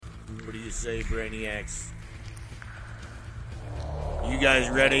What do you say, Brainiacs? You guys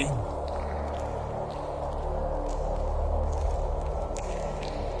ready?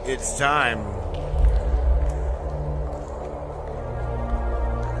 It's time.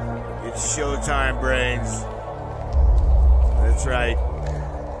 It's showtime, brains. That's right.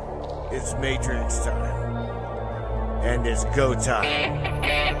 It's Matrix time. And it's go time.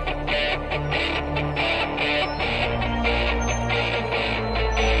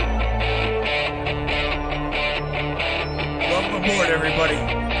 Welcome aboard, everybody.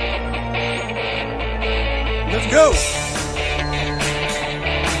 Let's go!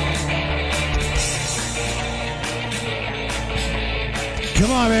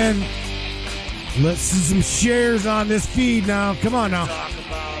 Come on, man. Let's see some shares on this feed now. Come on now. Talk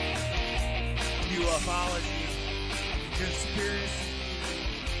about ufology, conspiracy,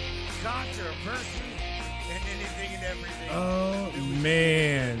 controversy, and anything and everything. Oh,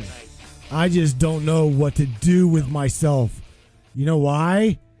 man. I just don't know what to do with myself. You know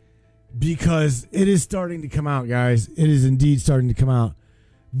why? Because it is starting to come out, guys. It is indeed starting to come out.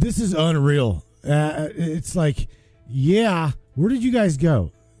 This is unreal. It's like, yeah, where did you guys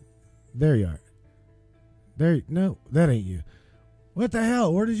go? There you are. There, no, that ain't you. What the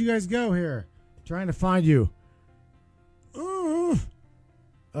hell? Where did you guys go here? Trying to find you.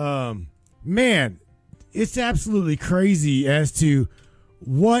 Man, it's absolutely crazy as to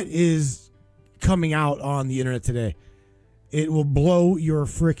what is coming out on the internet today. It will blow your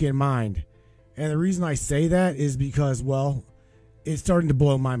freaking mind. And the reason I say that is because, well, it's starting to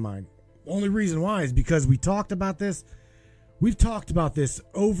blow my mind. The only reason why is because we talked about this. We've talked about this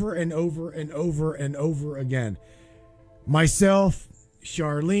over and over and over and over again. Myself,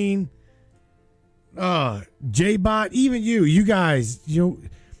 Charlene, J-Bot, even you guys,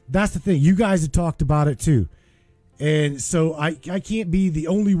 that's the thing. You guys have talked about it too. And so I can't be the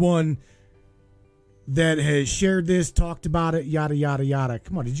only one that has shared this, talked about it, yada, yada, yada.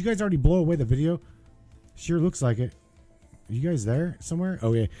 Come on, did you guys already blow away the video? Sure looks like it. Are you guys there somewhere?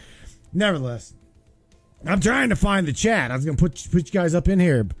 Oh, yeah. Nevertheless, I'm trying to find the chat. I was going to put you guys up in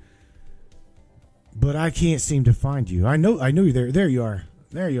here. But I can't seem to find you. I know you're there. There you are.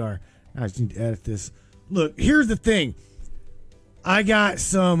 There you are. I just need to edit this. Look, here's the thing. I got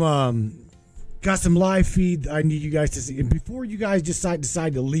some live feed I need you guys to see. And before you guys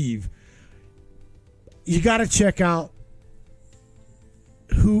decide to leave, you got to check out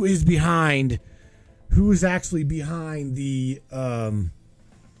who is actually behind the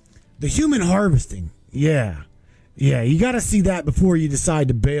human harvesting. Yeah, you got to see that before you decide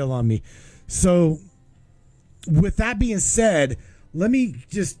to bail on me. So, with that being said, let me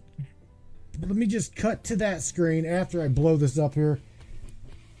just cut to that screen after I blow this up here.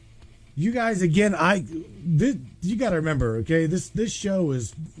 You guys, again, you got to remember, okay? This show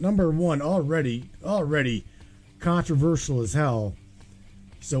is number one already controversial as hell.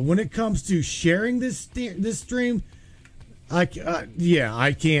 So when it comes to sharing this stream, I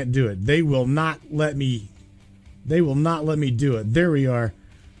can't do it. They will not let me do it. There we are.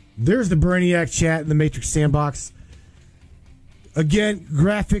 There's the Brainiac chat in the Matrix Sandbox. Again,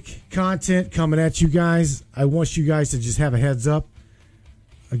 graphic content coming at you guys. I want you guys to just have a heads up.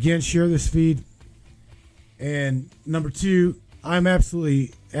 Again, share this feed. And number two, I'm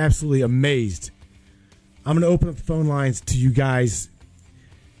absolutely amazed. I'm going to open up the phone lines to you guys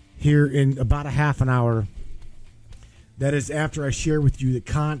here in about a half an hour. That is after I share with you the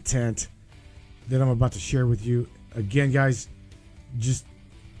content that I'm about to share with you. Again, guys, just,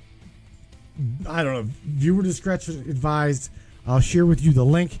 I don't know, viewer discretion advised. I'll share with you the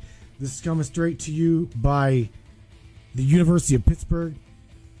link. This is coming straight to you by the University of Pittsburgh.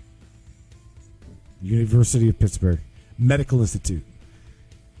 University of Pittsburgh Medical Institute.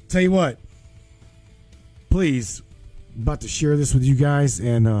 Tell you what, please, I'm about to share this with you guys,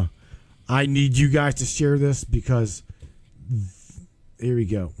 and I need you guys to share this because here we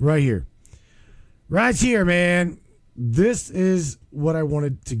go. Right here, man. This is what I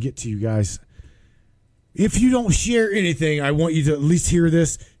wanted to get to you guys. If you don't share anything, I want you to at least hear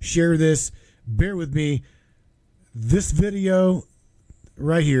this, share this, bear with me. This video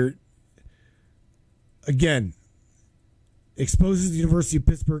right here, again, exposes the University of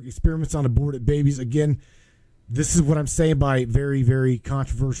Pittsburgh experiments on aborted babies. Again, this is what I'm saying by very, very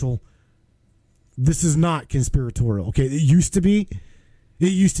controversial. This is not conspiratorial. Okay, it used to be. We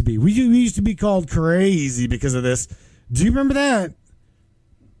used to be called crazy because of this. Do you remember that?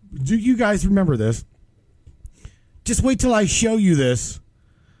 Do you guys remember this? Just wait till I show you this.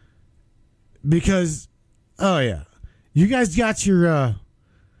 Because, oh yeah. You guys got your,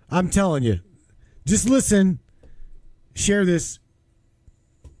 I'm telling you. Just listen. Share this.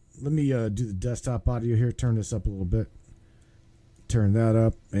 let me do the desktop audio here. Turn this up a little bit. Turn that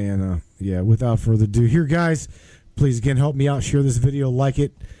up. And yeah, without further ado, here, guys, please again help me out. Share this video, like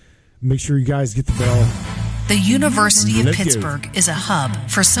it. Make sure you guys get the bell. The University of Pittsburgh is a hub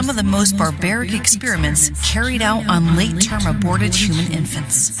for some of the most barbaric experiments carried out on late-term aborted human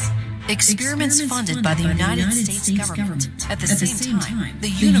infants. Experiments funded by the United States government. At the same time, the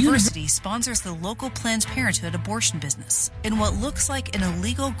university sponsors the local Planned Parenthood abortion business in what looks like an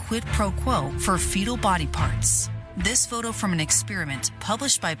illegal quid pro quo for fetal body parts. This photo from an experiment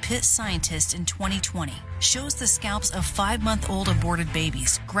published by Pitt scientists in 2020 shows the scalps of 5-month-old aborted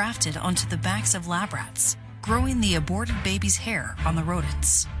babies grafted onto the backs of lab rats, growing the aborted baby's hair on the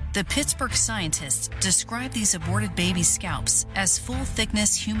rodents. The Pittsburgh scientists describe these aborted babies' scalps as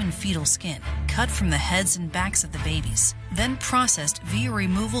full-thickness human fetal skin, cut from the heads and backs of the babies, then processed via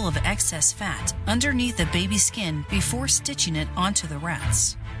removal of excess fat underneath the baby's skin before stitching it onto the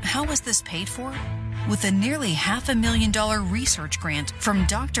rats. How was this paid for? With a nearly $500,000 research grant from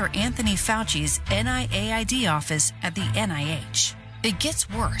Dr. Anthony Fauci's NIAID office at the NIH. It gets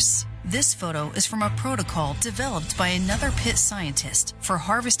worse. This photo is from a protocol developed by another Pitt scientist for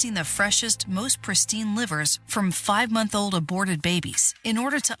harvesting the freshest, most pristine livers from 5-month-old aborted babies in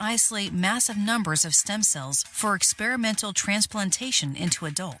order to isolate massive numbers of stem cells for experimental transplantation into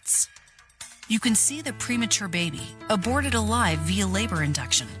adults. You can see the premature baby, aborted alive via labor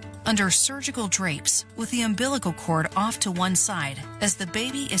induction, under surgical drapes with the umbilical cord off to one side as the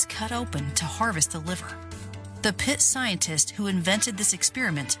baby is cut open to harvest the liver. The Pitt scientist who invented this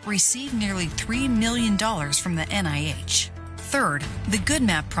experiment received nearly $3 million from the NIH. Third, the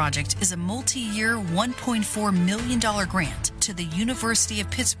GoodMap project is a multi-year $1.4 million grant to the University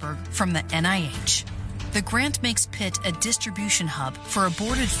of Pittsburgh from the NIH. The grant makes Pitt a distribution hub for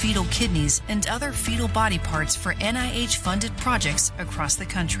aborted fetal kidneys and other fetal body parts for NIH-funded projects across the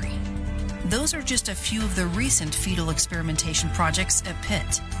country. Those are just a few of the recent fetal experimentation projects at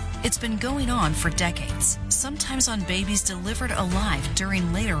Pitt. It's been going on for decades, sometimes on babies delivered alive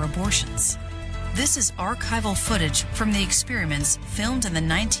during later abortions. This is archival footage from the experiments filmed in the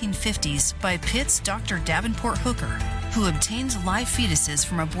 1950s by Pitt's Dr. Davenport Hooker, who obtained live fetuses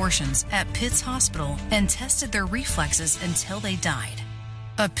from abortions at Pitt's hospital and tested their reflexes until they died.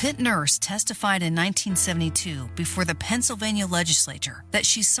 A Pitt nurse testified in 1972 before the Pennsylvania legislature that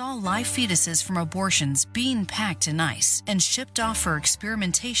she saw live fetuses from abortions being packed in ice and shipped off for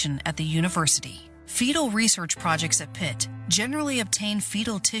experimentation at the university. Fetal research projects at Pitt generally obtain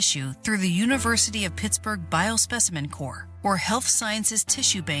fetal tissue through the University of Pittsburgh Biospecimen Corps or Health Sciences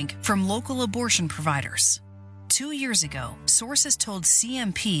Tissue Bank from local abortion providers. 2 years ago, sources told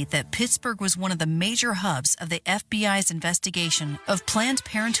CMP that Pittsburgh was one of the major hubs of the FBI's investigation of Planned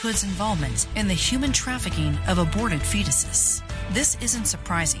Parenthood's involvement in the human trafficking of aborted fetuses. This isn't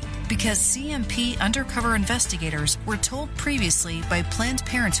surprising, because CMP undercover investigators were told previously by Planned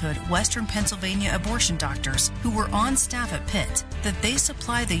Parenthood Western Pennsylvania abortion doctors who were on staff at Pitt that they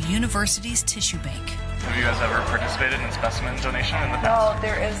supply the university's tissue bank. Have you guys ever participated in specimen donation in the past?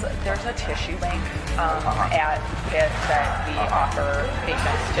 No, there's a tissue bank at Pitt that we offer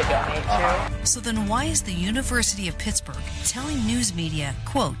patients to donate to. So then why is the University of Pittsburgh telling news media,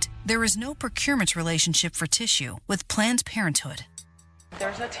 quote, there is no procurement relationship for tissue with Planned Parenthood?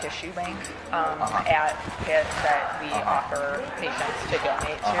 There's a tissue bank at Pitt that we offer patients to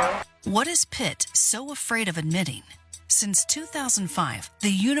donate to. What is Pitt so afraid of admitting? Since 2005,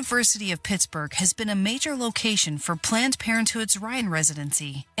 the University of Pittsburgh has been a major location for Planned Parenthood's Ryan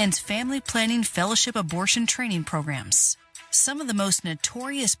Residency and Family Planning Fellowship abortion training programs. Some of the most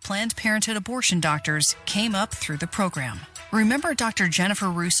notorious Planned Parenthood abortion doctors came up through the program. Remember Dr. Jennifer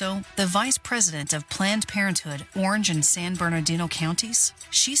Russo, the vice president of Planned Parenthood, Orange and San Bernardino counties?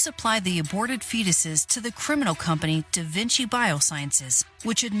 She supplied the aborted fetuses to the criminal company Da Vinci Biosciences,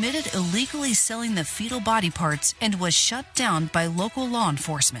 which admitted illegally selling the fetal body parts and was shut down by local law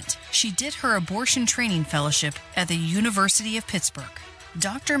enforcement. She did her abortion training fellowship at the University of Pittsburgh.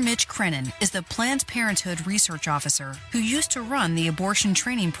 Dr. Mitch Crennan is the Planned Parenthood research officer who used to run the abortion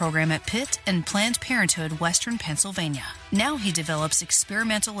training program at Pitt and Planned Parenthood Western Pennsylvania. Now he develops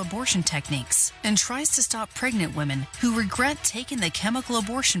experimental abortion techniques and tries to stop pregnant women who regret taking the chemical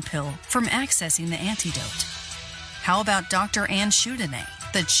abortion pill from accessing the antidote. How about Dr. Ann Chudinay,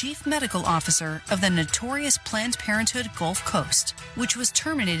 the chief medical officer of the notorious Planned Parenthood Gulf Coast, which was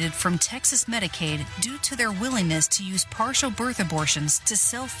terminated from Texas Medicaid due to their willingness to use partial birth abortions to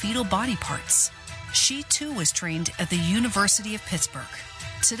sell fetal body parts? She too was trained at the University of Pittsburgh.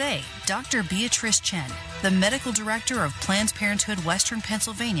 Today, Dr. Beatrice Chen, the medical director of Planned Parenthood Western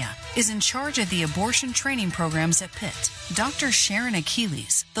Pennsylvania, is in charge of the abortion training programs at Pitt. Dr. Sharon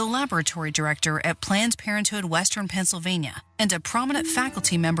Achilles, the laboratory director at Planned Parenthood Western Pennsylvania and a prominent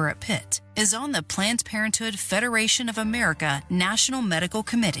faculty member at Pitt, is on the Planned Parenthood Federation of America National Medical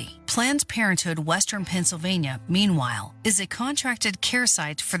Committee. Planned Parenthood Western Pennsylvania, meanwhile, is a contracted care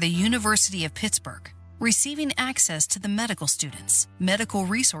site for the University of Pittsburgh, receiving access to the medical students, medical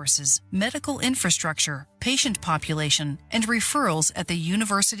resources, medical infrastructure, patient population, and referrals at the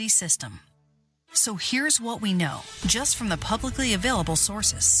university system. So here's what we know, just from the publicly available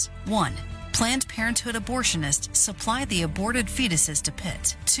sources. 1. Planned Parenthood abortionists supply the aborted fetuses to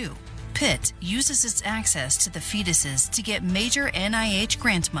Pitt. 2. Pitt uses its access to the fetuses to get major NIH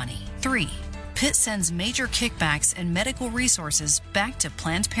grant money. 3. Pitt sends major kickbacks and medical resources back to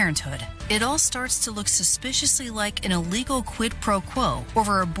Planned Parenthood. It all starts to look suspiciously like an illegal quid pro quo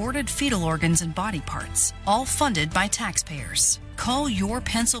over aborted fetal organs and body parts, all funded by taxpayers. Call your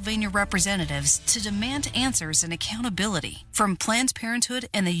Pennsylvania representatives to demand answers and accountability from Planned Parenthood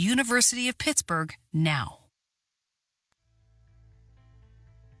and the University of Pittsburgh now.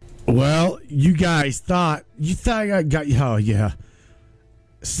 Well, you guys thought I got you. Oh, yeah.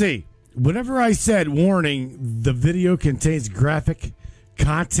 See, whenever I said warning, the video contains graphic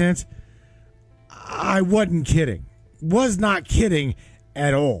content, I wasn't kidding. Was not kidding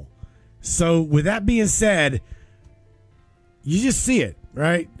at all. So with that being said, you just see it,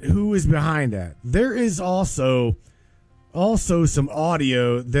 right? Who is behind that? There is also some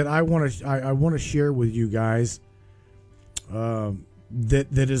audio that I want to share with you guys.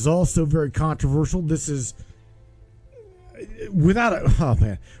 That is also very controversial. This is without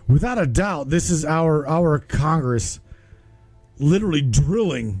a doubt, this is our Congress literally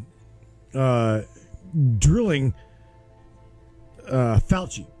drilling Fauci.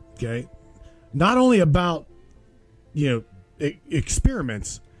 Okay, not only about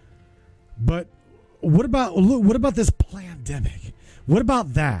experiments, but what about this pandemic? What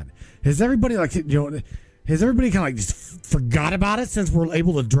about that? Has everybody Has everybody kind of just forgot about it since we're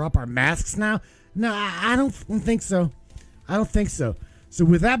able to drop our masks now? No, I don't think so. I don't think so. So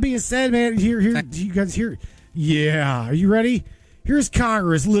with that being said, man, here, do you guys hear? Yeah, are you ready? Here's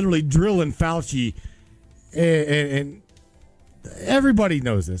Congress literally drilling Fauci, and everybody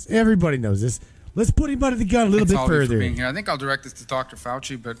knows this. Everybody knows this. Let's put him under the gun a little bit further. For being here. I think I'll direct this to Dr.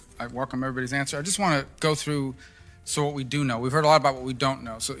 Fauci, but I welcome everybody's answer. I just want to go through what we do know. We've heard a lot about what we don't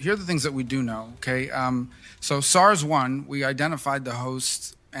know. So here are the things that we do know, okay? So SARS-1, we identified the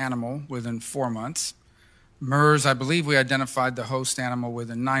host animal within 4 months. MERS, I believe we identified the host animal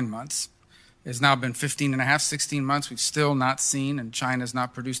within 9 months. It's now been 15 and a half, 16 months. We've still not seen, and China's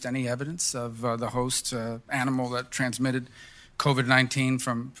not produced any evidence of the host animal that transmitted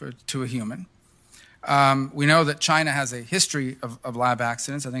COVID-19 to a human. We know that China has a history of lab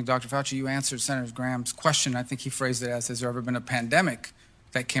accidents. I think, Dr. Fauci, you answered Senator Graham's question. I think he phrased it as, has there ever been a pandemic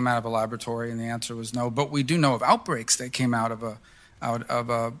that came out of a laboratory? And the answer was no. But we do know of outbreaks that came out of a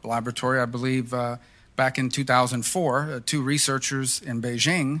laboratory. I believe back in 2004, 2 researchers in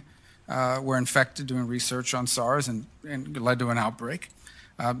Beijing were infected doing research on SARS and led to an outbreak.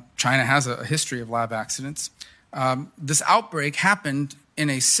 China has a history of lab accidents. This outbreak happened in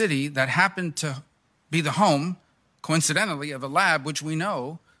a city that happened to be the home, coincidentally, of a lab which we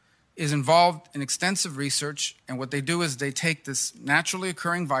know is involved in extensive research. And what they do is they take this naturally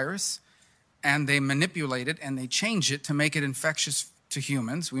occurring virus and they manipulate it and they change it to make it infectious to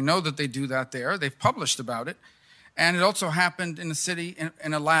humans. We know that they do that there. They've published about it. And it also happened in a city,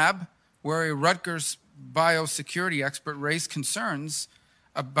 in a lab, where a Rutgers biosecurity expert raised concerns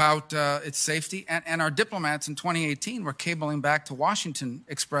about its safety. And our diplomats in 2018 were cabling back to Washington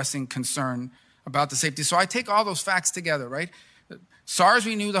expressing concern about the safety. So I take all those facts together, right? SARS,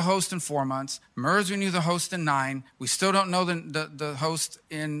 we knew the host in 4 months. MERS, we knew the host in 9. We still don't know the host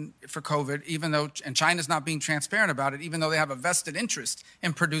for COVID, even though, and China's not being transparent about it, even though they have a vested interest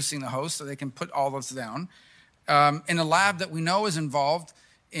in producing the host, so they can put all this down. In a lab that we know is involved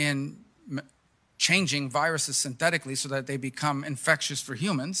in changing viruses synthetically so that they become infectious for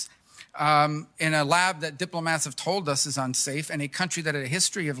humans. In a lab that diplomats have told us is unsafe, and a country that had a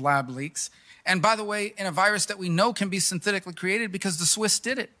history of lab leaks. And by the way, in a virus that we know can be synthetically created because the Swiss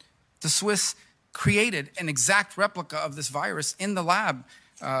did it. The Swiss created an exact replica of this virus in the lab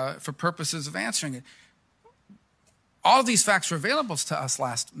for purposes of answering it. All of these facts were available to us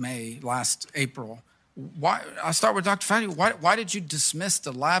last April. Why? I'll start with Dr. Fauci. Why did you dismiss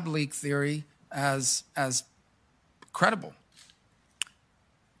the lab leak theory as credible?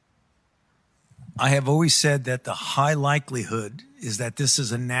 I have always said that the high likelihood is that this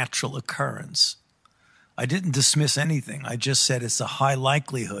is a natural occurrence. I didn't dismiss anything. I just said it's a high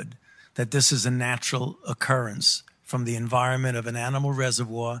likelihood that this is a natural occurrence from the environment of an animal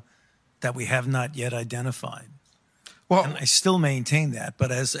reservoir that we have not yet identified. Well, and I still maintain that.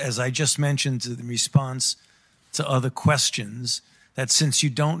 But as I just mentioned in response to other questions, that since you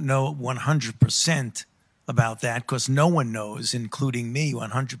don't know 100% about that, because no one knows, including me,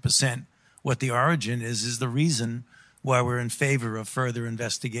 100% what the origin is the reason why we're in favor of further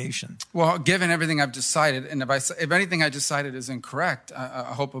investigation. Well, given everything I've decided, and if anything I decided is incorrect,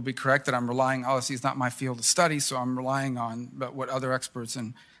 I hope it'll be correct that I'm relying, obviously it's not my field of study, so I'm relying on what other experts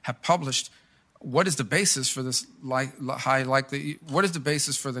have published. What is the basis for this what is the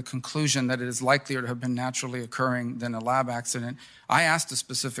basis for the conclusion that it is likelier to have been naturally occurring than a lab accident? I asked a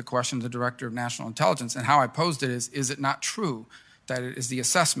specific question to the Director of National Intelligence, and how I posed it is it not true that it is the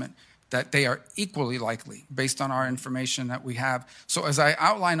assessment that they are equally likely based on our information that we have? So as I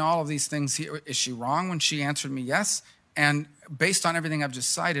outline all of these things here, is she wrong when she answered me yes? And based on everything I've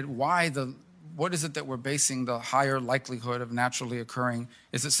just cited, what is it that we're basing the higher likelihood of naturally occurring?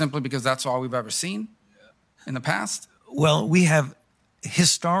 Is it simply because that's all we've ever seen in the past? Well, we have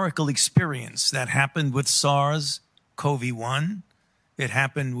historical experience that happened with SARS-CoV-1. It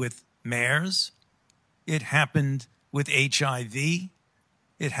happened with MERS. It happened with HIV.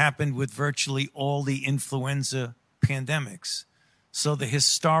 It happened with virtually all the influenza pandemics. So the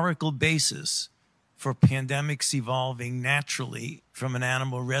historical basis for pandemics evolving naturally from an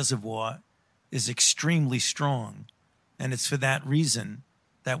animal reservoir is extremely strong. And it's for that reason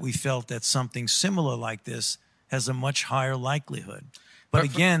that we felt that something similar like this has a much higher likelihood. But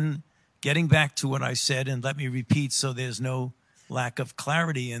again, getting back to what I said, and let me repeat so there's no lack of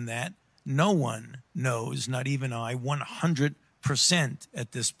clarity in that, no one knows, not even I, 100%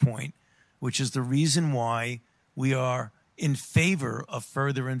 at this point, which is the reason why we are in favor of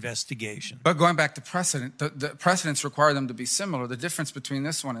further investigation. But going back to precedent, the precedents require them to be similar. The difference between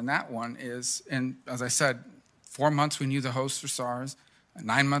this one and that one is, as I said, 4 months we knew the host for SARS,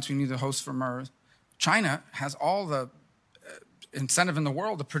 9 months we knew the host for MERS. China has all the incentive in the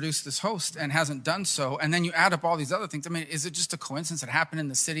world to produce this host and hasn't done so. And then you add up all these other things. I mean, is it just a coincidence that happened in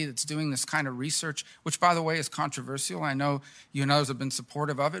the city that's doing this kind of research, which, by the way, is controversial? I know you and others have been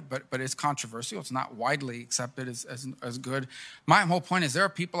supportive of it, but it's controversial. It's not widely accepted as good. My whole point is there are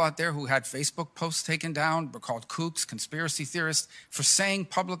people out there who had Facebook posts taken down, were called kooks, conspiracy theorists, for saying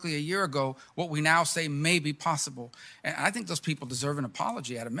publicly a year ago what we now say may be possible. And I think those people deserve an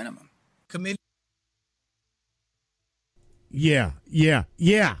apology at a minimum. Yeah.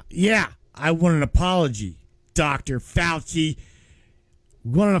 I want an apology, Dr. Fauci.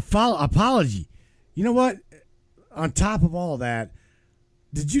 Want an apology. You know what? On top of all that,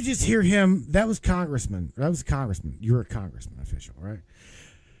 did you just hear him? That was Congressman. You're a congressman official, right?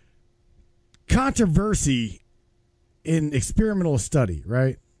 Controversy in experimental study,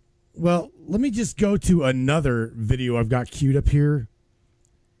 right? Well, let me just go to another video I've got queued up here,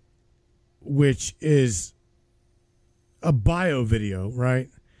 which is a bio video, right?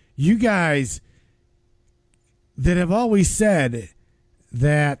 You guys that have always said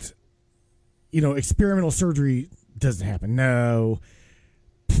that, experimental surgery doesn't happen. No.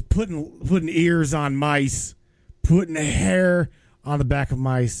 Putting ears on mice, putting hair on the back of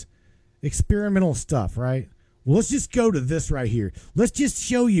mice, experimental stuff, right? Well, let's just go to this right here. Let's just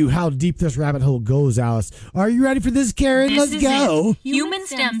show you how deep this rabbit hole goes, Alice. Are you ready for this, Karen? Let's go. Human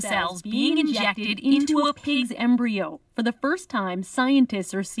stem cells being injected into a pig's embryo. For the first time,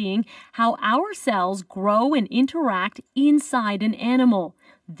 scientists are seeing how our cells grow and interact inside an animal.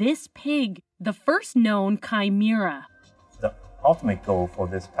 This pig, the first known chimera. The ultimate goal for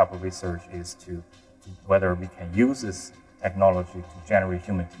this type of research is to whether we can use this technology to generate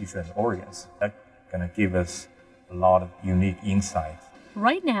human tissue and organs. That's going to give us a lot of unique insights.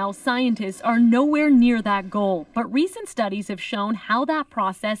 Right now, scientists are nowhere near that goal, but recent studies have shown how that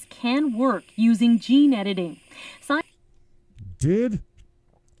process can work using gene editing. Did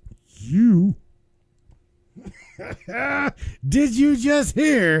you just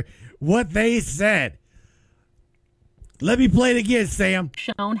hear what they said? Let me play it again, Sam.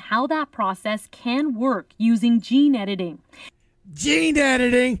 Shown how that process can work using gene editing. Gene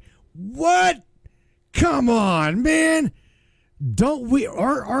editing? What? Come on, man.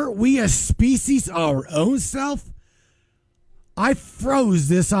 Aren't we a species our own self? I froze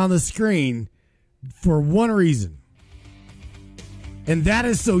this on the screen for one reason. And that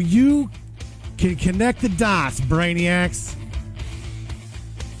is so you can connect the dots, brainiacs.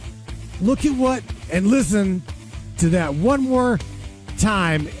 Look at what, and listen to that one more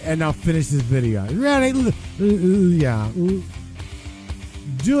time, and I'll finish this video. Ready? Yeah.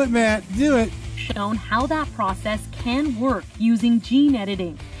 Do it, Matt. Do it. Shown how that process can work using gene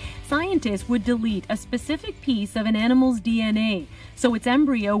editing. Scientists would delete a specific piece of an animal's DNA so its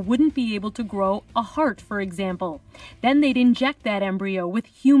embryo wouldn't be able to grow a heart, for example. Then they'd inject that embryo with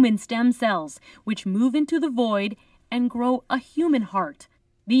human stem cells, which move into the void and grow a human heart.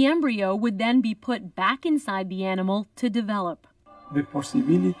 The embryo would then be put back inside the animal to develop. The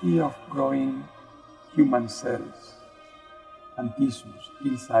possibility of growing human cells and tissues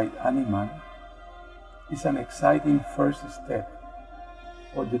inside animals is an exciting first step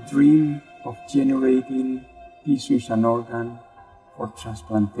for the dream of generating tissues and organs for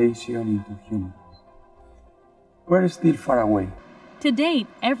transplantation into humans. We're still far away. To date,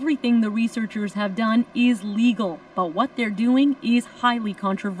 everything the researchers have done is legal, but what they're doing is highly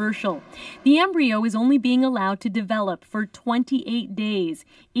controversial. The embryo is only being allowed to develop for 28 days.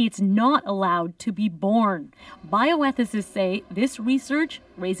 It's not allowed to be born. Bioethicists say this research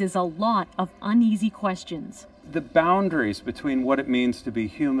raises a lot of uneasy questions. The boundaries between what it means to be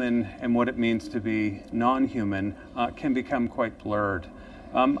human and what it means to be non-human can become quite blurred.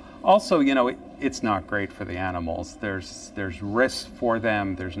 Also, it's not great for the animals. There's risks for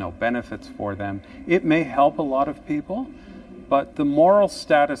them. There's no benefits for them. It may help a lot of people, but the moral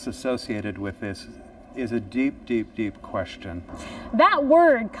status associated with this is a deep, deep, deep question. That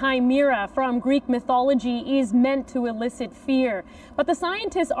word, chimera, from Greek mythology is meant to elicit fear. But the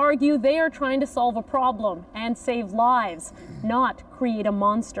scientists argue they are trying to solve a problem and save lives, not create a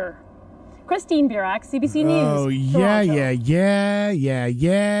monster. Christine Burak, CBC News. Oh, yeah.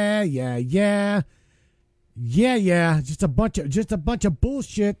 Just a bunch of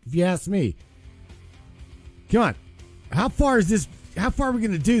bullshit, if you ask me. Come on. How far are we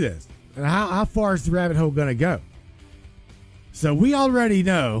going to do this? And how far is the rabbit hole going to go? So we already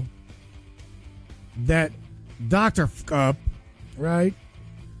know that Dr. F***up, right,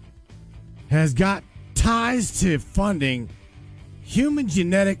 has got ties to funding human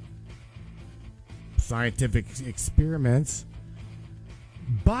genetic scientific experiments,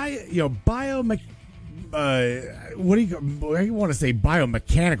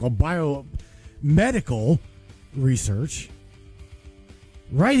 biomechanical, biomedical research.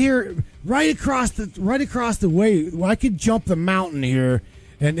 Right here, right across the way. I could jump the mountain here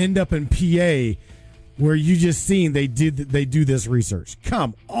and end up in PA, where you just seen they do this research.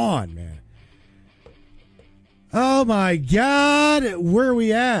 Come on, man. Oh my God, where are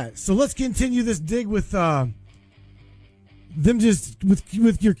we at? So let's continue this dig with them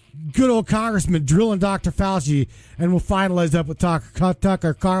with your good old congressman drilling Dr. Fauci, and we'll finalize up with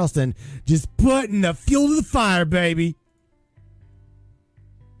Tucker Carlson just putting the fuel to the fire, baby.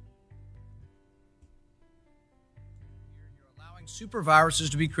 Superviruses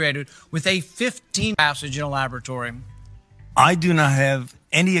to be created with a 15 passage in a laboratory. I do not have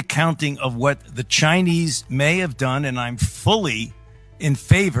any accounting of what the Chinese may have done, and I'm fully in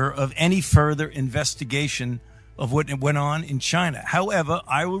favor of any further investigation of what went on in China. However,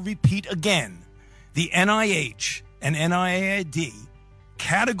 I will repeat again, the NIH and NIAID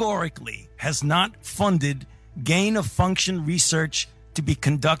categorically has not funded gain-of-function research to be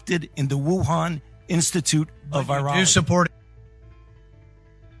conducted in the Wuhan Institute of Virology. Do support it.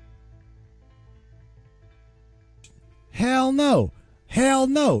 Hell no. Hell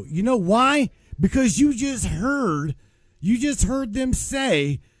no. You know why? Because you just heard them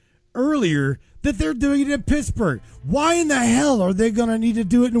say earlier that they're doing it in Pittsburgh. Why in the hell are they going to need to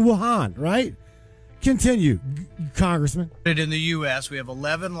do it in Wuhan, right? Continue, Congressman. In the U.S., we have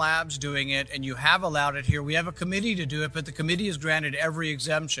 11 labs doing it, and you have allowed it here. We have a committee to do it, but the committee has granted every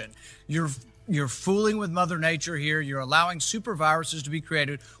exemption. You're fooling with Mother Nature here. You're allowing superviruses to be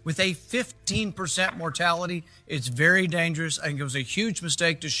created with a 15% mortality. It's very dangerous. I think it was a huge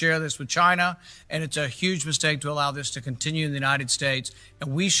mistake to share this with China, and it's a huge mistake to allow this to continue in the United States.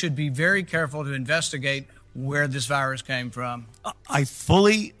 And we should be very careful to investigate where this virus came from. I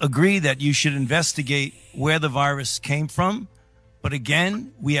fully agree that you should investigate where the virus came from. But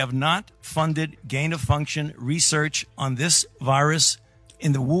again, we have not funded gain-of-function research on this virus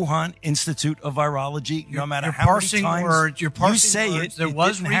in the Wuhan Institute of Virology, no matter how many times you say it. There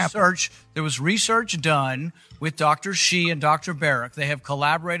was research. There was research done with Dr. Shi and Dr. Barak. They have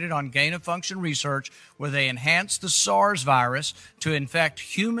collaborated on gain-of-function research where they enhanced the SARS virus to infect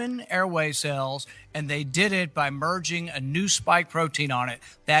human airway cells, and they did it by merging a new spike protein on it.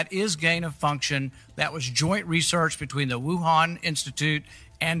 That is gain-of-function. That was joint research between the Wuhan Institute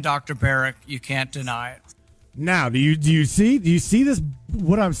and Dr. Barak. You can't deny it. Now, do you see this,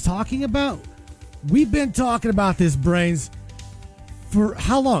 what I'm talking about? We've been talking about this, Brains, For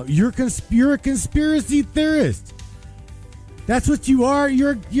how long? You're a conspiracy theorist. That's what you are.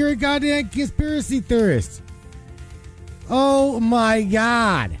 You're a goddamn conspiracy theorist. Oh my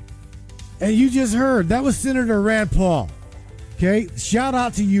God. And you just heard that was Senator Rand Paul. Okay? Shout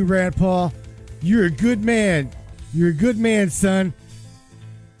out to you, Rand Paul. You're a good man. You're a good man, son.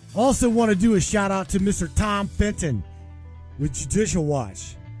 Also want to do a shout out to Mr. Tom Fenton with Judicial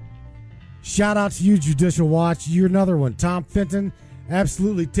Watch. Shout out to you, Judicial Watch. You're another one. Tom Fenton,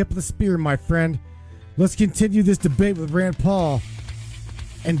 absolutely tip of the spear, my friend. Let's continue this debate with Rand Paul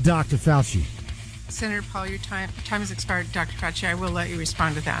and Dr. Fauci. Senator Paul, your time has expired. Dr. Fauci, I will let you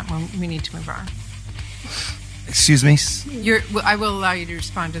respond to that when we need to move on. Excuse me? I will allow you to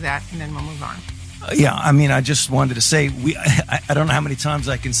respond to that, and then we'll move on. Yeah, I mean, I just wanted to say, I don't know how many times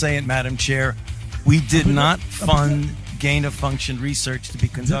I can say it, Madam Chair. We did not fund gain-of-function research to be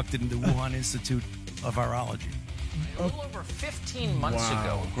conducted in the Wuhan Institute of Virology. A little over 15 months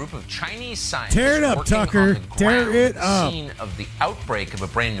ago, a group of Chinese scientists Tear it up, working Tucker. on the Tear ground it at the up. scene of the outbreak of a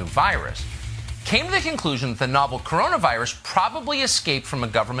brand new virus came to the conclusion that the novel coronavirus probably escaped from a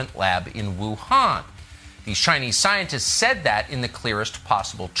government lab in Wuhan. These Chinese scientists said that in the clearest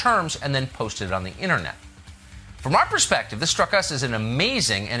possible terms and then posted it on the internet. From our perspective, this struck us as an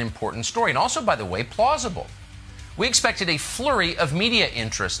amazing and important story, and also, by the way, plausible. We expected a flurry of media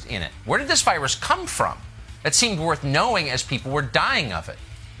interest in it. Where did this virus come from? It seemed worth knowing as people were dying of it.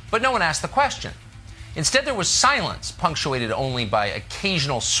 But no one asked the question. Instead, there was silence, punctuated only by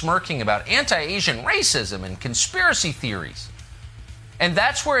occasional smirking about anti-Asian racism and conspiracy theories. And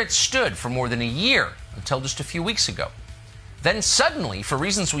that's where it stood for more than a year, until just a few weeks ago. Then suddenly, for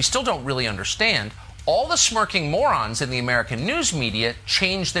reasons we still don't really understand, all the smirking morons in the American news media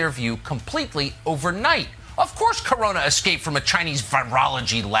changed their view completely overnight. Of course Corona escaped from a Chinese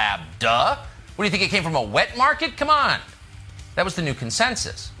virology lab, duh. What do you think, it came from a wet market? Come on. That was the new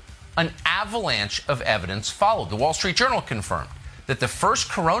consensus. An avalanche of evidence followed. The Wall Street Journal confirmed that the first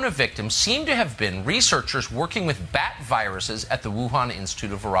corona victims seemed to have been researchers working with bat viruses at the Wuhan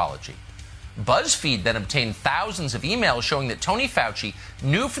Institute of Virology. BuzzFeed then obtained thousands of emails showing that Tony Fauci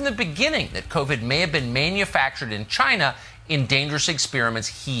knew from the beginning that COVID may have been manufactured in China in dangerous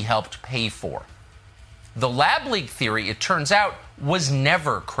experiments he helped pay for. The lab leak theory, it turns out, was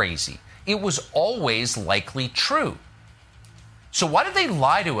never crazy. It was always likely true. So why did they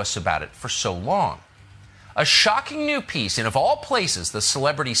lie to us about it for so long? A shocking new piece in, of all places, the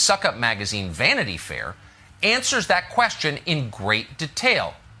celebrity suck-up magazine Vanity Fair answers that question in great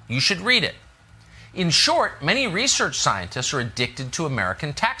detail. You should read it. In short, many research scientists are addicted to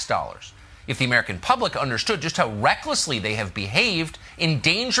American tax dollars. If the American public understood just how recklessly they have behaved,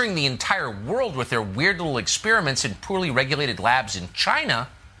 endangering the entire world with their weird little experiments in poorly regulated labs in China,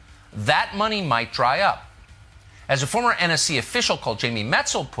 that money might dry up. As a former NSC official called Jamie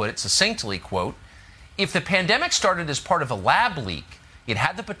Metzel put it succinctly, quote, if the pandemic started as part of a lab leak, it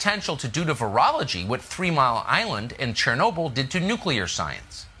had the potential to do to virology what 3 Mile Island and Chernobyl did to nuclear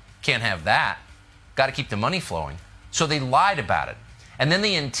science. Can't have that. Got to keep the money flowing. So they lied about it. And then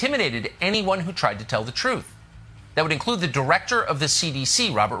they intimidated anyone who tried to tell the truth. That would include the director of the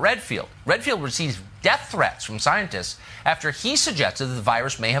CDC, Robert Redfield. Redfield received death threats from scientists after he suggested that the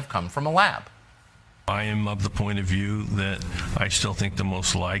virus may have come from a lab. I am of the point of view that I still think the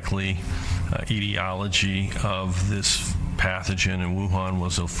most likely etiology of this pathogen in Wuhan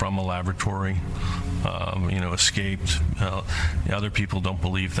was from a laboratory, escaped. Other people don't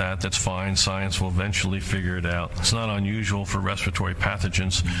believe that. That's fine. Science will eventually figure it out. It's not unusual for respiratory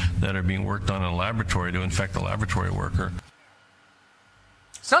pathogens that are being worked on in a laboratory to infect a laboratory worker.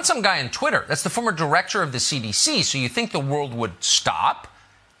 It's not some guy on Twitter. That's the former director of the CDC. So you think the world would stop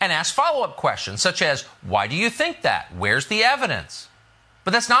and ask follow-up questions such as, why do you think that? Where's the evidence?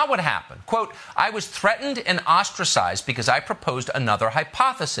 But that's not what happened. Quote, I was threatened and ostracized because I proposed another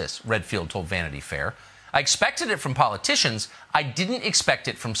hypothesis, Redfield told Vanity Fair. I expected it from politicians. I didn't expect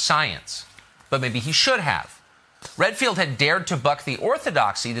it from science. But maybe he should have. Redfield had dared to buck the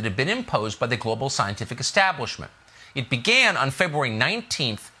orthodoxy that had been imposed by the global scientific establishment. It began on February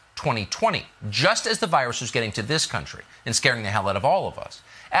 19th, 2020, just as the virus was getting to this country and scaring the hell out of all of us.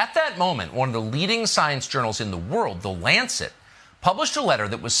 At that moment, one of the leading science journals in the world, The Lancet, published a letter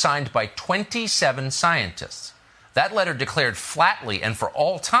that was signed by 27 scientists. That letter declared flatly and for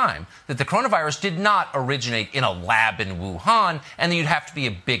all time that the coronavirus did not originate in a lab in Wuhan and that you'd have to be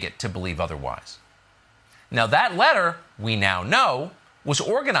a bigot to believe otherwise. Now, that letter, we now know, was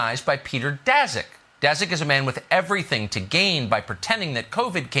organized by Peter Daszak. Daszak is a man with everything to gain by pretending that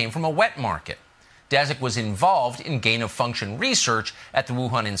COVID came from a wet market. Daszak was involved in gain-of-function research at the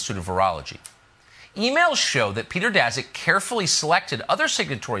Wuhan Institute of Virology. emails show that Peter Daszak carefully selected other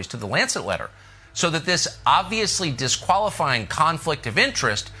signatories to the Lancet letter so that this obviously disqualifying conflict of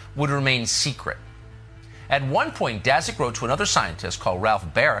interest would remain secret. At one point, Daszak wrote to another scientist called Ralph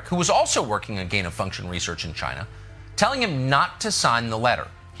Baric, who was also working on gain-of-function research in China, telling him not to sign the letter.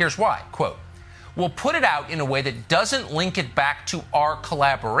 Here's why. Quote, "We'll put it out in a way that doesn't link it back to our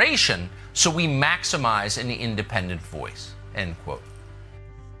collaboration, so we maximize an independent voice." End quote.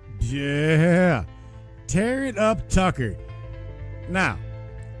 Yeah. Tear it up, Tucker. Now,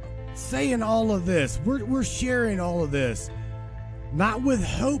 saying all of this, we're sharing all of this, not with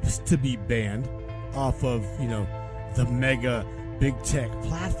hopes to be banned off of, the mega big tech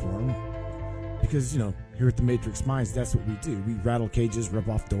platform, because, here at the Matrix Minds, that's what we do. We rattle cages, rip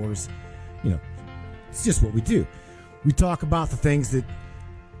off doors, it's just what we do. We talk about the things that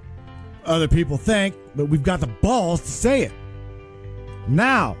other people think, but we've got the balls to say it.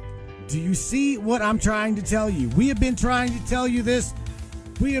 Now, do you see what I'm trying to tell you? We have been trying to tell you this.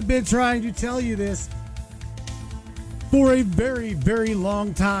 We have been trying to tell you this for a very, very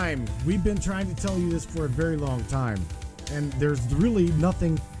long time. We've been trying to tell you this for a very long time. And there's really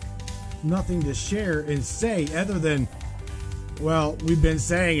nothing to share and say other than, well, we've been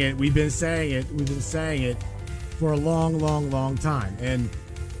saying it for a long, long, long time. And,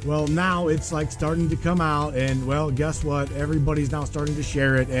 well, now it's like starting to come out, and, well, guess what? Everybody's now starting to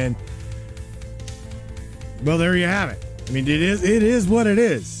share it, and, well, there you have it. I mean, it is what it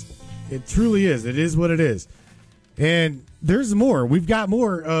is. It truly is. It is what it is. And there's more. We've got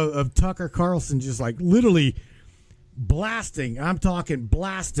more of Tucker Carlson just like literally blasting. I'm talking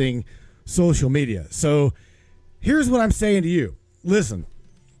blasting social media. So here's what I'm saying to you. Listen,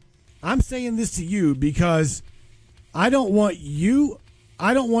 I'm saying this to you because I don't want you,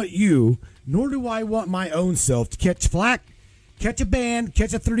 nor do I want my own self to catch flack, catch a ban,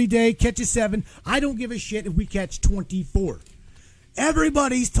 catch a 30-day, catch a 7. I don't give a shit if we catch 24.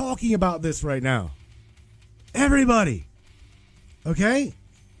 Everybody's talking about this right now. Everybody. Okay?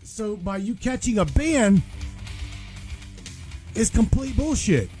 So by you catching a ban is complete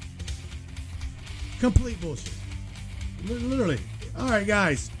bullshit. Complete bullshit. Literally. All right,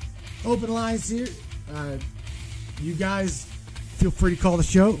 guys. Open lines here. You guys feel free to call the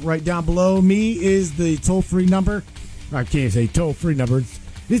show. Right down below me is the toll-free number. I can't say toll-free number.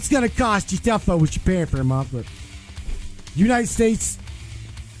 It's going to cost you stuff what you're paying for a month. But United States,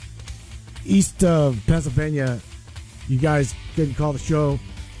 east of Pennsylvania, you guys can call the show.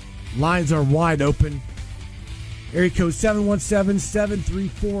 Lines are wide open. Area code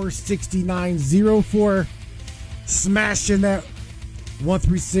 717-734-6904. Smash in that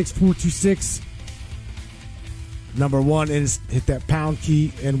 136-426. Number 1 is hit that pound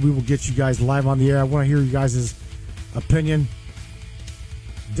key, and we will get you guys live on the air. I want to hear you guys' opinion.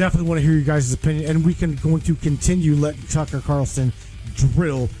 Definitely want to hear you guys' opinion, and we can going to continue letting Tucker Carlson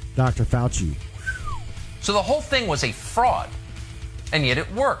drill Dr. Fauci. So the whole thing was a fraud, and yet it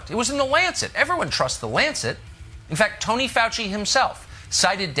worked. It was in the Lancet. Everyone trusts the Lancet. In fact, Tony Fauci himself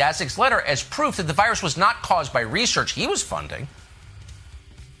cited Daszak's letter as proof that the virus was not caused by research he was funding.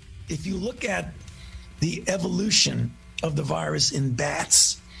 If you look at the evolution of the virus in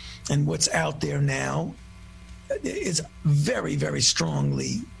bats and what's out there now, it's very, very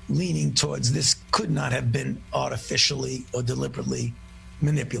strongly leaning towards this could not have been artificially or deliberately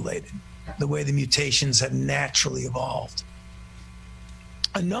manipulated, the way the mutations have naturally evolved.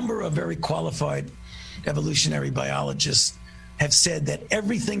 A number of very qualified evolutionary biologists have said that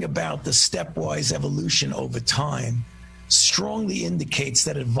everything about the stepwise evolution over time strongly indicates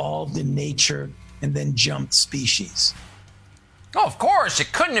that it evolved in nature and then jumped species. Oh, of course,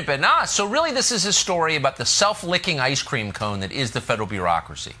 it couldn't have been us. So really, this is a story about the self-licking ice cream cone that is the federal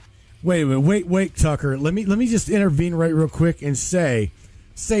bureaucracy. Wait, Tucker. Let me just intervene right real quick and say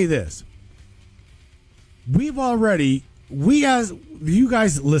this. As you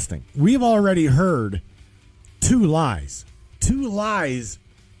guys listening, we've already heard two lies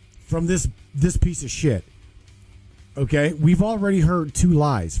from this piece of shit. Okay, we've already heard 2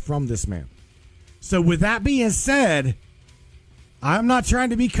 lies from this man. So with that being said, I'm not trying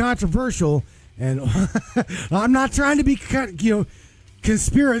to be controversial, and I'm not trying to be,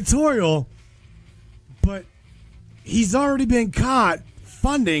 conspiratorial, but he's already been caught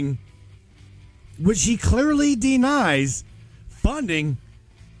funding, which he clearly denies, funding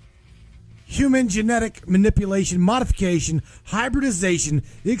human genetic manipulation, modification, hybridization,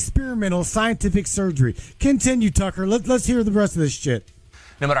 experimental scientific surgery. Continue, Tucker. Let's hear the rest of this shit.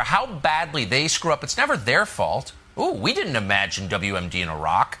 No matter how badly they screw up, it's never their fault. Ooh, we didn't imagine WMD in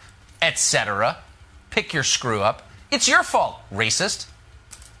Iraq, etc. Pick your screw up. It's your fault, racist.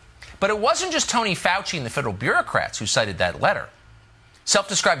 But it wasn't just Tony Fauci and the federal bureaucrats who cited that letter.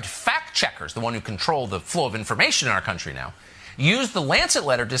 Self-described fact checkers, the one who control the flow of information in our country now, used the Lancet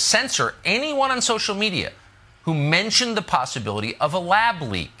letter to censor anyone on social media who mentioned the possibility of a lab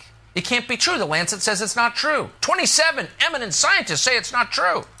leak. It can't be true. The Lancet says it's not true. 27 eminent scientists say it's not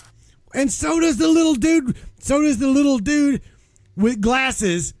true. And so does the little dude. So does the little dude with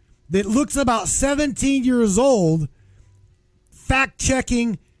glasses that looks about 17 years old,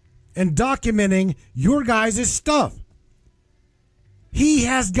 fact-checking and documenting your guys' stuff. He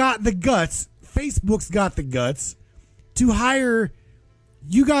has got the guts. Facebook's got the guts to hire.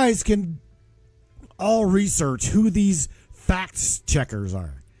 You guys can all research who these fact checkers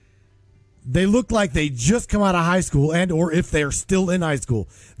are. They look like they just come out of high school, and or if they're still in high school.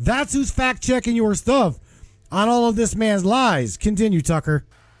 That's who's fact checking your stuff on all of this man's lies. Continue, Tucker.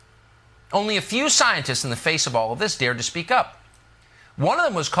 Only a few scientists in the face of all of this dared to speak up. One of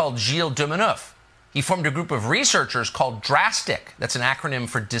them was called Gilles Dumaneuf. He formed a group of researchers called DRASTIC. That's an acronym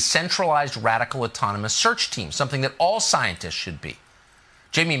for Decentralized Radical Autonomous Search Team, something that all scientists should be.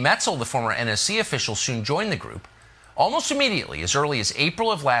 Jamie Metzel, the former NSC official, soon joined the group. Almost immediately, as early as April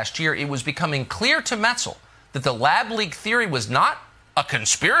of last year, it was becoming clear to Metzel that the lab leak theory was not a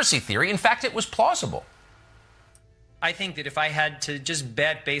conspiracy theory. In fact, it was plausible. I think that if I had to just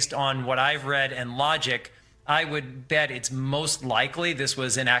bet based on what I've read and logic, I would bet it's most likely this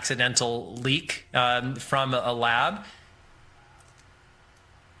was an accidental leak from a lab.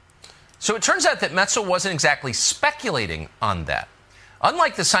 So it turns out that Metzel wasn't exactly speculating on that.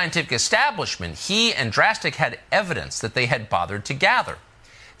 Unlike the scientific establishment, he and DRASTIC had evidence that they had bothered to gather.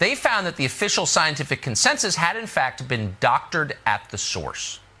 They found that the official scientific consensus had in fact been doctored at the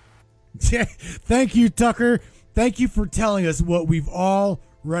source. Thank you, Tucker. Thank you for telling us what we've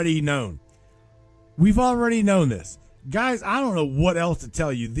already known. We've already known this. Guys, I don't know what else to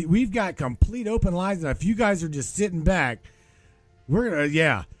tell you. We've got complete open lines, and if you guys are just sitting back, we're going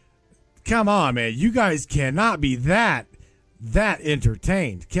to, come on, man. You guys cannot be that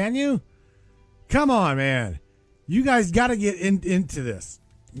entertained, can you? Come on, man. You guys got to get into this.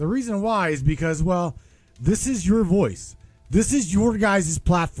 The reason why is because, well, this is your voice. This is your guys'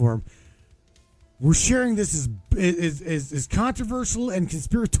 platform. We're sharing this as controversial and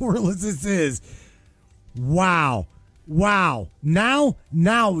conspiratorial as this is. Wow. Now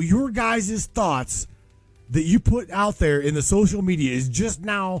your guys' thoughts that you put out there in the social media is just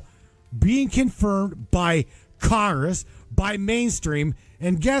now being confirmed by Congress, by mainstream,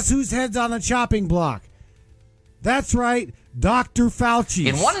 and guess whose head's on the chopping block? That's right, Dr. Fauci.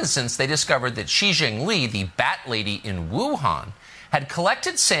 In one instance, they discovered that Xi Jinping, the bat lady in Wuhan, had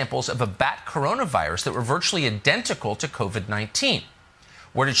collected samples of a bat coronavirus that were virtually identical to COVID-19.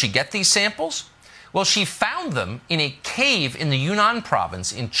 Where did she get these samples? Well, she found them in a cave in the Yunnan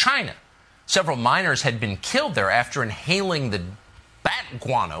province in China. Several miners had been killed there after inhaling the bat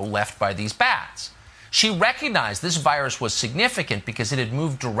guano left by these bats. She recognized this virus was significant because it had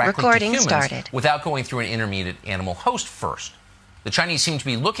moved directly to humans without going through an intermediate animal host first. The Chinese seemed to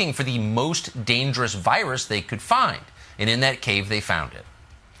be looking for the most dangerous virus they could find, and in that cave they found it.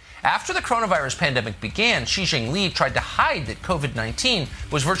 After the coronavirus pandemic began, Xi Jinping tried to hide that COVID-19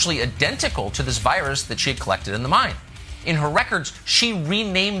 was virtually identical to this virus that she had collected in the mine. In her records, she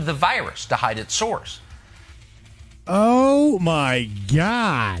renamed the virus to hide its source. Oh my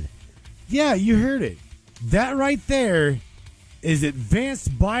God. Yeah, you heard it. That right there is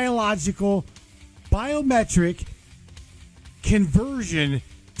advanced biological, biometric conversion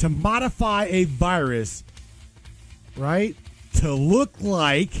to modify a virus, right? To look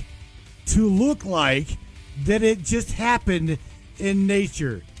like that it just happened in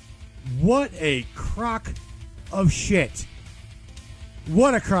nature. What a crock of shit.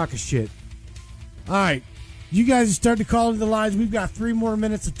 What a crock of shit. All right. You guys are starting to call into the lines. We've got 3 more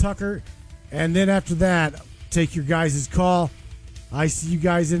minutes of Tucker. And then after that, take your guys' call. I see you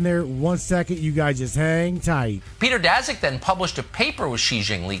guys in there. 1 second. You guys just hang tight. Peter Daszak then published a paper with Xi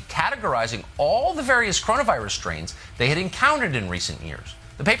Jinping categorizing all the various coronavirus strains they had encountered in recent years.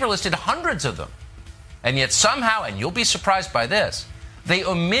 The paper listed hundreds of them. And yet somehow, and you'll be surprised by this, they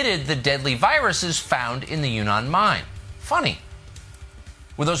omitted the deadly viruses found in the Yunnan mine. Funny.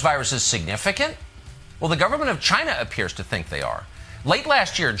 Were those viruses significant? Well, the government of China appears to think they are. Late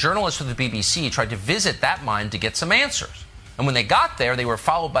last year, journalists with the BBC tried to visit that mine to get some answers. And when they got there, they were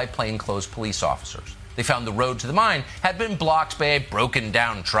followed by plainclothes police officers. They found the road to the mine had been blocked by a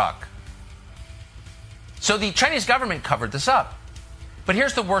broken-down truck. So the Chinese government covered this up. But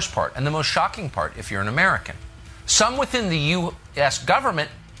here's the worst part, and the most shocking part if you're an American. Some within the U.S. government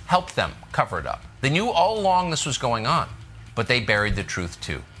helped them cover it up. They knew all along this was going on, but they buried the truth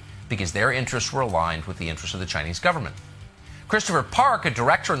too. because their interests were aligned with the interests of the Chinese government. Christopher Park, a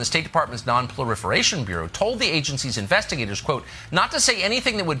director in the State Department's Non-Proliferation Bureau, told the agency's investigators, quote, not to say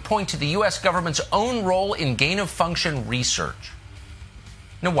anything that would point to the U.S. government's own role in gain-of-function research.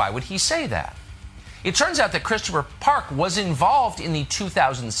 Now, why would he say that? It turns out that Christopher Park was involved in the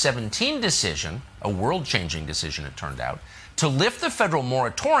 2017 decision, a world-changing decision it turned out, to lift the federal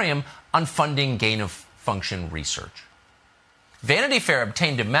moratorium on funding gain-of-function research. Vanity Fair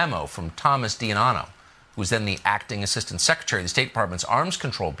obtained a memo from Thomas D'Annunzio, who was then the acting assistant secretary of the State Department's Arms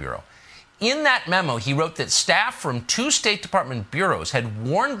Control Bureau. In that memo, he wrote that staff from 2 State Department bureaus had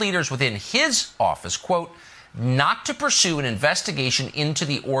warned leaders within his office, quote, not to pursue an investigation into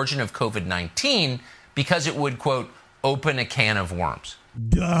the origin of COVID-19 because it would, quote, open a can of worms.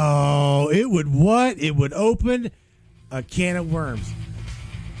 Oh, it would what? It would open a can of worms.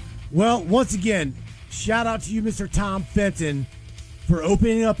 Well, once again, shout out to you, Mr. Tom Fenton, for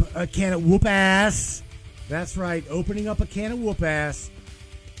opening up a can of whoop ass. That's right, opening up a can of whoop ass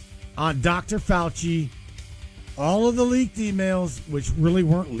on Dr. Fauci. All of the leaked emails, which really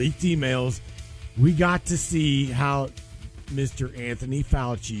weren't leaked emails, we got to see how Mr. Anthony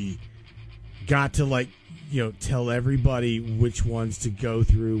Fauci got to, tell everybody which ones to go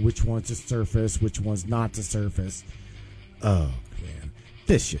through, which ones to surface, which ones not to surface. Oh, man.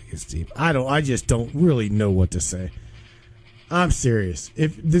 This shit is deep. I just don't really know what to say. I'm serious.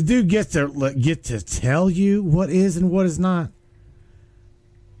 If the dude gets to tell you what is and what is not.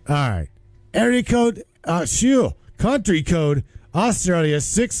 All right. Area code, country code, Australia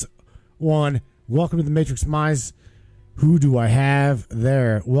 61. Welcome to the Matrix Minds. Who do I have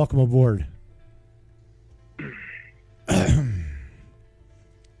there? Welcome aboard.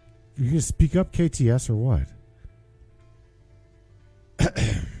 You gonna speak up, KTS, or what?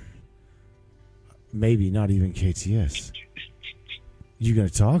 Maybe not even KTS. You gonna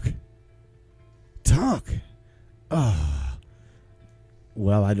talk? Talk. Oh.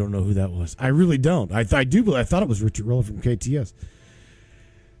 Well, I don't know who that was. I really don't. I thought it was Richard Roller from KTS.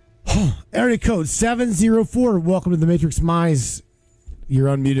 Area code 704. Welcome to the Matrix Minds. You're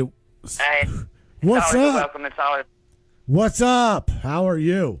unmuted. Hey. What's up? Welcome. It's always. What's up? How are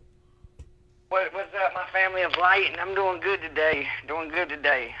you? What's up, my family of light? And I'm doing good today.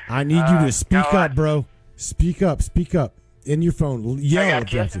 I need you to speak up, bro. Speak up. In your phone. Yell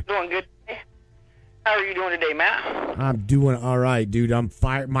at you. Doing good today. How are you doing today, Matt? I'm doing all right, dude.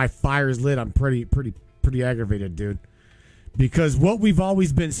 My fire's lit. I'm pretty aggravated, dude. Because what we've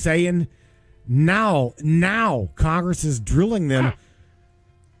always been saying, now Congress is drilling them,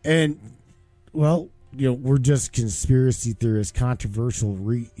 and we're just conspiracy theorists, controversial,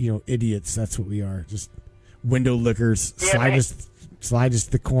 idiots. That's what we are. Just window lickers. Slide us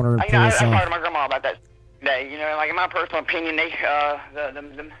to the corner and pull us I off. talked to my grandma about that today. In my personal opinion, they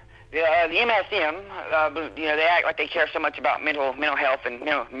the MSM, they act like they care so much about mental health and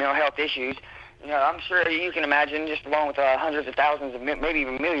mental health issues. I'm sure you can imagine, just along with hundreds of thousands, of maybe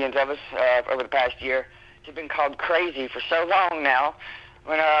even millions of us over the past year, have been called crazy for so long now.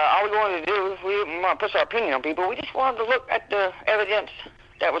 When all we wanted to do, we didn't want to push our opinion on people. We just wanted to look at the evidence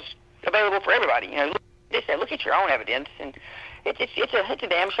that was available for everybody. Look at your own evidence, and it's a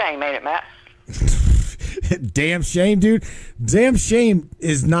damn shame, ain't it, Matt? Damn shame, dude. Damn shame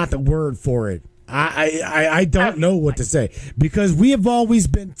is not the word for it. I don't know what to say, because we have always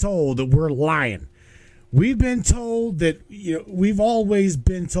been told that we're lying. We've been told that, we've always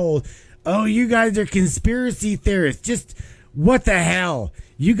been told, oh, you guys are conspiracy theorists. Just what the hell?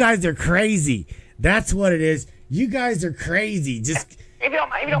 You guys are crazy. That's what it is. You guys are crazy. Just if you don't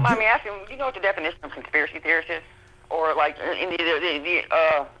mind me asking, do you know what the definition of conspiracy theorist is, or like in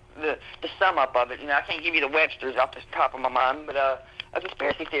the sum up of it? I can't give you the Webster's off the top of my mind, but a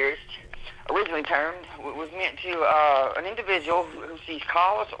conspiracy theorist, originally termed, was meant to an individual who sees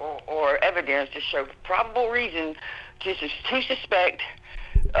cause or evidence to show probable reason to suspect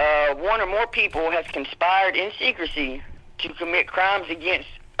one or more people has conspired in secrecy to commit crimes against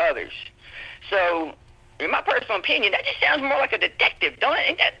others. So, in my personal opinion, that just sounds more like a detective, don't it?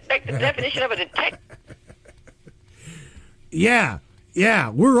 Ain't that like the definition of a detective? Yeah,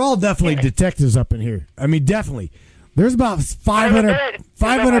 we're all definitely detectives up in here. I mean, definitely. There's about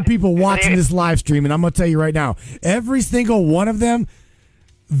 500 people watching this live stream, and I'm going to tell you right now, every single one of them,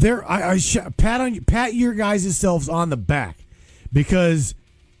 pat your guys' selves on the back, because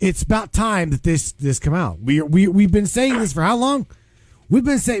it's about time that this come out. We've been saying this for how long? We've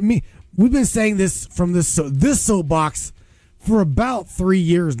been saying this from this soapbox for about 3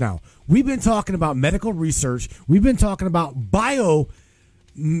 years now. We've been talking about medical research. We've been talking about biomedical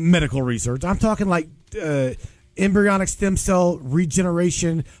research. I'm talking like embryonic stem cell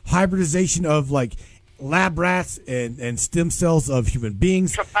regeneration, hybridization of like lab rats and stem cells of human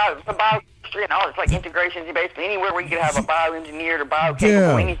beings. So biochemistry and all, it's like integrations. Basically, anywhere where you could have a bioengineered or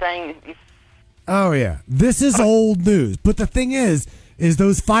biocapable anything. Oh yeah, this is old news. But the thing is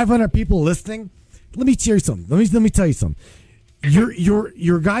those 500 people listening. Let me tell you something. Let me tell you something.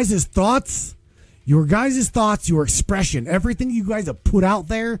 Your guys' thoughts, your expression, everything you guys have put out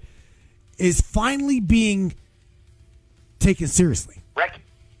there is finally being taken seriously.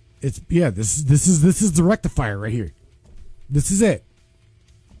 This is the rectifier right here. This is it.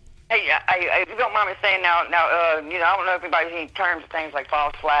 Hey, if you don't mind me saying now, I don't know if anybody's any terms of things like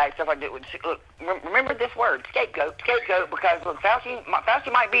false flag, stuff like that. Look, remember this word, scapegoat, because look,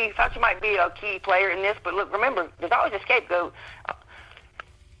 Fauci might be a key player in this, but look, remember, there's always a scapegoat.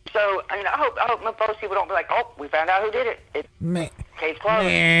 So, I hope most people don't be like, oh, we found out who did it. Case closed.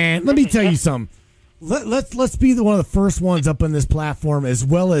 Man, let me tell you something. Let's be one of the first ones up on this platform, as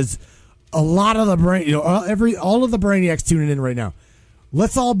well as a lot of the all of the brainiacs tuning in right now.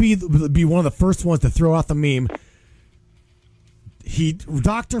 Let's all be one of the first ones to throw out the meme.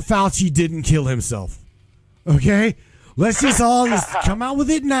 Dr. Fauci didn't kill himself. Okay? Let's just all come out with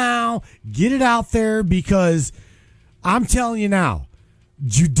it now. Get it out there, because I'm telling you now,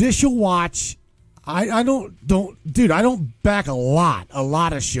 Judicial Watch, I don't back a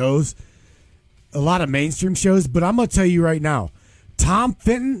lot of shows, a lot of mainstream shows, but I'm going to tell you right now, Tom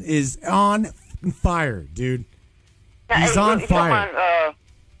Fenton is on fire, dude. He's on fire.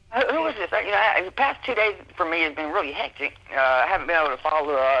 Who is this? The past 2 days for me has been really hectic. I haven't been able to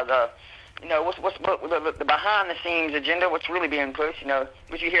follow what's the behind the scenes agenda, what's really being pushed.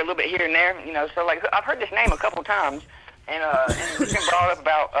 Which you hear a little bit here and there. So like I've heard this name a couple times, and it's been brought up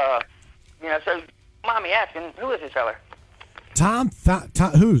about. So mind me asking, who is this fella? Tom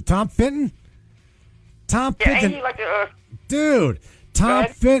Fenton? Tom Fenton. Ain't he like the dude? Tom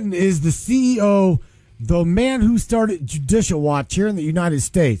Fenton is the CEO. The man who started Judicial Watch here in the United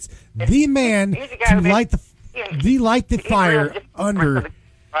States, the man to light the fire under.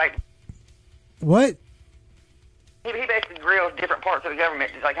 Right. What? He basically grills different parts of the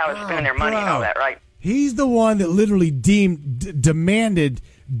government, just like how they're spending their money and all that, right? He's the one that literally demanded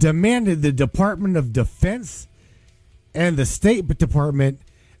the Department of Defense and the State Department,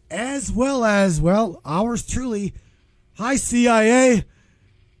 as well as ours truly, high CIA,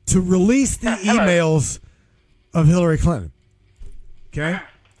 to release the emails of Hillary Clinton. Okay?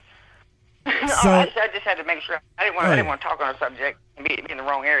 I just had to make sure. I didn't want to talk on a subject and be in the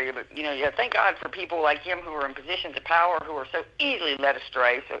wrong area, but thank God for people like him who are in positions of power, who are so easily led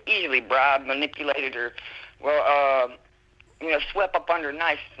astray, so easily bribed, manipulated, or swept up under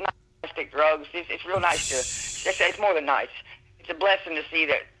nice stick drugs. It's real nice to. It's more than nice. It's a blessing to see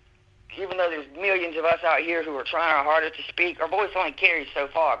that. Even though there's millions of us out here who are trying our hardest to speak, our voice only carries so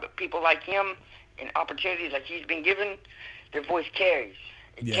far. But people like him and opportunities like he's been given, their voice carries.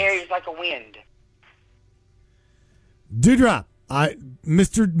 It carries like a wind. Dewdrop,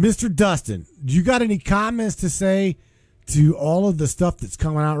 Mr. Dustin, you got any comments to say to all of the stuff that's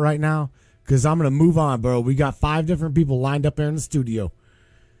coming out right now? Because I'm going to move on, bro. We got 5 different people lined up there in the studio.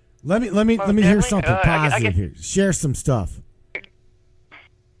 Let me hear something positive here. Share some stuff.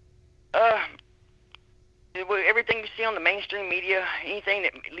 Everything you see on the mainstream media, anything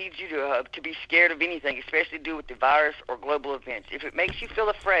that leads you to be scared of anything, especially to do with the virus or global events. If it makes you feel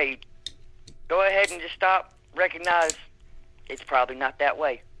afraid, go ahead and just stop. Recognize it's probably not that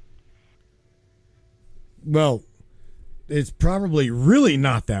way. Well, it's probably really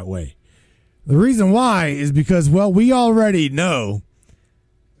not that way. The reason why is because, we already know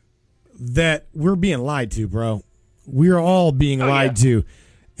that we're being lied to, bro. We're all being lied to.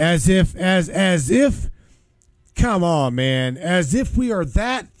 As if, come on, man. As if we are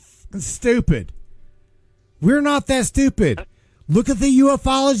that stupid. We're not that stupid. Look at the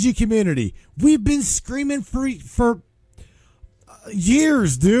ufology community. We've been screaming for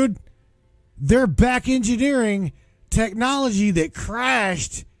years, dude. They're back engineering technology that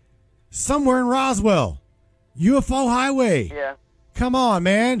crashed somewhere in Roswell. UFO highway. Yeah. Come on,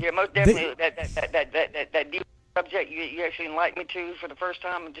 man. Yeah, most definitely. That deep subject you actually enlightened me to for the first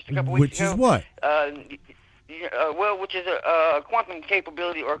time just a couple weeks ago. Which is what? Which is a quantum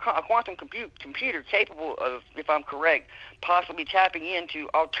capability or a quantum computer capable of, if I'm correct, possibly tapping into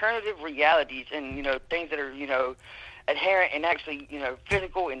alternative realities and things that are adherent and actually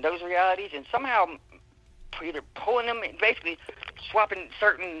physical in those realities, and somehow either pulling them, basically swapping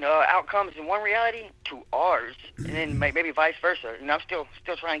certain outcomes in one reality to ours, and then maybe vice versa. I'm still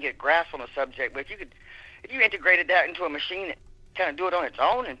trying to get a grasp on the subject, but if you integrated that into a machine that kind of do it on its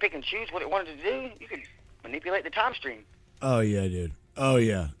own and pick and choose what it wanted to do, manipulate the time stream. Oh yeah, dude. Oh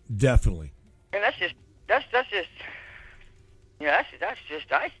yeah, definitely. And that's just the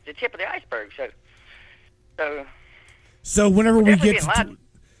tip of the iceberg. So whenever we get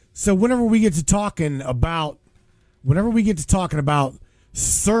to talking about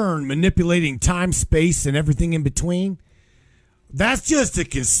CERN manipulating time, space, and everything in between, that's just a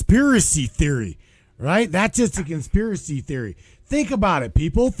conspiracy theory, right? That's just a conspiracy theory. Think about it,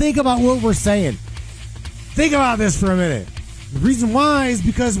 people. Think about what we're saying. Think about this for a minute. The reason why is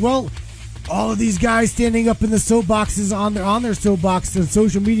because, well, all of these guys standing up in the soapboxes on their soapbox and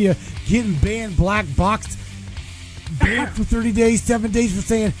social media getting banned, black boxed, banned for 30 days, 7 days for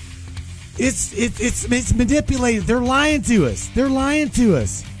saying it's manipulated. They're lying to us. They're lying to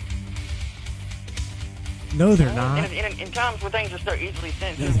us. No, they're not. In times where things are so easily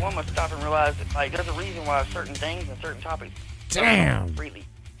sensitive, one must stop and realize that there's a reason why certain things and certain topics. Damn. Freely.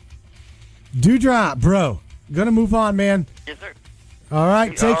 Dewdrop, bro. Gonna move on, man. Yes, sir. All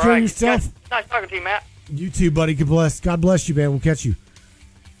right, take care of yourself. Nice talking to you, Matt. You too, buddy. God bless you, man. We'll catch you.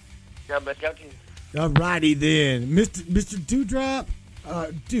 God bless you too. All righty then, Mr. Dewdrop.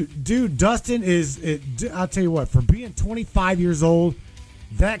 Dude, Dustin is. I'll tell you what. For being 25 years old,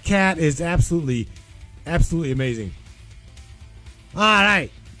 that cat is absolutely amazing. All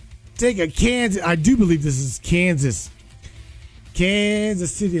right, take a Kansas. I do believe this is Kansas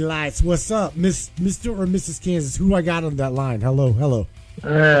City Lights. What's up, Mr. or Mrs. Kansas? Who I got on that line? Hello.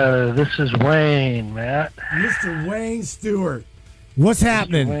 This is Wayne, Matt. Mr. Wayne Stewart. What's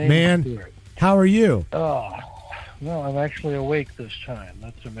happening, man? Stewart. How are you? Oh, no, I'm actually awake this time.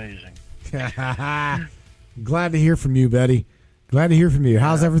 That's amazing. Glad to hear from you, Betty. Glad to hear from you.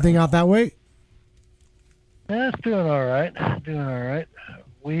 How's everything out that way? Yeah, it's doing all right.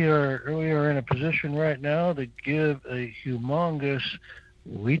 We are in a position right now to give a humongous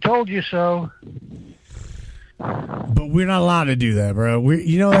 "we told you so." But we're not allowed to do that, bro. We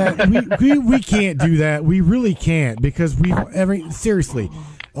can't do that. We really can't, because seriously,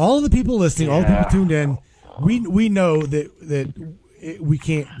 all of the people listening, all the people tuned in, we know that we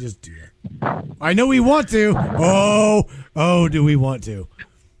can't just do that. I know we want to. Oh, do we want to?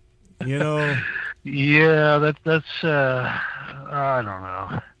 You know. Yeah, that's I don't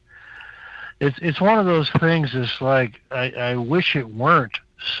know. It's one of those things. It's like I wish it weren't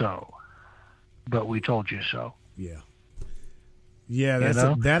so, but we told you so. Yeah.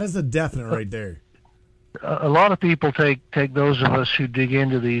 That is a definite right there. A lot of people take those of us who dig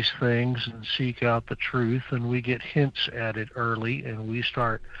into these things and seek out the truth, and we get hints at it early, and we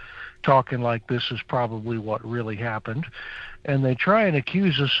start talking like this is probably what really happened, and they try and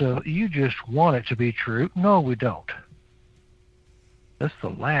accuse us of, you just want it to be true. No, we don't. That's the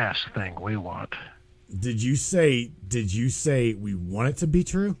last thing we want. Did you say we want it to be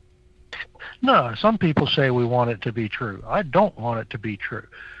true? No, some people say we want it to be true. I don't want it to be true.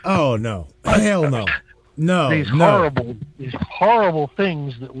 Oh, no. Hell no. No. These horrible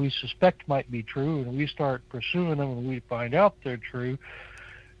things that we suspect might be true, and we start pursuing them, and we find out they're true.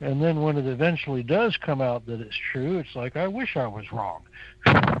 And then when it eventually does come out that it's true, it's like, I wish I was wrong.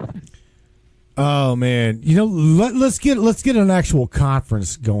 Oh man, let's get an actual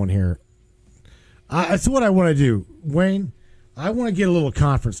conference going here. That's what I want to do, Wayne. I want to get a little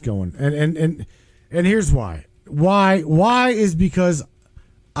conference going, and here's why. Why is because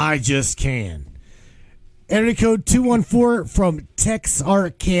I just can. Area code 214 from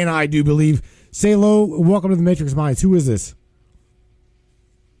Texarkana, I do believe. Say hello. Welcome to the Matrix Minds. Who is this?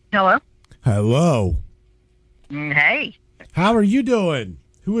 Hello. Hello. Hey. How are you doing?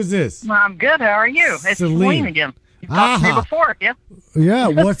 Who is this? Well, I'm good. How are you? It's Celine again. You talked to me before, yeah? Yeah.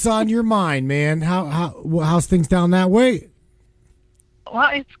 What's on your mind, man? How's things down that way?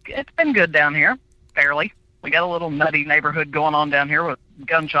 Well, it's been good down here, fairly. We got a little nutty neighborhood going on down here with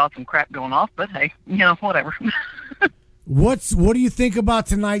gunshots and crap going off, but hey, whatever. What do you think about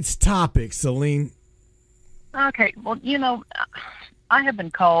tonight's topic, Celine? Okay, well, I have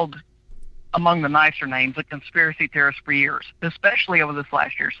been called, among the nicer names, a conspiracy theorist for years, especially over this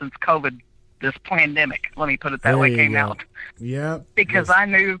last year since COVID, this pandemic, let me put it that way, came out. Yep. Because I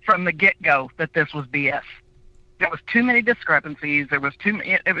knew from the get-go that this was BS. There was too many discrepancies. It was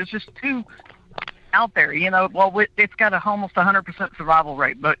just too out there. It's got almost 100% survival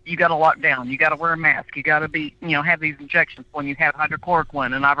rate, but you got to lock down. You got to wear a mask. You got to be, have these injections when you have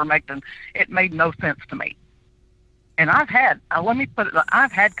hydrochloroquine and ivermectin. It made no sense to me. And I've had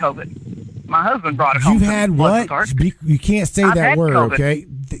COVID. My husband brought it home. You've had what? You can't say that word, COVID. Okay?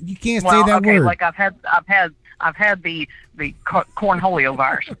 You can't say that word. Like I've had the cornholio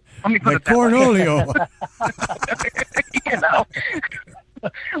virus. Let me put it that cornholio. way.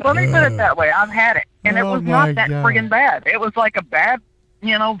 Let me put it that way. I've had it, and it was not that friggin' bad. It was like a bad,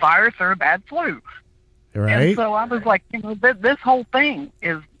 virus or a bad flu. Right. And so I was like, this whole thing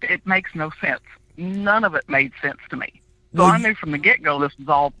it makes no sense. None of it made sense to me. So I knew from the get-go this was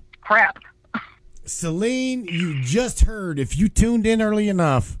all crap. Celine, you just heard, if you tuned in early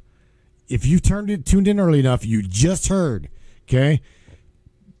enough, you just heard, okay?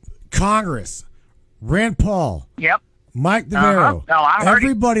 Congress, Rand Paul, yep, Mike DeVero,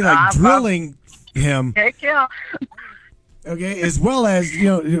 everybody drilling him. Heck yeah. Okay, as well as,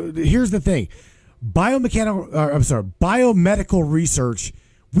 here's the thing. Biomedical research,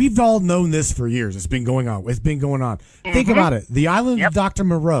 we've all known this for years. It's been going on. Mm-hmm. Think about it. The island of Dr.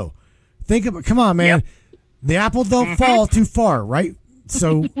 Moreau. Come on, man. Yep. The apple don't fall too far, right?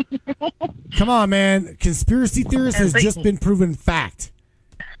 So, come on, man. Conspiracy theorists has just been proven fact.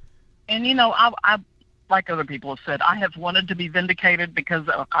 And, I like other people have said, I have wanted to be vindicated because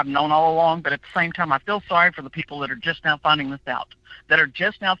I've known all along, but at the same time, I feel sorry for the people that are just now finding this out, that are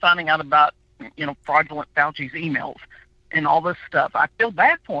just now finding out about, fraudulent Fauci's emails and all this stuff. I feel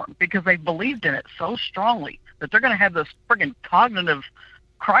bad for them because they believed in it so strongly that they're going to have this friggin' cognitive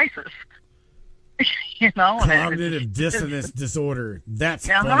crisis. Cognitive dissonance disorder. That's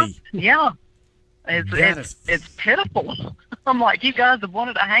funny. Yeah. It's pitiful. I'm like, you guys have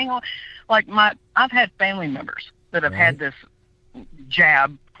wanted to hang on. Like I've had family members that have had this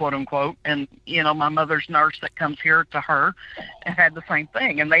jab, quote unquote, and my mother's nurse that comes here to her and had the same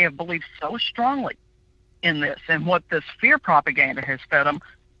thing, and they have believed so strongly in this and what this fear propaganda has fed them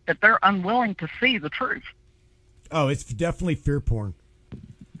that they're unwilling to see the truth. Oh, it's definitely fear porn.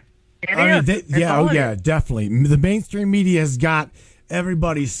 Definitely. The mainstream media has got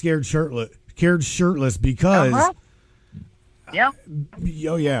everybody scared shirtless because. Yeah.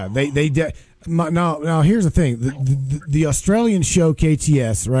 Oh yeah, now here's the thing: the Australian show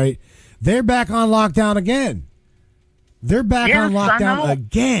KTS, right? They're back on lockdown again. Again,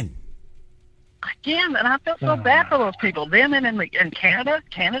 and I feel so bad for those people. Them and in Canada,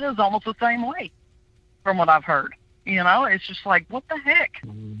 Canada's almost the same way, from what I've heard. It's just like, what the heck?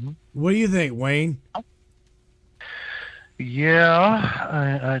 Mm-hmm. What do you think, Wayne?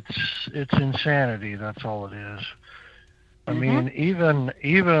 Yeah, it's insanity. That's all it is. I mean, even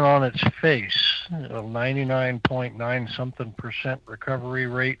on its face, a 99.9 something % recovery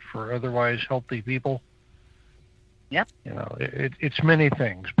rate for otherwise healthy people. Yep. It's many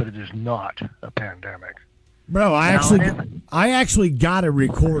things, but it is not a pandemic. Bro, I actually got a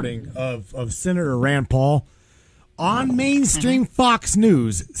recording of Senator Rand Paul on mainstream Fox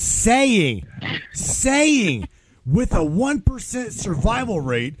News saying with a 1% survival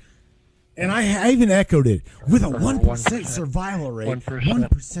rate. And I even echoed it with a 1% survival rate.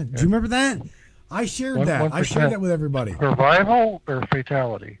 1%. Do you remember that? I shared that. I shared that with everybody. Survival or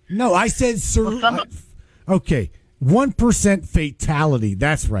fatality? No, I said okay, 1% fatality.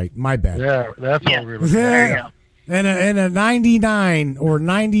 That's right. My bad. Yeah, that's what we were saying. Yeah. And a 99 or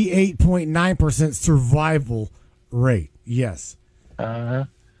 98.9% survival rate. Yes.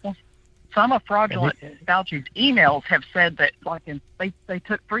 Some of fraudulent Fauci's emails have said that, they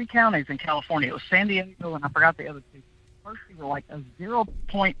took 3 counties in California. It was San Diego, and I forgot the other 2. First, they were like a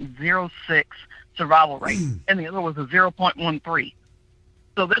 0.06 survival rate, and the other was a 0.13.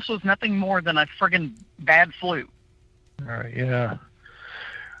 So this was nothing more than a friggin' bad flu. All right, yeah.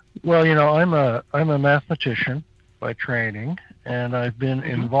 Well, I'm a mathematician by training, and I've been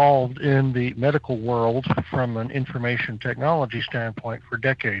involved in the medical world from an information technology standpoint for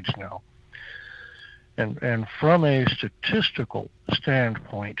decades now. And from a statistical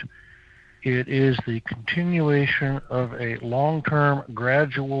standpoint, it is the continuation of a long-term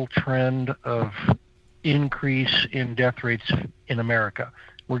gradual trend of increase in death rates in America.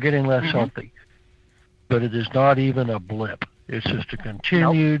 We're getting less healthy, but it is not even a blip. It's just a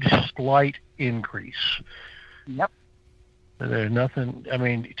continued slight increase. Yep. There's nothing,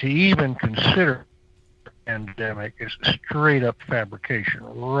 to even consider pandemic is straight up fabrication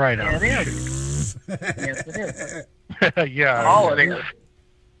right out of the chute. Yes, it is. Yeah. All it is.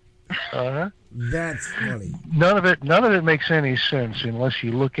 That's funny. None of it makes any sense unless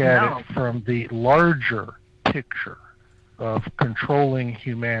you look at it from the larger picture of controlling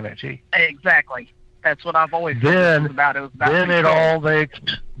humanity. Exactly. That's what I've always thought about. It was about then it all makes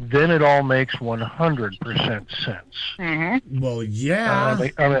 100% sense. Mm-hmm. Well, yeah.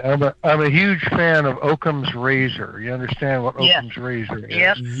 I'm a huge fan of Occam's razor. You understand what Occam's razor is?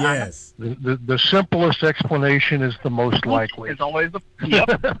 Yep. Yes. The simplest explanation is the most likely. It's always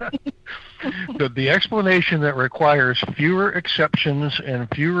The explanation that requires fewer exceptions and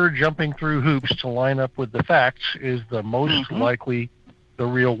fewer jumping through hoops to line up with the facts is the most likely, the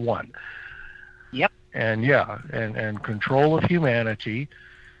real one. Yep. And and control of humanity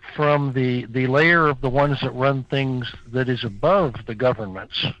from the layer of the ones that run things that is above the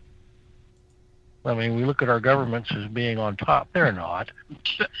governments. I mean, we look at our governments as being on top. They're not.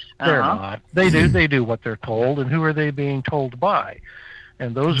 They're not. They do what they're told, and who are they being told by?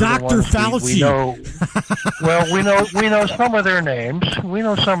 And those are the ones Fauci. we know. Well, we know some of their names. We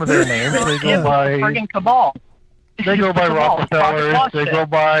know some of their names. They go by friggin' cabal. They go by Rockefellers. They go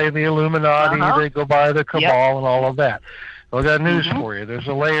by the Illuminati. They go by the cabal and all of that. Well, I got news for you. There's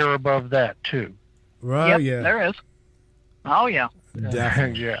a layer above that too. Right? Yep, there is. Oh yeah.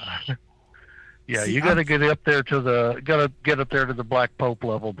 Definitely. Yeah, See, you got to get up there to the Black Pope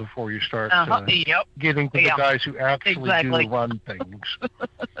level before you start getting to the guys who actually do run things.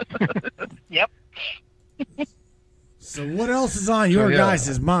 Yep. So what else is on your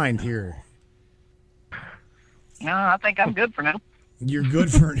guys' mind here? No, I think I'm good for now. You're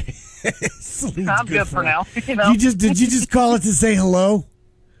good for now. I'm good for now. You know? Did you just call it to say hello,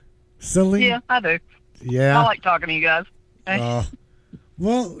 Celine? Yeah, I do. Yeah. I like talking to you guys.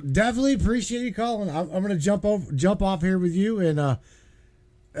 Well, definitely appreciate you calling. I'm going to jump off here with you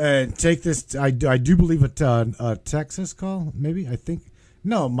and take this. I do believe a Texas call. Maybe I think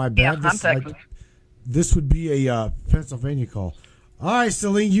no, my bad. Yeah, I'm Texas. This would be a Pennsylvania call. All right,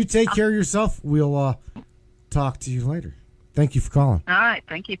 Celine, you take care of yourself. We'll talk to you later. Thank you for calling. All right,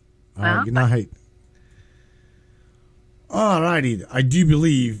 thank you. All right, good night. All righty, I do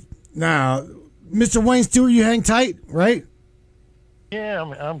believe now, Mr. Wayne Stewart. You hang tight, right? Yeah,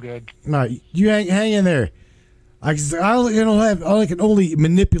 I'm good. No, you hang in there. I can only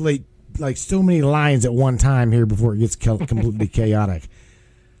manipulate like so many lines at one time here before it gets completely chaotic.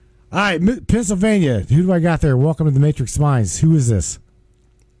 All right, Pennsylvania. Who do I got there? Welcome to the Matrix Minds. Who is this?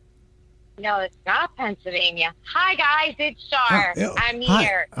 No, it's not Pennsylvania. Hi guys, it's Shar. I'm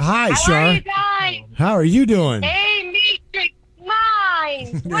here. Hi, How Shar. are you guys? How are you doing? Hey, Matrix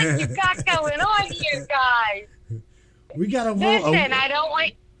Minds. What you got going on here, guys? We got a Listen, I don't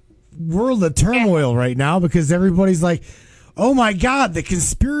want. world of turmoil right now because everybody's like, "Oh my God, the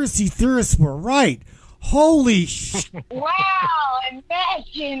conspiracy theorists were right." Holy Wow,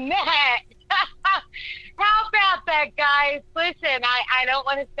 imagine that. How about that, guys? Listen, I don't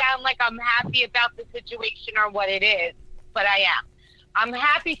want to sound like I'm happy about the situation or what it is, but I am. I'm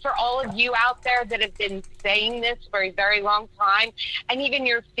happy for all of you out there that have been saying this for a very long time, and even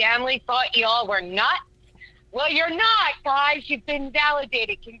your family thought you all were nuts. Well, you're not, guys. You've been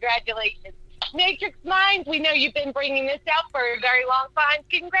validated. Congratulations. Matrix Minds, we know you've been bringing this out for a very long time.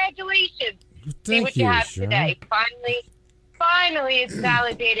 Congratulations. See what you have today. Finally, it's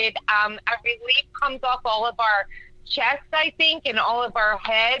validated. A relief comes off all of our chests, I think, and all of our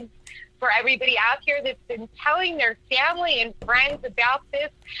heads for everybody out here that's been telling their family and friends about this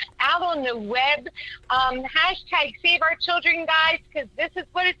out on the web. Hashtag Save Our Children, guys, because this is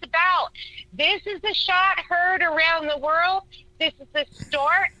what it's about. This is a shot heard around the world. This is the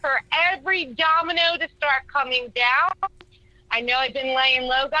start for every domino to start coming down. I know I've been laying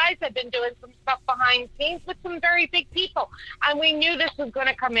low, guys. I've been doing some stuff behind the scenes with some very big people. And we knew this was going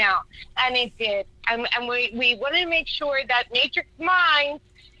to come out. And it did. And we want to make sure that Matrix Minds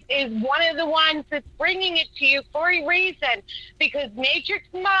is one of the ones that's bringing it to you for a reason. Because Matrix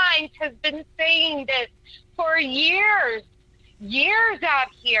Minds has been saying this for years out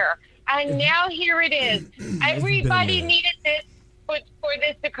here. And now here it is. Everybody needed this for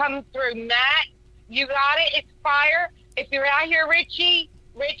this to come through. Matt, you got it. It's fire. If you're out here, Richie,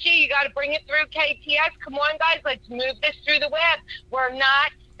 you got to bring it through KTS. Come on, guys. Let's move this through the web. We're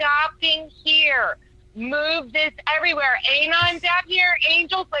not stopping here. Move this everywhere. Anon's out here.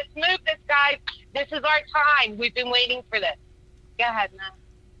 Angels, let's move this, guys. This is our time. We've been waiting for this. Go ahead, Matt.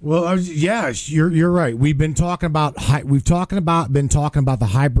 Well, yes, you're right. We've been talking about the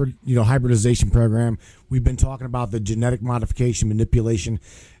hybridization program. We've been talking about the genetic modification, manipulation,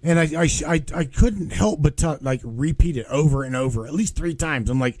 and I couldn't help but repeat it over and over, at least 3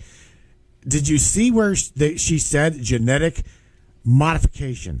 times. I'm like, did you see where she said genetic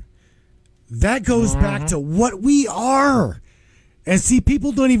modification? That goes back to what we are, and see,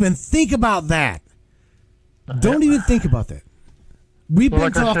 people don't even think about that. Don't even think about that. We've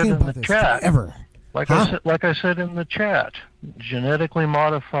been talking about this forever. Like I said in the chat, genetically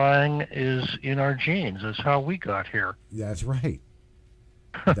modifying is in our genes. That's how we got here. That's right.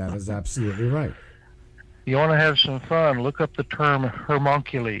 That is absolutely right. You want to have some fun, look up the term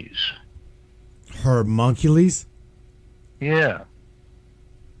homunculus. Homunculus? Yeah.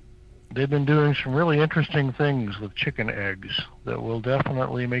 They've been doing some really interesting things with chicken eggs that will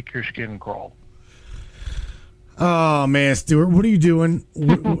definitely make your skin crawl. Oh man, Stuart, what are you doing?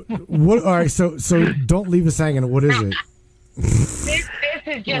 What? All right, so don't leave us hanging. What is it? This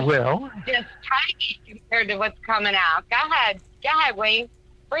is just tiny compared to what's coming out. Go ahead, Wayne,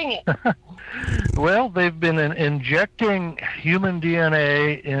 bring it. Well, they've been injecting human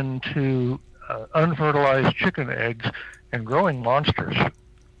DNA into unfertilized chicken eggs and growing monsters.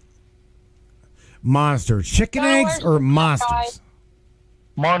 Monsters, chicken eggs or monsters?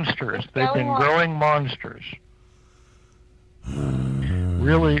 Monsters. They've been growing monsters.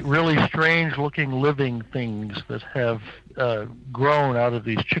 Really strange-looking living things that have grown out of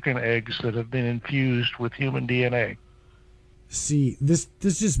these chicken eggs that have been infused with human DNA. See, this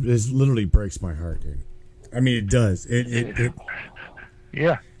just literally breaks my heart, dude. I mean, it does. It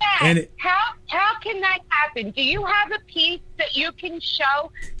yeah. And how can that happen? Do you have a piece that you can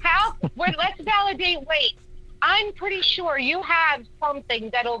show? Let's validate. Wait, I'm pretty sure you have something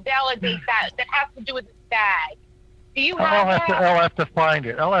that'll validate that has to do with the bag. Do you have I'll have to find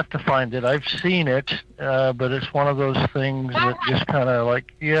it. I've seen it, but it's one of those things that just kind of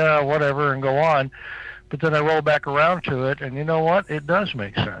like, yeah, whatever, and go on. But then I roll back around to it, and you know what? It does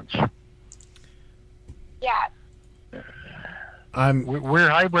make sense. Yeah. We're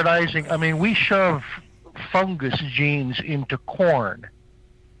hybridizing. I mean, we shove fungus genes into corn.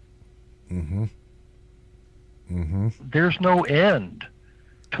 Mm-hmm. Mm-hmm. There's no end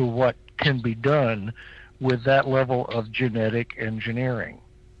to what can be done with that level of genetic engineering.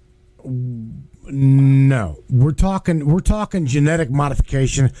 No, we're talking genetic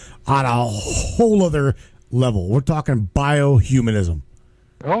modification on a whole other level. We're talking biohumanism.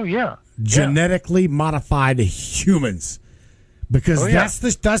 Oh yeah, genetically modified humans, because that's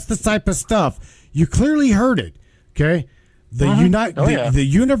the type of stuff you clearly heard it. Okay, the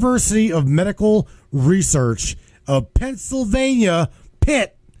University of Medical Research of Pennsylvania,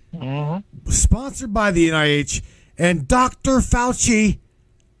 Pitt, sponsored by the NIH and Dr. Fauci.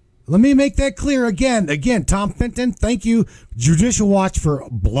 Let me make that clear again. Tom Fenton, thank you, Judicial Watch, for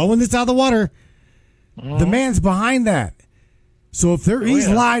blowing this out of the water. The man's behind that. So if he's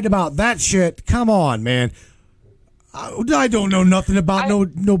lied about that shit, come on, man. I don't know nothing about no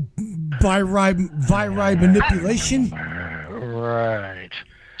viri manipulation. Right.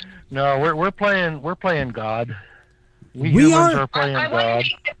 No, we're playing God. We humans are playing God.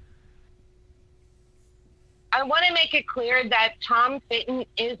 I want to make it clear that Tom Fitton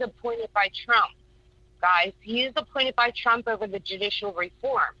is appointed by Trump, guys. He is appointed by Trump over the judicial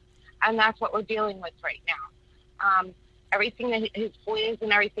reform, and that's what we're dealing with right now. Everything that his FOIAs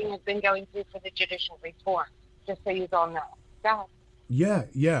and everything has been going through for the judicial reform, just so you all know. Go ahead.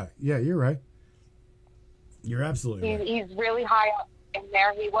 Yeah, you're right. You're absolutely right. He's really high up in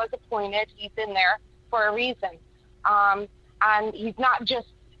there. He was appointed. He's in there for a reason. And he's not just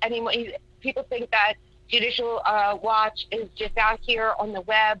anyone. People think that Judicial Watch is just out here on the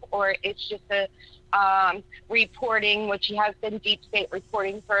web, or it's just a reporting, which he has been deep state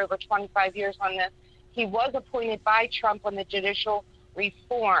reporting for over 25 years on this. He was appointed by Trump on the judicial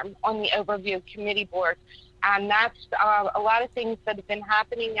reform on the overview committee board. And that's a lot of things that have been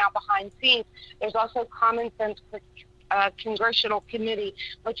happening now behind scenes. There's also Common Sense Congressional Committee,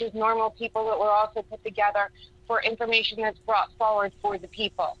 which is normal people that were also put together for information that's brought forward for the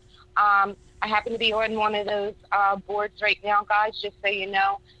people. I happen to be on one of those boards right now, guys, just so you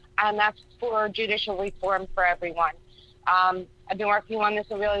know, and that's for judicial reform for everyone. I've been working on this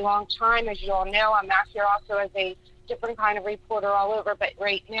a really long time. As you all know, I'm out here also as a different kind of reporter all over, but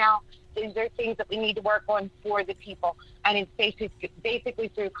right now, these are things that we need to work on for the people, and it's basically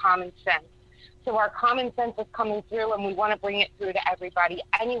through common sense. So our common sense is coming through, and we want to bring it through to everybody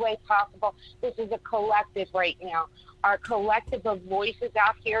any way possible. This is a collective right now. Our collective of voices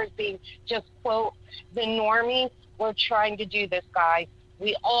out here is being just, quote, the normies. We're trying to do this, guys.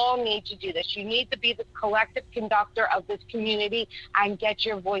 We all need to do this. You need to be the collective conductor of this community and get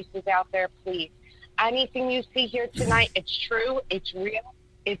your voices out there, please. Anything you see here tonight, it's true, it's real,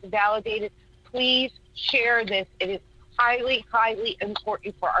 it's validated. Please share this. It is highly, highly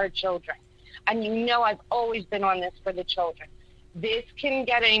important for our children. And you know I've always been on this for the children. This can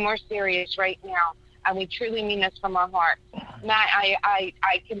get any more serious right now, and we truly mean this from our heart. Matt, I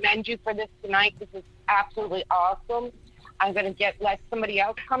commend you for this tonight. This is absolutely awesome. I'm going to let somebody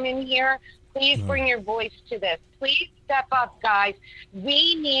else come in here. Please bring your voice to this. Please step up, guys.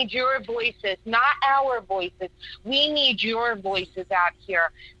 We need your voices, not our voices. We need your voices out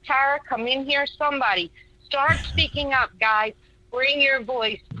here. Tara, come in here. Somebody, start speaking up, guys. Bring your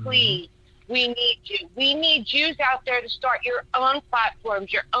voice, please. We need you. We need yous out there to start your own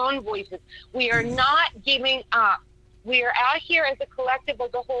platforms, your own voices. We are not giving up. We are out here as a collective,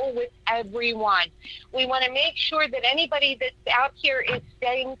 as a whole, with everyone. We want to make sure that anybody that's out here is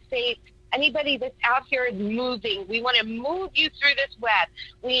staying safe. Anybody that's out here is moving. We want to move you through this web.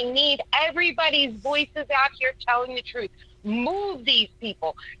 We need everybody's voices out here telling the truth. Move these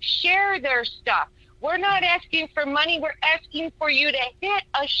people. Share their stuff. We're not asking for money. We're asking for you to hit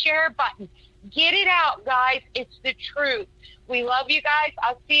a share button. Get it out, guys. It's the truth. We love you guys.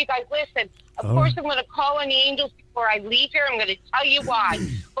 I'll see you guys. Listen, of course, I'm going to call on the angels before I leave here. I'm going to tell you why.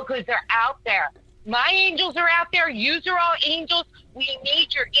 Because they're out there. My angels are out there. Yous are all angels. We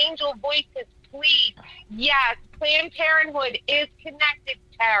need your angel voices, please. Yes, Planned Parenthood is connected,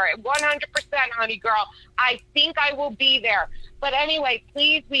 Tara. 100%, honey girl. I think I will be there. But anyway,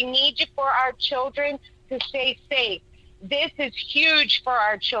 please, we need you for our children to stay safe. This is huge for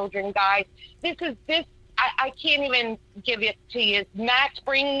our children, guys. I can't even give it to you. Matt's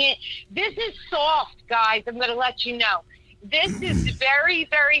bringing it. This is soft, guys. I'm going to let you know. This is very,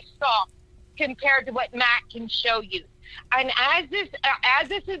 very soft compared to what Matt can show you. And as this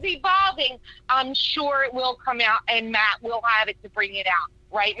is evolving, I'm sure it will come out, and Matt will have it to bring it out.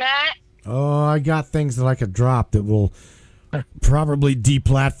 Right, Matt? Oh, I got things that I could drop that will probably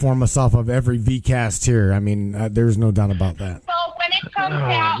deplatform us off of every VCast here. I mean, there's no doubt about that. Well, when it comes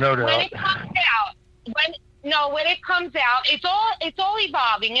when it comes out, it's all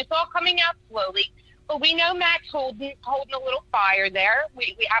evolving. It's all coming out slowly. But we know Matt's holding a little fire there.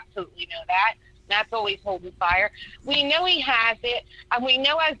 We absolutely know that. Matt's always holding fire. We know he has it, and we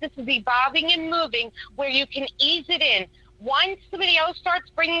know as this is evolving and moving, where you can ease it in. Once somebody else starts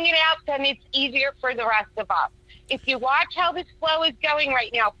bringing it out, then it's easier for the rest of us. If you watch how this flow is going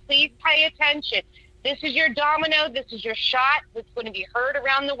right now, please pay attention. This is your domino. This is your shot. It's going to be heard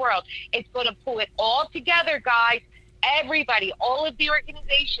around the world. It's going to pull it all together, guys. Everybody, all of the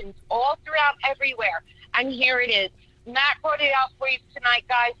organizations, all throughout everywhere. And here it is. Matt brought it out for you tonight,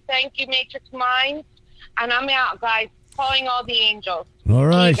 guys. Thank you, Matrix Minds. And I'm out, guys. Calling all the angels. All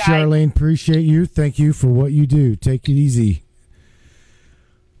right, Charlene. Appreciate you. Thank you for what you do. Take it easy.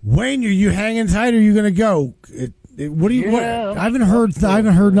 Wayne, are you hanging tight, or are you going to go? What do you? Yeah, what? I haven't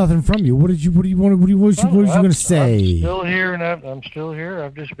heard nothing from you. What did you going to say? I'm still here, and I'm still here.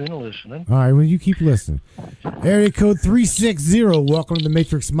 I've just been listening. All right, well, you keep listening. Area code 360. Welcome to the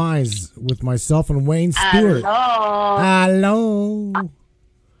Matrix Minds with myself and Wayne Stewart. Hello.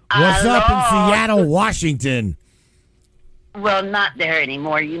 What's up in Seattle, Washington? Well, not there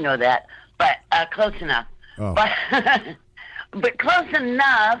anymore. You know that, but close enough. Oh. But close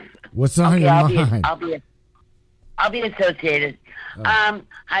enough. What's on your mind? I'll be associated. Oh.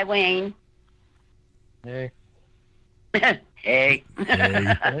 Hi, Wayne. Hey. Hey.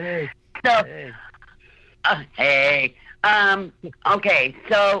 Hey. So, hey. Okay.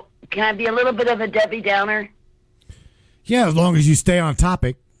 So, can I be a little bit of a Debbie Downer? Yeah, as long as you stay on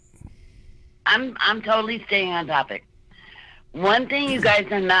topic. I'm totally staying on topic. One thing you guys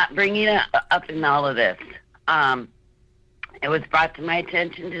are not bringing up in all of this, it was brought to my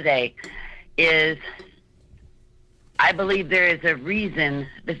attention today, is I believe there is a reason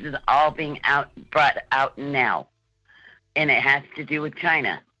this is all being brought out now, and it has to do with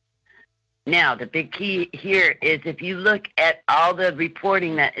China. Now, the big key here is if you look at all the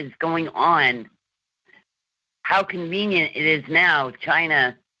reporting that is going on, how convenient it is now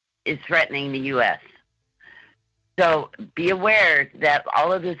China is threatening the U.S. So be aware that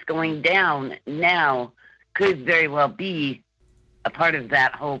all of this going down now could very well be a part of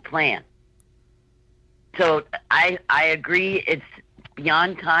that whole plan. So I agree it's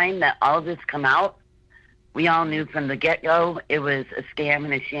beyond time that all of this come out. We all knew from the get-go it was a scam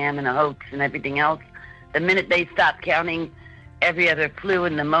and a sham and a hoax and everything else. The minute they stopped counting every other flu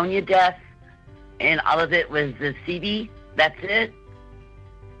and pneumonia death and all of it was the CD, that's it,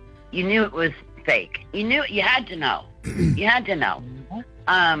 you knew it was fake. You had to know. You had to know.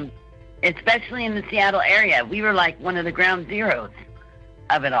 Especially in the Seattle area. We were like one of the ground zeros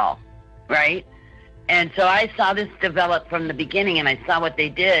of it all, right? And so I saw this develop from the beginning, and I saw what they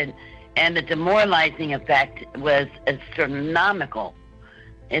did, and the demoralizing effect was astronomical,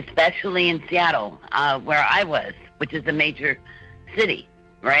 especially in Seattle, where I was, which is a major city,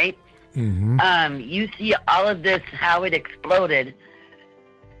 right? Mm-hmm. You see all of this, how it exploded.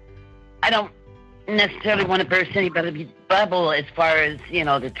 I don't necessarily want to burst anybody's bubble as far as,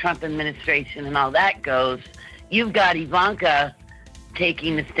 the Trump administration and all that goes. You've got Ivanka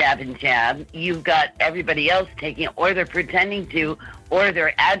taking the stab and jab. You've got everybody else taking it, or they're pretending to, or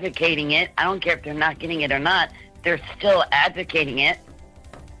they're advocating it. I don't care if they're not getting it or not. They're still advocating it.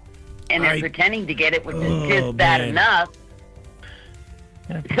 And they're pretending to get it, which is just bad enough.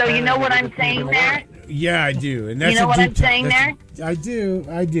 So you know what I'm saying there? Yeah, I do. And that's You know what I'm saying there? I do.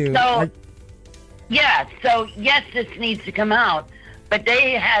 So, so yes, this needs to come out, but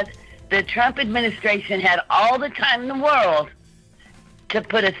the Trump administration had all the time in the world to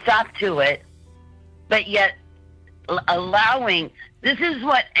put a stop to it, but yet allowing, this is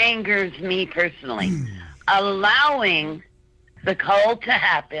what angers me personally, allowing the cult to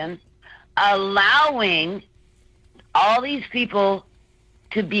happen, allowing all these people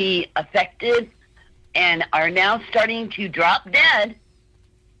to be affected and are now starting to drop dead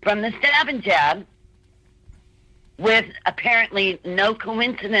from the stab and jab, with apparently no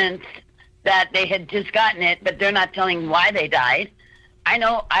coincidence that they had just gotten it, but they're not telling why they died. I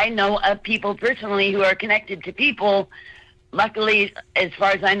know of people personally who are connected to people. Luckily, as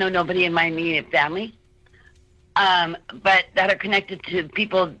far as I know, nobody in my immediate family, but that are connected to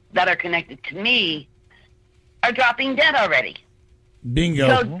people that are connected to me are dropping dead already. Bingo.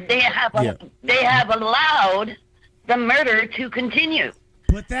 So they have allowed the murder to continue.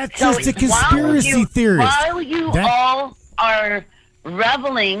 But that's just a conspiracy theorist. While you all are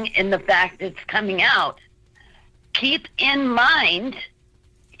reveling in the fact it's coming out, keep in mind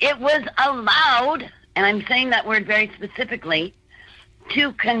it was allowed, and I'm saying that word very specifically,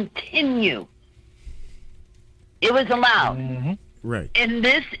 to continue. It was allowed. Mm-hmm. Right. And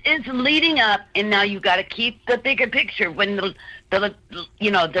this is leading up, and now you got to keep the bigger picture. When the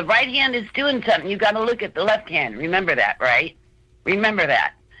right hand is doing something, you got to look at the left hand. Remember that, right? Remember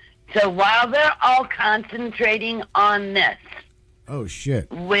that. So while they're all concentrating on this, oh shit,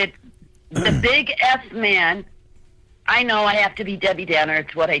 with the big F man, I know I have to be Debbie Downer.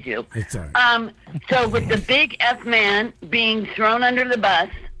 It's what I do. It's all right. So with the big F man being thrown under the bus,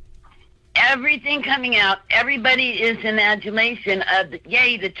 everything coming out, everybody is in adulation of,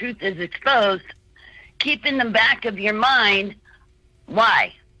 yay, the truth is exposed. Keep in the back of your mind,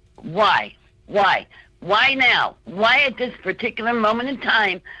 why? Why now? Why at this particular moment in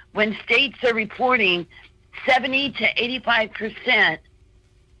time when states are reporting 70 to 85%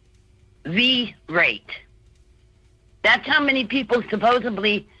 V rate? That's how many people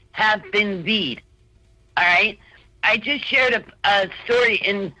supposedly have been V'd. All right? I just shared a story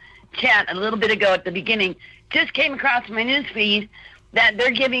in chat a little bit ago at the beginning. Just came across my news feed that they're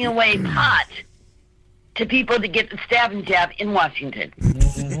giving away pot to people to get the stab and jab in Washington.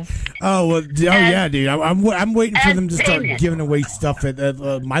 Yeah, dude. I'm waiting for them to start giving away stuff at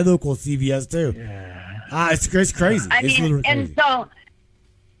my local CVS too. It's crazy. I it's mean, crazy. and so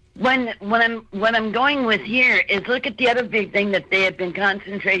what I'm going with here is look at the other big thing that they have been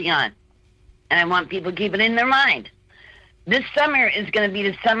concentrating on, and I want people to keep it in their mind. This summer is going to be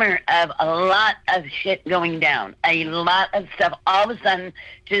the summer of a lot of shit going down. A lot of stuff all of a sudden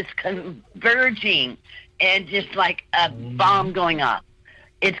just converging and just like a bomb going off.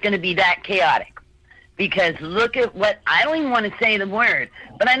 It's going to be that chaotic. Because look at what, I don't even want to say the word,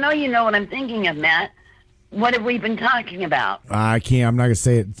 but I know you know what I'm thinking of, Matt. What have we been talking about? I can't. I'm not going to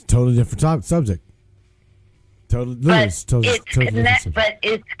say it. It's a totally different subject. Totally different. But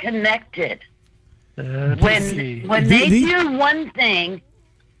it's connected. When they do one thing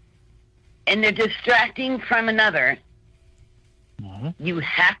and they're distracting from another, you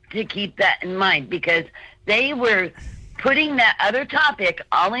have to keep that in mind, because they were putting that other topic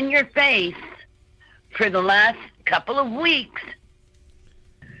all in your face for the last couple of weeks,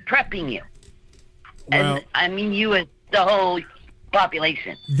 prepping you. Well, and I mean you as the whole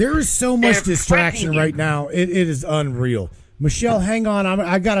population. There is so much distraction right now. It is unreal. Michelle, hang on.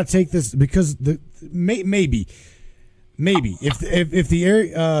 I gotta take this because maybe if the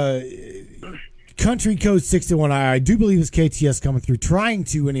area country code 601, I do believe it's KTS coming through. Trying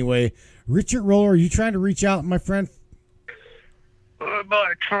to anyway. Richard Roller, are you trying to reach out, my friend? Am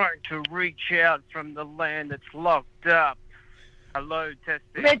I trying to reach out from the land that's locked up? Hello,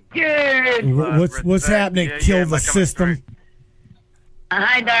 testing. Richard. What's happening? Kill the system.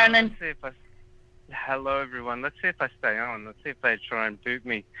 Hi, darling. Hello, everyone. Let's see if I stay on. Let's see if they try and boot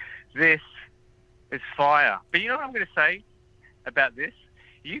me. This is fire. But you know what I'm going to say about this?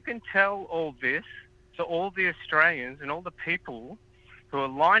 You can tell all this to all the Australians and all the people who are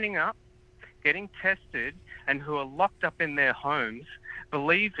lining up, getting tested, and who are locked up in their homes,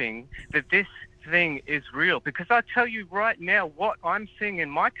 believing that this thing is real. Because I tell you right now what I'm seeing in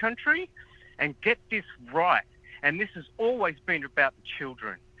my country, and get this right, and this has always been about the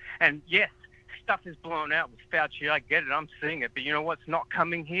children. And yes, stuff is blown out with Fauci. I get it. I'm seeing it. But you know what's not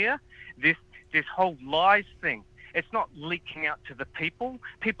coming here? This whole lies thing. It's not leaking out to the people.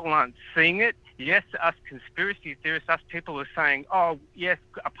 People aren't seeing it. Yes, us conspiracy theorists, us people are saying, oh, yes,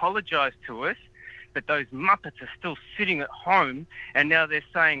 apologize to us. but those Muppets are still sitting at home, and now they're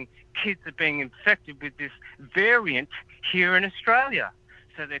saying kids are being infected with this variant here in Australia.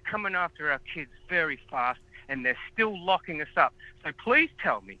 So they're coming after our kids very fast, and they're still locking us up. So please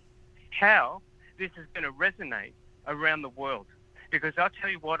tell me how this is going to resonate around the world. Because I'll tell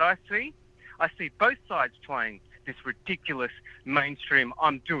you what I see. I see both sides playing this ridiculous mainstream,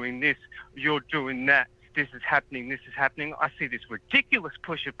 I'm doing this, you're doing that, this is happening, this is happening. I see this ridiculous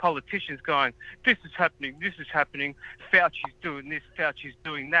push of politicians going, this is happening, Fauci's doing this, Fauci's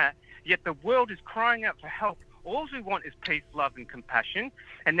doing that. Yet the world is crying out for help. All we want is peace, love and compassion,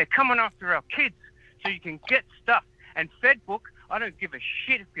 and they're coming after our kids so you can get stuff. And FedBook, I don't give a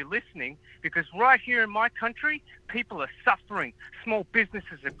shit if you're listening, because right here in my country, people are suffering. Small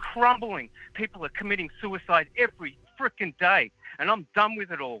businesses are crumbling. People are committing suicide every frickin' day, and I'm done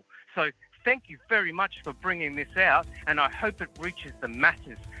with it all. So thank you very much for bringing this out, and I hope it reaches the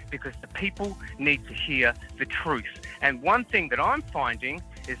masses, because the people need to hear the truth. And one thing that I'm finding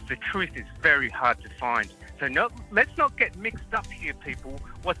is the truth is very hard to find. So let's not get mixed up here, people.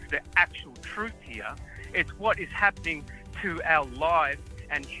 What's the actual truth here? It's what is happening to our lives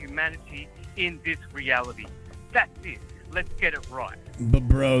and humanity in this reality. That's it. Let's get it right. But,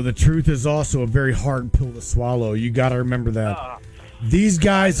 bro, the truth is also a very hard pill to swallow. You got to remember that. These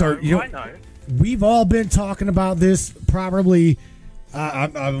guys are, I know. We've all been talking about this probably,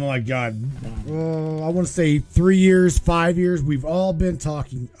 oh my God, I want to say 3 years, 5 years. We've all been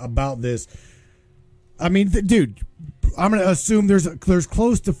talking about this. I mean, dude, I'm going to assume there's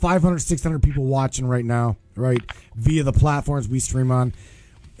close to 500, 600 people watching right now, right, via the platforms we stream on.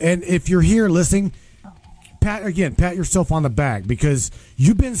 And if you're here listening, pat yourself on the back, because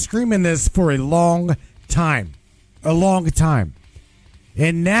you've been screaming this for a long time.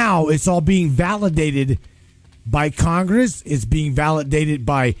 And now it's all being validated by Congress. It's being validated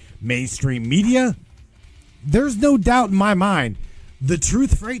by mainstream media. There's no doubt in my mind the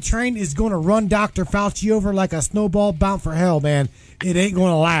truth freight train is going to run Dr. Fauci over like a snowball bound for hell, man. It ain't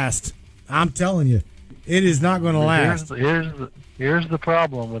going to last. I'm telling you. It is not going to last. Here's the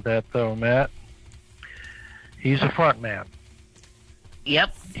problem with that, though, Matt. He's a front man.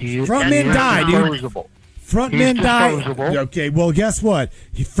 Yep. Front men died, dude. Front men died. Disposable. Okay, well, guess what?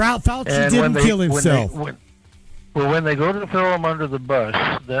 Fauci didn't kill himself. When they go to throw him under the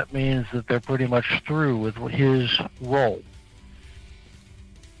bus, that means that they're pretty much through with his role.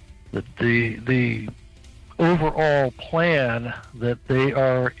 The overall plan that they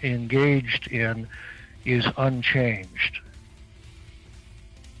are engaged in is unchanged.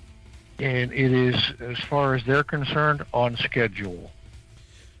 And it is, as far as they're concerned, on schedule.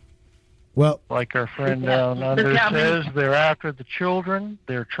 Well, like our friend down under says, they're after the children.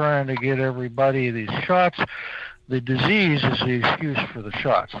 They're trying to get everybody these shots. The disease is the excuse for the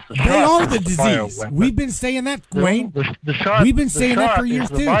shots. They are the disease. We've been saying that, Wayne. We've been saying that for years,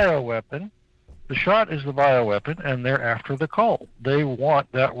 too. The shot is the bioweapon, and they're after the cult. They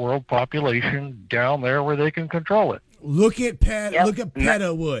want that world population down there where they can control it. Look at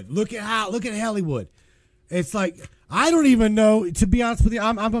Pedowood. Look at Hollywood. It's like, I don't even know. To be honest with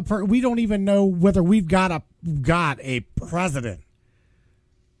you, we don't even know whether we've got a president.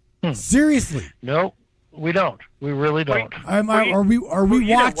 Seriously, no, we don't. We really don't. Are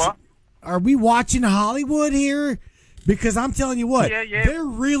we watching Hollywood here? Because I'm telling you what, they're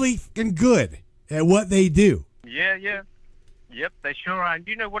really fucking good at what they do. Yep, they sure are. And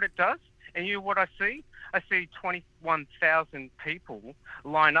you know what it does? And you know what I see? I see 21,000 people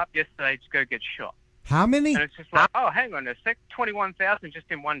line up yesterday to go get shot. How many? And it's just like, oh, hang on a sec. 21,000 just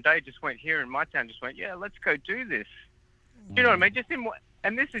in one day just went here in my town, just went, yeah, let's go do this. You know what I mean?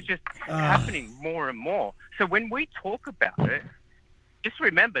 And this is just happening more and more. So when we talk about it, just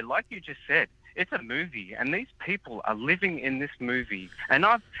remember, like you just said, it's a movie, and these people are living in this movie. And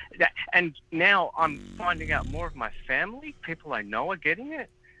now I'm finding out more of my family, people I know are getting it,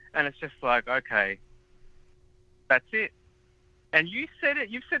 and it's just like, okay, that's it. And you've said it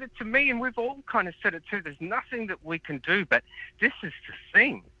to me, and we've all kind of said it too. There's nothing that we can do, but this is the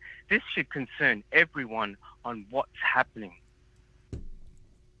thing. This should concern everyone on what's happening.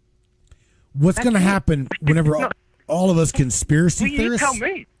 What's going to happen whenever all of us conspiracy theorists... You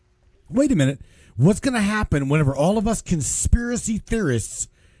tell me. Wait a minute. What's going to happen whenever all of us conspiracy theorists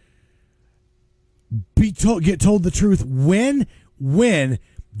get told the truth when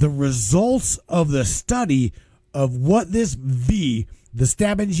the results of the study of what this the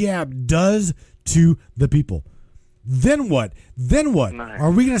stab and jab does to the people? Then what? Nice.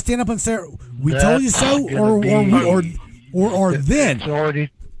 Are we going to stand up and say, we told you so? Or then?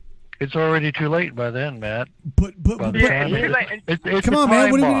 It's already too late by then, Matt. But it's come a on,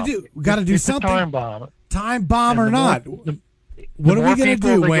 man. time What are we bomb. going to do? We got to do It's a something. time bomb. Time bomb And or the not? more- What the are we more going to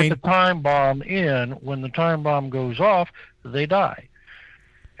people do, that Wayne? get the time bomb in, when the time bomb goes off, they die.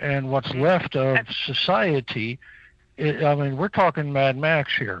 And what's left of society, I mean, we're talking Mad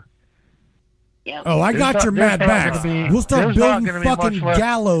Max here. Oh, I got your Mad Max. We'll start building fucking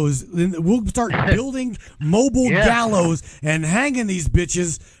gallows. gallows. We'll start building mobile Yeah. gallows and hanging these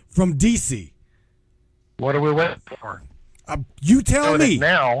bitches from DC. What are we waiting for? You tell Doing it me.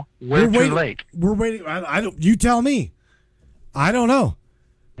 now, we're too waiting, late. We're waiting. I don't. You tell me. I don't know.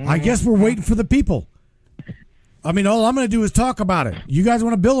 I Mm-hmm. guess we're waiting for the people. I mean, all I'm going to do is talk about it. You guys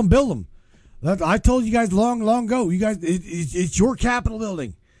want to build them, build them. I told you guys long ago. You guys, it's your Capitol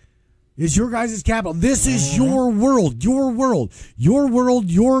building. It's your guys' capital. This is your world, your world, your world,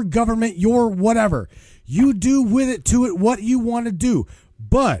 your government, your whatever. You do with it to it what you want to do.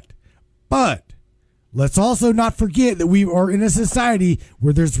 But let's also not forget that we are in a society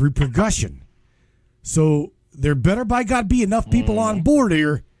where there's repercussion. So there better by God be enough people on board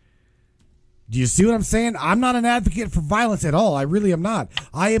here. Do you see what I'm saying? I'm not an advocate for violence at all. I really am not.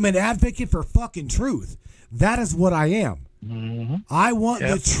 I am an advocate for fucking truth. That is what I am. I want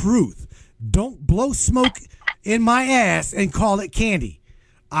the truth. Don't blow smoke in my ass and call it candy.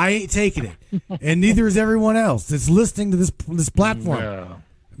 I ain't taking it, and neither is everyone else that's listening to this platform.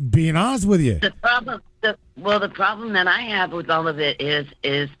 Being honest with you, The problem that I have with all of it is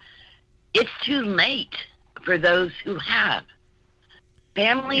it's too late for those who have.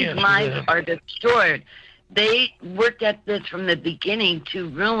 Families' lives are destroyed. They worked at this from the beginning to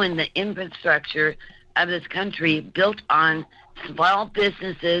ruin the infrastructure of this country, built on small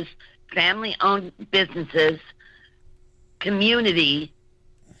businesses, family-owned businesses, community,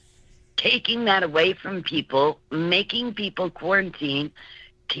 taking that away from people, making people quarantine,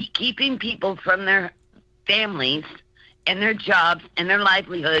 keeping people from their families and their jobs and their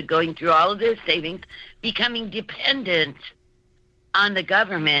livelihood, going through all of their savings, becoming dependent on the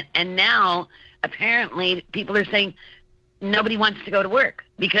government. And now, apparently, people are saying nobody wants to go to work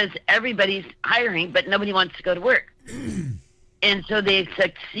because everybody's hiring, but nobody wants to go to work. And so they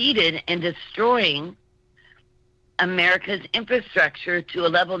succeeded in destroying America's infrastructure to a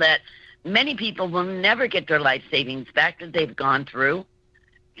level that many people will never get their life savings back that they've gone through.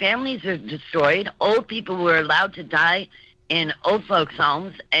 Families are destroyed. Old people were allowed to die in old folks'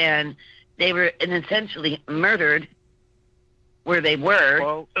 homes, and they were essentially murdered where they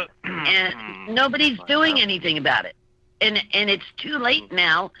were, and nobody's doing anything about it. And it's too late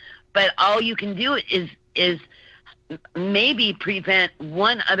now, but all you can do is maybe prevent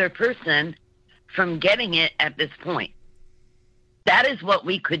one other person from getting it at this point. That is what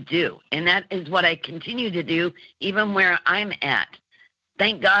we could do, and that is what I continue to do even where I'm at.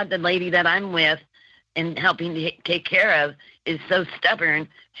 Thank God the lady that I'm with and helping to take care of is so stubborn.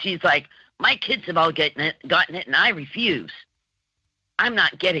 She's like, my kids have all gotten it, and I refuse. I'm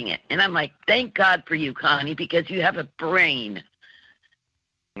not getting it. And I'm like, thank God for you, Connie, because you have a brain.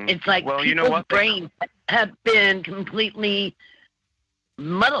 It's like people's brains have been completely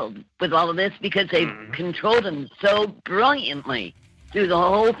muddled with all of this because they've controlled them so brilliantly through the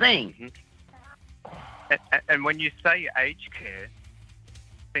whole thing. And when you say aged care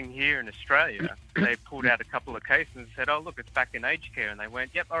thing here in Australia, they pulled out a couple of cases and said, oh, look, it's back in aged care. And they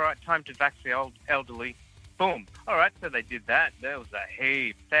went, yep, all right, time to vax the elderly. Boom. All right, so they did that. There was a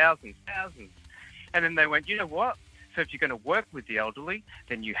heap, thousands. And then they went, you know what? So if you're going to work with the elderly,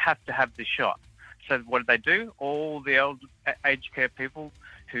 then you have to have the shot. So what did they do? All the aged care people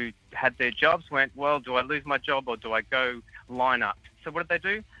who had their jobs went, well, do I lose my job or do I go line up? So what did they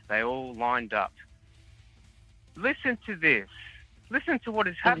do? They all lined up. Listen to this. Listen to what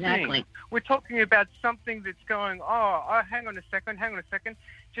is happening. Exactly. We're talking about something that's going, oh, hang on a second.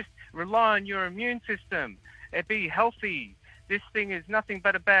 Just rely on your immune system. Be healthy. This thing is nothing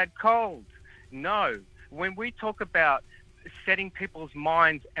but a bad cold. No. When we talk about setting people's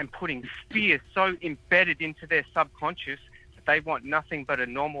minds and putting fear so embedded into their subconscious that they want nothing but a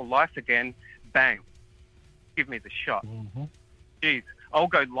normal life again, bang, give me the shot. Jeez, I'll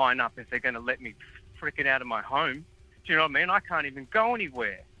go line up if they're going to let me freaking out of my home. Do you know what I mean? I can't even go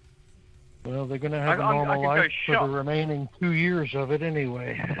anywhere. Well, they're going to have a normal life for the remaining 2 years of it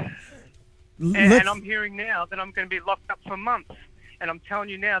anyway. And I'm hearing now that I'm going to be locked up for months. And I'm telling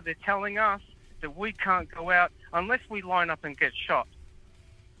you now, they're telling us that we can't go out unless we line up and get shot.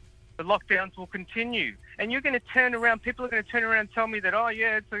 The lockdowns will continue. And you're going to turn around, people are going to turn around and tell me that, oh,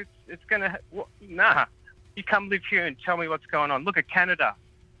 yeah, it's going to... Nah, you come live here and tell me what's going on. Look at Canada.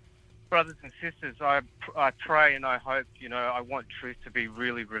 brothers and sisters, I pray and I hope, I want truth to be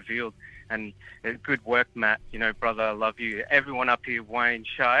really revealed. And good work, Matt. Brother, I love you. Everyone up here, Wayne,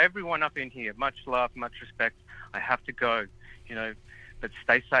 Shah, everyone up in here, much love, much respect. I have to go, but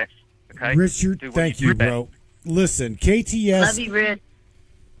stay safe, okay? Richard, thank you, bro. Listen, KTS. Love you, Rich.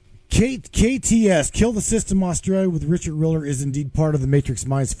 KTS, Kill the System Australia with Richard Riller is indeed part of the Matrix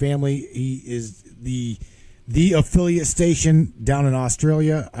Minds family. He is the affiliate station down in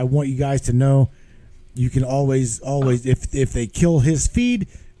Australia. I want you guys to know you can always, if they kill his feed,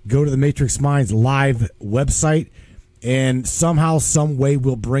 go to the Matrix Minds live website, and somehow, some way,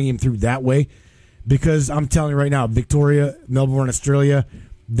 we'll bring him through that way. Because I'm telling you right now, Victoria, Melbourne, Australia,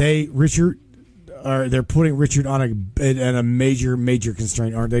 they're putting Richard on a major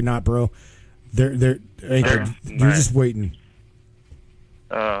constraint, aren't they not, bro? You're just waiting.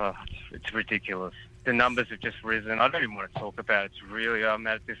 It's ridiculous. The numbers have just risen. I don't even want to talk about it. It's really, I'm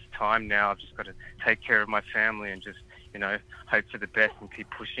at this time now. I've just got to take care of my family and just, hope for the best and keep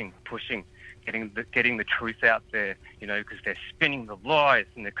pushing, getting the truth out there, because they're spinning the lies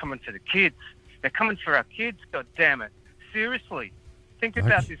and they're coming for the kids. They're coming for our kids, God damn it. Seriously. Think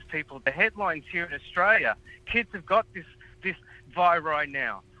about this, people. The headlines here in Australia, kids have got this virus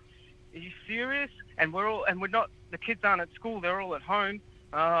now. Are you serious? And we're not, the kids aren't at school, they're all at home.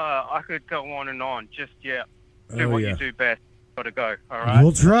 I could go on and on. Just, do what you do best. Got to go, all right?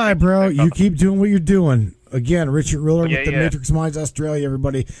 We'll try, bro. You keep doing what you're doing. Again, Richard Riller with the Matrix Minds Australia,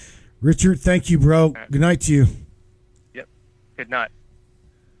 everybody. Richard, thank you, bro. Good night to you. Yep. Good night.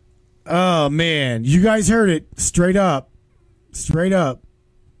 Oh, man. You guys heard it. Straight up.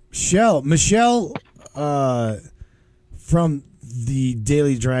 Michelle from the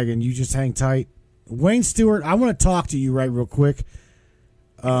Daily Dragon, you just hang tight. Wayne Stewart, I want to talk to you real quick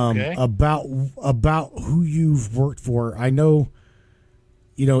about who you've worked for. I know,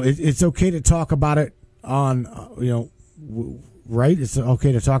 it's okay to talk about it on, right? It's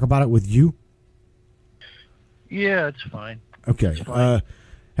okay to talk about it with you? Yeah, it's fine. Okay. It's fine.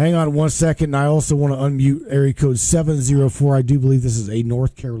 Hang on 1 second. I also want to unmute area code 704. I do believe this is a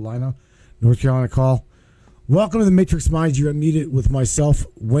North Carolina call. Welcome to the Matrix Minds. You're unmuted with myself,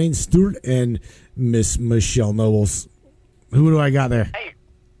 Wayne Stewart, and Miss Michelle Nobles. Who do I got there? Hey,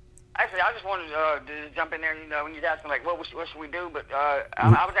 actually, I just wanted to jump in there. When you're asking what should we do, but I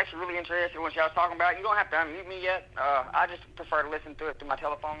was actually really interested in what y'all was talking about. You don't have to unmute me yet. I just prefer to listen to it through my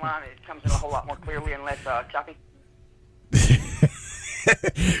telephone line. It comes in a whole lot more clearly and less choppy.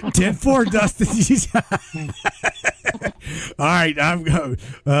 10-4, Dustin. All right, I'm going.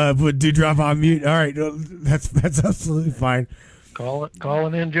 But do drop on mute. All right, that's absolutely fine.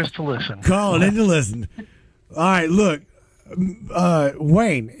 Calling in just to listen. Calling in to listen. All right, look,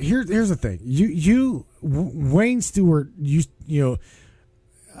 Wayne. Here's the thing. Wayne Stewart. You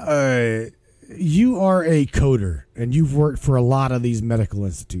are a coder, and you've worked for a lot of these medical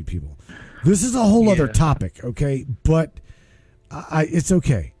institute people. This is a whole other topic, okay? But it's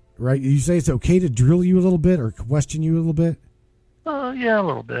okay, right? You say it's okay to drill you a little bit or question you a little bit? Yeah, a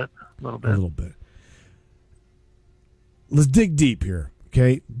little bit. A little bit. Let's dig deep here,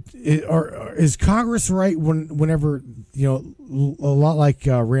 okay? Is Congress right whenever, a lot like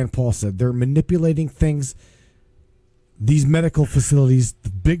Rand Paul said, they're manipulating things, these medical facilities, the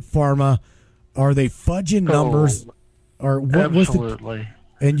big pharma, are they fudging numbers? Or what? Absolutely.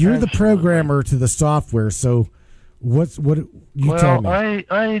 And you're the programmer to the software, so what you tell me?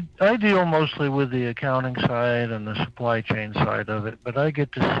 I deal mostly with the accounting side and the supply chain side of it, but I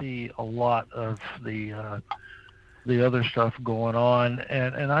get to see a lot of the other stuff going on,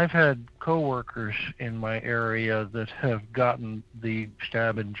 and I've had coworkers in my area that have gotten the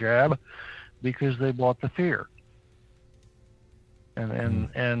stab and jab because they bought the fear.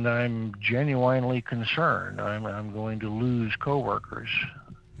 And I'm genuinely concerned. I'm going to lose coworkers.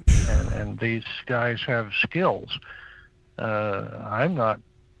 And these guys have skills. I'm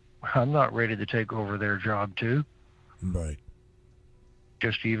not ready to take over their job too. Right.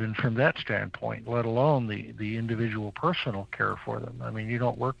 Just even from that standpoint, let alone the individual personal care for them. I mean, you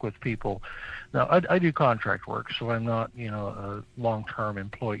don't work with people. Now, I do contract work, so I'm not, a long-term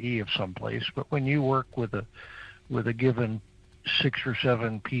employee of someplace. But when you work with a given 6 or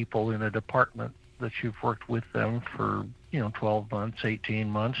 7 people in a department that you've worked with them for 12 months, 18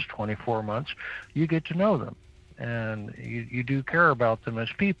 months, 24 months, you get to know them, and you do care about them as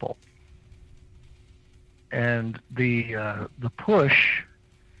people. And the push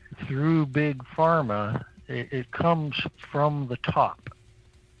through big pharma, it comes from the top.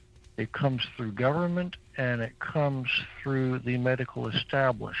 It comes through government, and it comes through the medical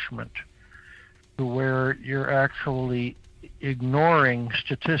establishment, to where you're actually ignoring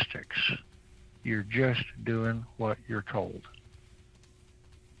statistics. You're just doing what you're told.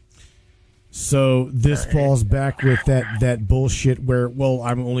 So this falls back with that bullshit where, well,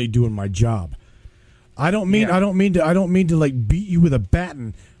 I'm only doing my job. I don't mean to like beat you with a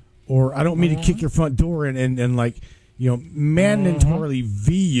baton, or I don't mean to kick your front door and like, mandatorily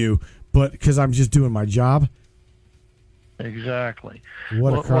V you, but because I'm just doing my job. Exactly.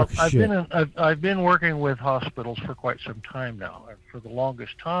 What a crock of shit. I've been working with hospitals for quite some time now. For the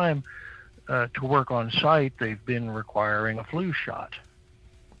longest time, to work on site, they've been requiring a flu shot.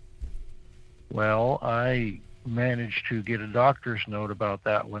 Well, I managed to get a doctor's note about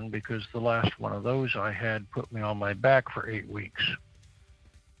that one because the last one of those I had put me on my back for 8 weeks.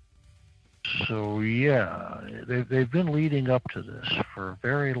 So, yeah, they've been leading up to this for a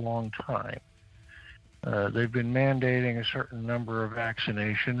very long time. They've been mandating a certain number of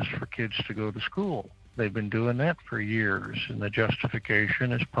vaccinations for kids to go to school. They've been doing that for years, and the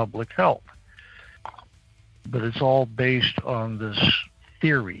justification is public health. But it's all based on this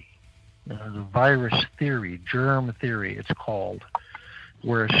theory. The virus theory, germ theory it's called,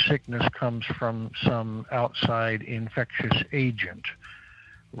 where sickness comes from some outside infectious agent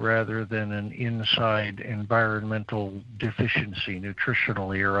rather than an inside environmental deficiency,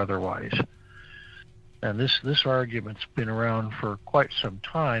 nutritionally or otherwise. And this argument's been around for quite some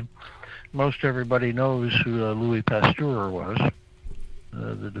time. Most everybody knows who Louis Pasteur was,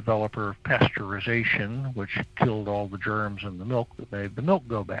 the developer of pasteurization, which killed all the germs in the milk that made the milk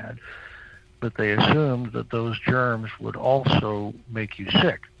go bad. But they assumed that those germs would also make you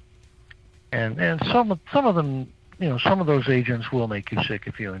sick. And some of them, some of those agents will make you sick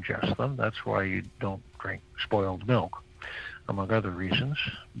if you ingest them. That's why you don't drink spoiled milk, among other reasons.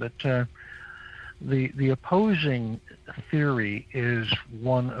 But the opposing theory is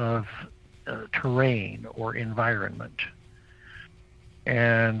one of terrain or environment.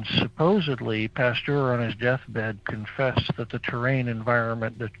 And supposedly, Pasteur on his deathbed confessed that the terrain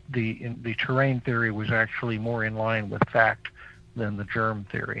environment, the terrain theory was actually more in line with fact than the germ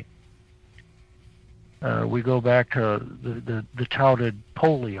theory. We go back to the touted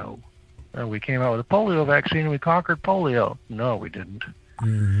polio. We came out with a polio vaccine and we conquered polio. No, we didn't.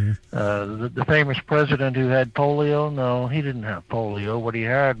 Mm-hmm. The famous president who had polio, no, he didn't have polio. What he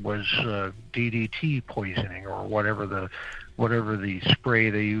had was DDT poisoning or whatever the spray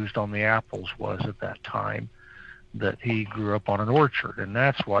they used on the apples was at that time, that he grew up on an orchard, and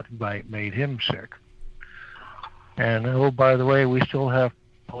that's what made him sick. And, oh, by the way, we still have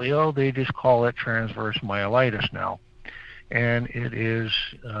polio. They just call it transverse myelitis now. And it is,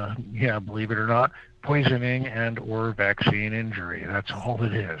 believe it or not, poisoning and or vaccine injury. That's all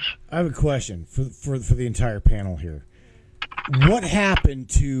it is. I have a question for the entire panel here. What happened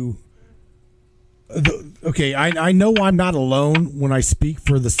to... Okay, I know I'm not alone when I speak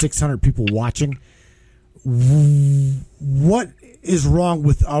for the 600 people watching. What is wrong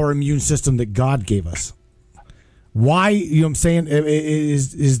with our immune system that God gave us? Why, you know what I'm saying?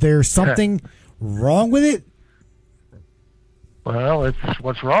 Is there something wrong with it? Well,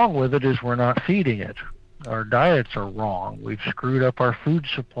 what's wrong with it is we're not feeding it. Our diets are wrong. We've screwed up our food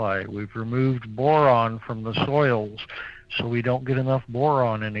supply. We've removed boron from the soils, so we don't get enough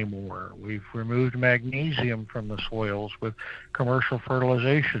boron anymore. We've removed magnesium from the soils with commercial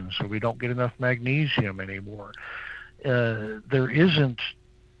fertilization, so we don't get enough magnesium anymore. There isn't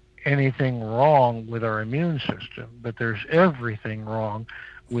anything wrong with our immune system, but there's everything wrong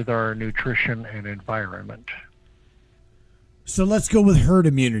with our nutrition and environment. So let's go with herd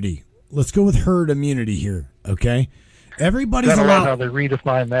immunity. Let's go with herd immunity here, okay? Everybody's allowed. How they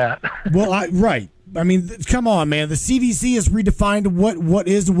redefine that. Well, right. I mean, come on, man. The CDC has redefined what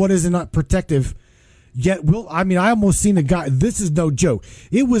is and what is not protective. Yet, I almost seen a guy. This is no joke.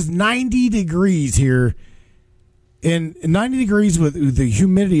 It was 90 degrees here, and 90 degrees with the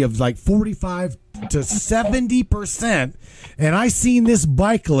humidity of like 45 to 70%. And I seen this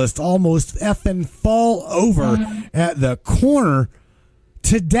cyclist almost effing fall over at the corner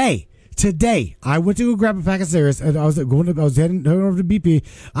today. Today, I went to go grab a pack of cigarettes, and I was heading over to BP.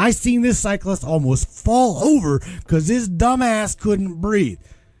 I seen this cyclist almost fall over because his dumbass couldn't breathe.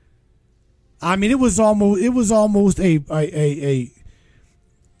 I mean, it was almost a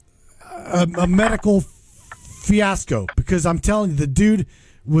medical fiasco, because I'm telling you, the dude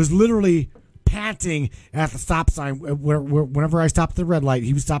was literally panting at the stop sign. Whenever I stopped at the red light,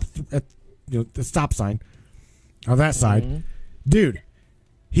 he was stopped at the stop sign on that side. Mm-hmm. Dude.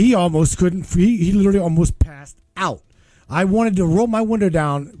 He almost couldn't. He literally almost passed out. I wanted to roll my window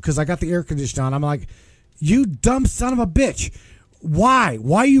down because I got the air conditioner on. I'm like, you dumb son of a bitch. Why?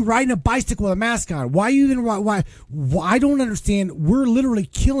 Why are you riding a bicycle with a mask on? Why are you even? Why? I don't understand. We're literally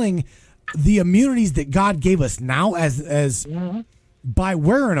killing the immunities that God gave us now as by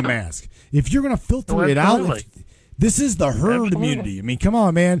wearing a mask. If you're going to filter it out, this is the herd immunity. I mean, come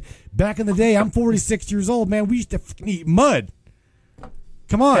on, man. Back in the day, I'm 46 years old, man. We used to eat mud.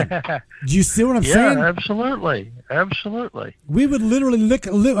 Come on. Do you see what I'm saying? Yeah, absolutely. Absolutely. We would literally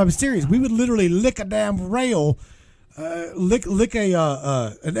I'm serious. We would literally lick a damn rail, lick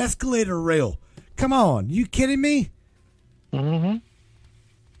an escalator rail. Come on. You kidding me? Mm-hmm.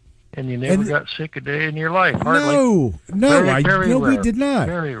 And you never got sick a day in your life, hardly. No, we did not.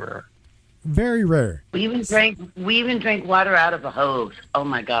 Very rare. Very rare. We even drank water out of a hose. Oh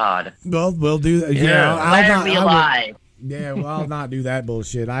my God. Well, we'll do that. Yeah, I'll be alive. Yeah, well, I'll not do that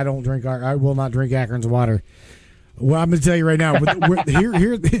bullshit. I will not drink Akron's water. Well, I'm going to tell you right now,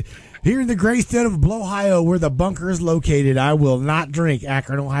 here in the great state of Ohio, where the bunker is located, I will not drink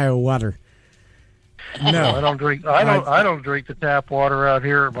Akron, Ohio water. No, I don't drink. I don't drink the tap water out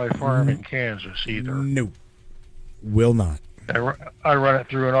here at my farm in Kansas either. No, will not. I run it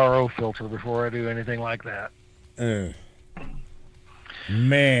through an RO filter before I do anything like that.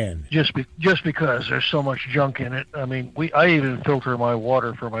 Man, just because there's so much junk in it. I mean, I even filter my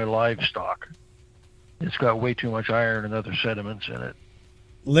water for my livestock. It's got way too much iron and other sediments in it.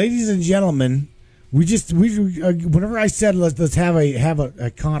 Ladies and gentlemen, whenever I said let's have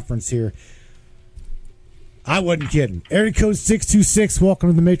a conference here, I wasn't kidding. Area code 626. Welcome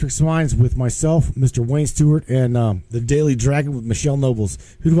to the Matrix Minds with myself, Mr. Wayne Stewart, and the Daily Dragon with Michelle Nobles.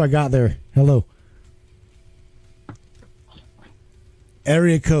 Who do I got there? Hello.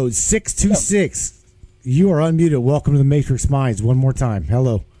 Area code 626. You are unmuted. Welcome to the Matrix Minds. One more time.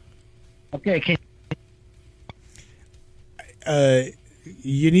 Hello. Okay.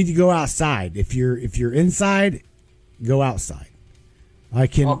 You need to go outside. If you're inside, go outside. I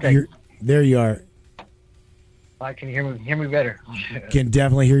can. Okay. There you are. I can hear me better. Can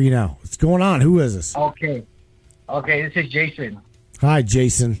definitely hear you now. What's going on? Who is this? Okay, this is Jason. Hi,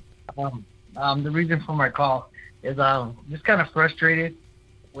 Jason. The reason for my call is just kind of frustrated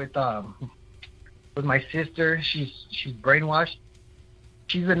with my sister. She's brainwashed.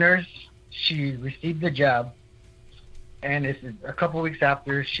 She's a nurse. She received the job, and this is a couple weeks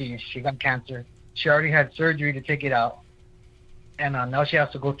after she got cancer. She already had surgery to take it out, and now she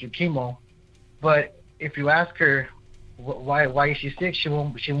has to go through chemo. But if you ask her why is she sick, she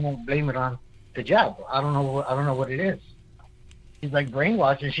won't blame it on the job. I don't know what it is. She's like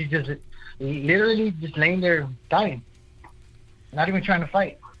brainwashed, and she's just literally just laying there dying, not even trying to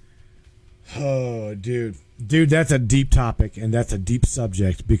fight. Oh, dude, that's a deep topic, and that's a deep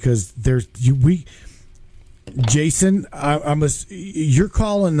subject because Jason, you're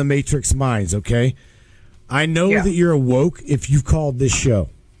calling the Matrix Minds, okay? I know that you're awoke if you've called this show.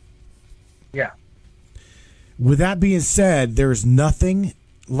 Yeah. With that being said, there's nothing,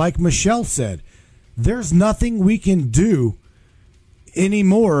 like Michelle said, there's nothing we can do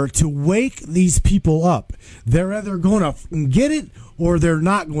anymore to wake these people up. They're either going to get it or they're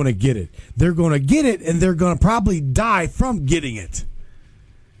not going to get it. They're going to get it, and they're going to probably die from getting it.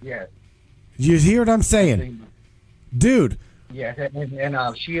 Yeah. You hear what I'm saying? Dude. Yeah,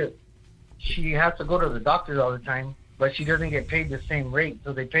 and she has to go to the doctor all the time, but she doesn't get paid the same rate.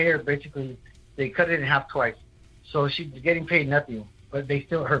 So they pay her basically, they cut it in half twice. So she's getting paid nothing, but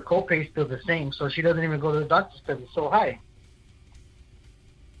her copay is still the same. So she doesn't even go to the doctor because it's so high.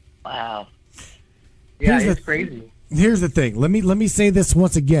 Wow. Yeah, it's crazy. Here's the thing. Let me say this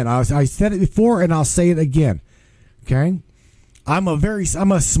once again. I said it before, and I'll say it again. Okay. I'm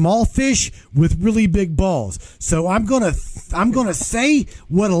a small fish with really big balls. So I'm gonna say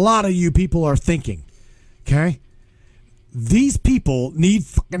what a lot of you people are thinking. Okay. These people need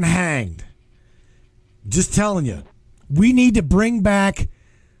fucking hanged. Just telling you, we need to bring back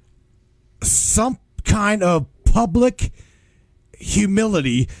some kind of public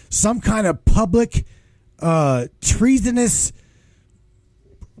humility, some kind of public treasonous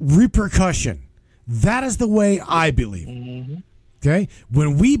repercussion. That is the way I believe. Mm-hmm. Okay?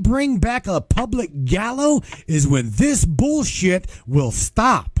 When we bring back a public gallows is when this bullshit will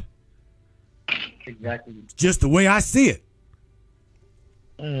stop. Exactly. Just the way I see it.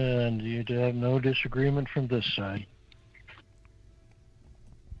 And you'd have no disagreement from this side.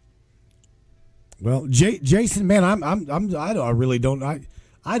 Well, Jason, man, I really don't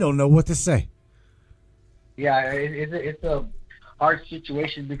know what to say. Yeah, it's a hard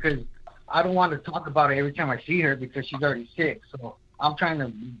situation because I don't want to talk about it every time I see her because she's already sick. So I'm trying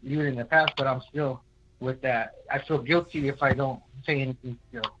to leave it in the past, but I'm still with that. I feel guilty if I don't say anything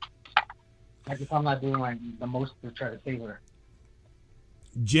still. Like if I'm not doing the most to try to save her.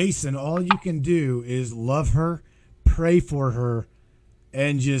 Jason, all you can do is love her, pray for her,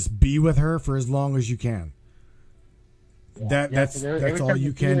 and just be with her for as long as you can. That's all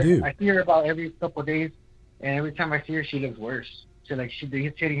you can do. I see her about every couple of days, and every time I see her, she looks worse. So like he's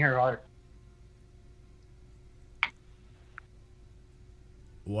hitting her hard.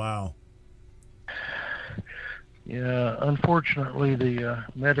 Wow. Yeah, unfortunately, the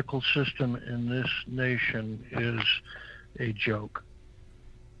medical system in this nation is a joke.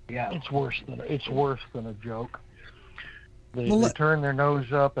 Yeah, it's worse than a joke. They turn their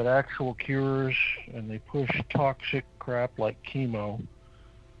nose up at actual cures, and they push toxic crap like chemo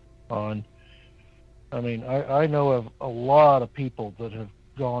on. I mean, I know of a lot of people that have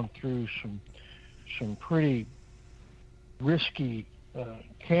gone through some pretty risky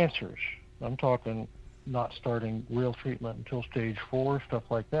cancers. I'm talking not starting real treatment until stage 4, stuff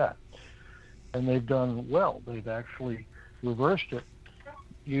like that. And they've done well. They've actually reversed it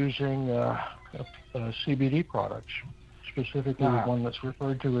using CBD products, specifically the one that's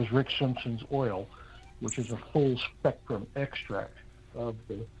referred to as Rick Simpson's oil, which is a full spectrum extract of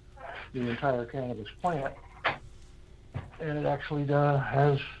the entire cannabis plant. And it actually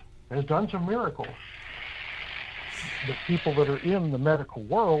has done some miracles. But people that are in the medical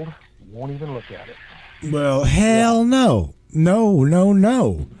world won't even look at it. Well, hell no. No.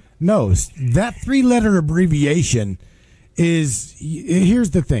 That 3-letter abbreviation is,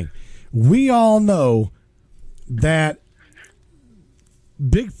 here's the thing. We all know that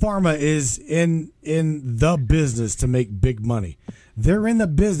Big Pharma is in the business to make big money. They're in the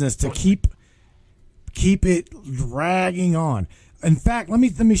business to keep it dragging on. In fact, let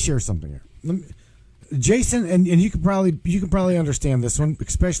me share something here. Jason, and you can probably understand this one,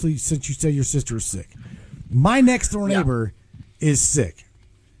 especially since you say your sister is sick. My next door neighbor is sick.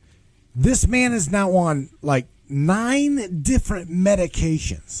 This man is now on like 9 different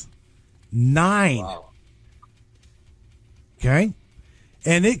medications. 9. Wow. Okay?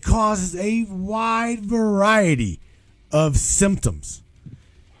 And it causes a wide variety of symptoms.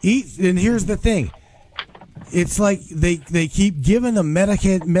 And here's the thing. It's like they keep giving them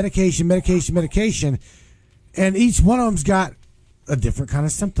medication, and each one of them's got a different kind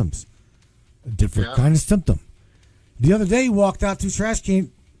of symptoms. Kind of symptom. The other day, he walked out to a trash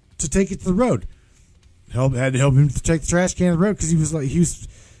can to take it to the road. Had to help him to take the trash can to the road because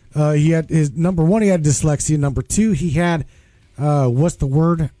he had his number 1, he had dyslexia. Number 2, he had what's the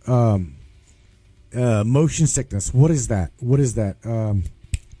word? Motion sickness. What is that?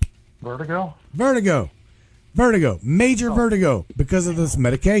 Vertigo. Major vertigo because of this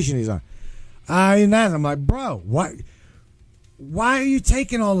medication he's on. I'm like, bro, why are you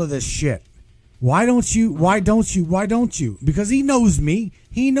taking all of this shit? Why don't you? Because he knows me.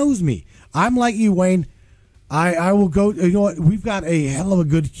 I'm like you, Wayne. I will go. You know what? We've got a hell of a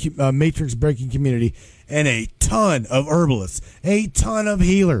good matrix breaking community and a ton of herbalists, a ton of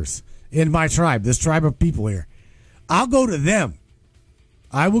healers in my tribe. This tribe of people here. I'll go to them.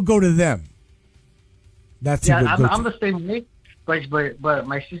 I will go to them. That's I'm the same way, but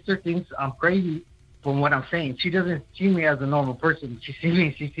my sister thinks I'm crazy from what I'm saying. She doesn't see me as a normal person. She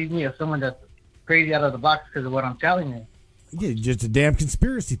sees me as someone that's crazy out of the box because of what I'm telling her. Yeah, just a damn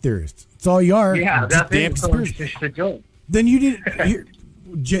conspiracy theorist. That's all you are. Yeah, that's damn conspiracy. It's just a joke. Then you did here,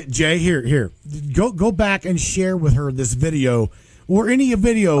 Jay. Here. Go back and share with her this video or any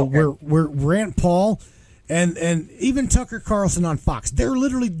video where Rand Paul and even Tucker Carlson on Fox, they're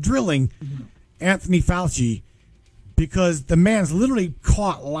literally drilling Anthony Fauci because the man's literally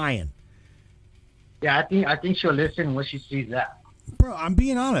caught lying. Yeah, I think she'll listen when she sees that. Bro, I'm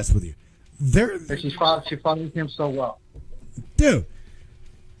being honest with you. She follows him so well. Dude,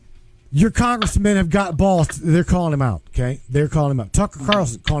 your congressmen have got balls. They're calling him out, okay? They're calling him out. Tucker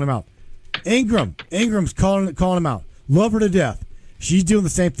Carlson calling him out. Ingram's calling him out. Love her to death. She's doing the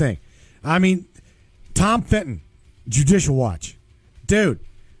same thing. I mean, Tom Fenton, Judicial Watch. Dude,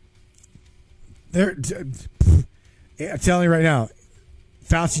 I'm telling you right now,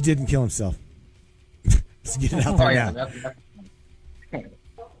 Fauci didn't kill himself. Let's get it out there now.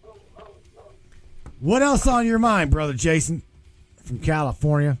 What else on your mind, brother Jason, from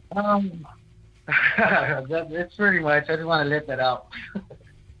California? That's pretty much. I just want to let that out.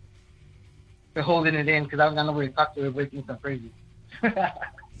 They're holding it in because I don't got nobody to talk to. Everybody thinks I'm crazy.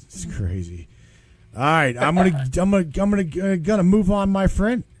 It's crazy. All right, I'm gonna move on, my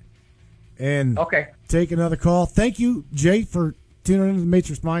friend, and take another call. Thank you, Jay, for tuning into the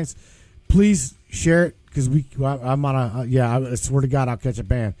Matrix Minds. Please share it because I'm on a I swear to God, I'll catch a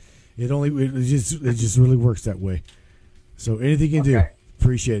band. It just really works that way. So anything you can do,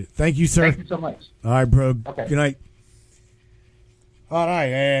 appreciate it. Thank you, sir. Thank you so much. All right, bro. Okay. Good night. All right,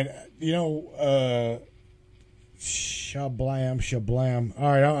 and shablam.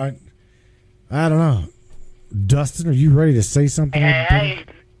 All right, I don't know. Dustin, are you ready to say something? Hey.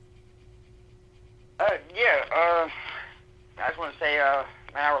 I just want to say, I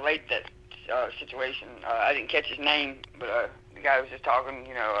relate to that situation. I didn't catch his name, but the guy was just talking.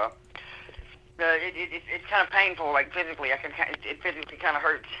 It's kind of painful, like physically. It physically kind of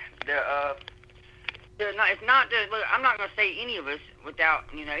hurts. It's not. Look, I'm not going to say any of us without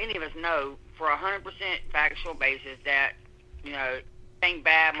any of us know for 100% factual basis that thing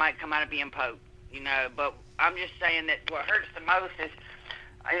bad might come out of being Pope. But I'm just saying that what hurts the most is.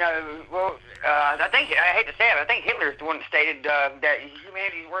 I hate to say it, I think Hitler's the one that stated that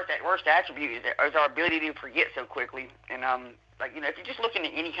humanity's worst attribute is our ability to forget so quickly. And if you're just looking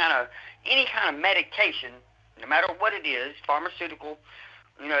at any kind of medication, no matter what it is, pharmaceutical,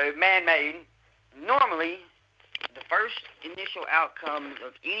 man-made, normally the first initial outcomes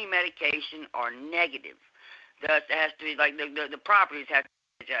of any medication are negative. Thus, it has to be like the properties have to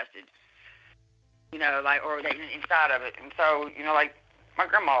be adjusted. Or inside of it, and so my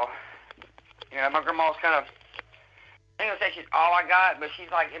grandma, my grandma's kind of, I ain't gonna say she's all I got, but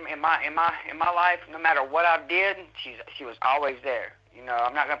she's like in my life, no matter what I did, she was always there.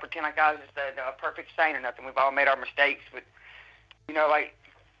 I'm not gonna pretend like I was just a perfect saint or nothing. We've all made our mistakes, but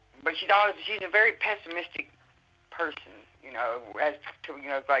but she's a very pessimistic person. As to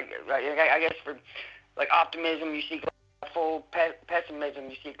I guess for like optimism, you see glass full, pessimism,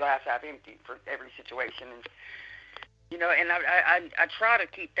 you see glass half empty for every situation. And and I try to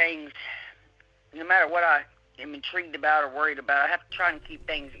keep things, no matter what I am intrigued about or worried about, I have to try and keep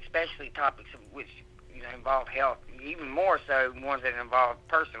things, especially topics which involve health, even more so ones that involve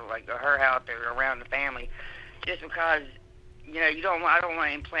personal, like her health or around the family, just because I don't want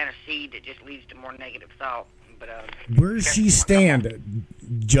to implant a seed that just leads to more negative thought. But where does she stand,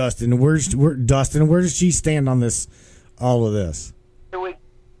 Justin? Where does she stand on all of this? 2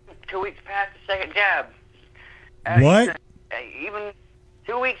 weeks past the second jab. What? Even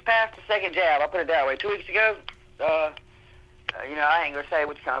 2 weeks past the second jab, I'll put it that way. 2 weeks ago, I ain't gonna say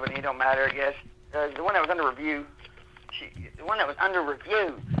which company. It don't matter, I guess. The one that was under review.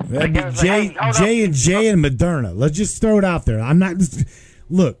 J&J and Moderna. Let's just throw it out there. I'm not.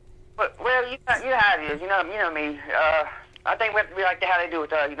 Look. But, well, you know how it is. You know me. I think we have to be like how they do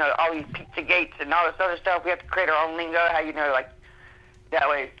with all these pizza gates and all this other stuff. We have to create our own lingo. How that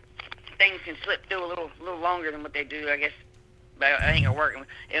way. Things can slip through a little longer than what they do, I guess. But I ain't gonna work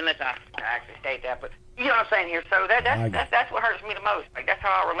unless I actually state that. But you know what I'm saying here. So that's what hurts me the most. Like that's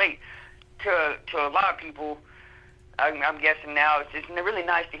how I relate to a lot of people. I'm guessing now it's really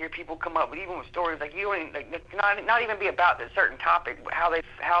nice to hear people come up with even with stories like you and not even be about that certain topic, but how they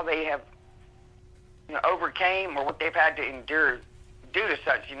have overcame or what they've had to endure due to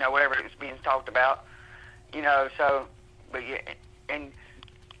such whatever is being talked about. So but yeah, and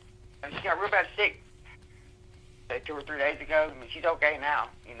she got real bad sick 2 or 3 days ago. I mean, she's okay now.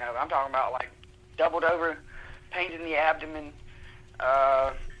 I'm talking about like doubled over pains in the abdomen.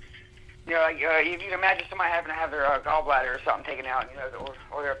 You can imagine somebody having to have their gallbladder or something taken out,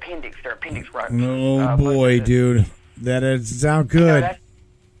 or their appendix ruptured. Oh boy, dude, that doesn't sound good.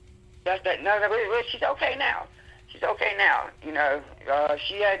 No, she's okay now. She's okay now. She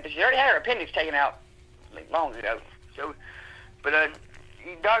already had her appendix taken out long ago. So, but the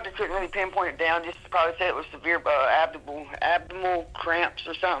doctor couldn't really pinpoint it down. Just probably said it was severe abdominal cramps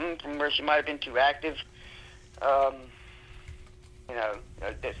or something from where she might have been too active. So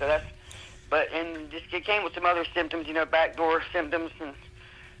that's. And it came with some other symptoms, backdoor symptoms and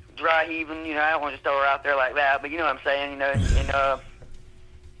dry heaving. I don't want to throw her out there like that, but you know what I'm saying. And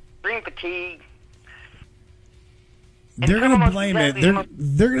extreme fatigue. They're gonna blame it.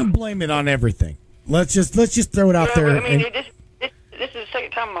 They're gonna blame it on everything. Let's just throw it out there. I mean, this is the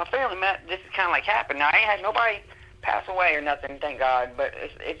second time in my family, Matt. This is kind of like happened. Now I ain't had nobody pass away or nothing, thank God. But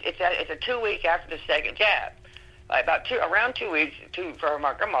it's a 2 week after the second jab. Like around 2 weeks for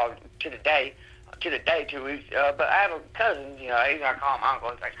my grandma to the day 2 weeks. But I have a cousin, I call him uncle.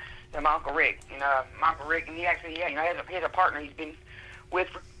 It's like my Uncle Rick, my Uncle Rick, and he actually, he has a partner he's been with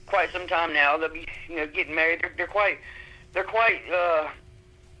for quite some time now. They'll be, getting married. They're quite a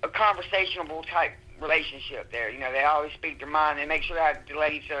conversational type relationship there. They always speak their mind. They make sure to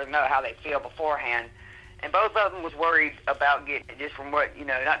let each other know how they feel beforehand. And both of them was worried about getting it, just from what,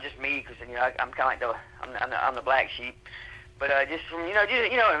 not just me, because, I'm kind of like I'm the black sheep. But just from,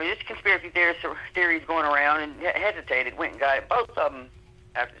 just conspiracy theories going around, and hesitated, went and got it. Both of them,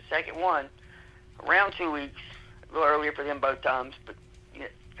 after the second one, around 2 weeks, a little earlier for them both times, but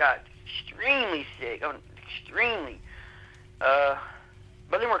got extremely sick, extremely.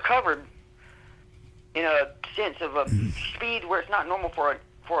 but then recovered in a sense of a speed where it's not normal for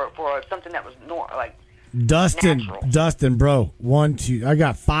something that was like Dustin, bro. 1, 2. I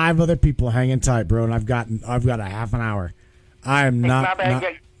got 5 other people hanging tight, bro, and I've got a half an hour. I am not.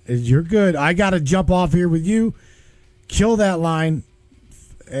 You're good. I got to jump off here with you. Kill that line.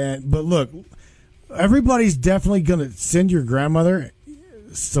 But look, everybody's definitely gonna send your grandmother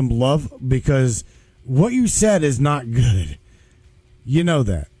some love because what you said is not good. You know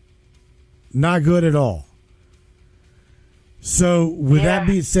that. Not good at all. So with that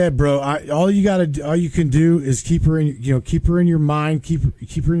being said, bro, all you can do is keep her in your mind, keep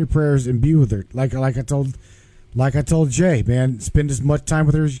her in your prayers, and be with her. Like I told Jay, man, spend as much time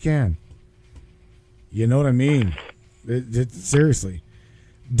with her as you can. You know what I mean? Seriously,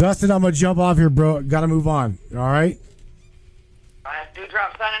 Dustin, I'm gonna jump off here, bro. Got to move on. All right.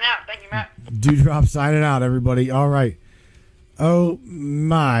 Dewdrop signing out. Thank you, Matt. Dewdrop signing out, everybody. All right. Oh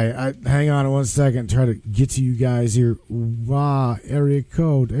my! Hang on 1 second. Try to get to you guys here. Wow! Area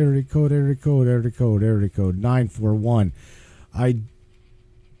code 941. I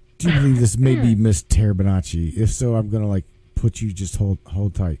do believe this may be Miss Terabinacci. If so, I'm gonna put you. Just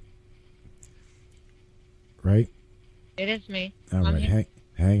hold tight. Right? It is me. All right.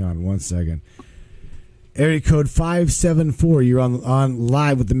 Hang on 1 second. Area code 574. You're on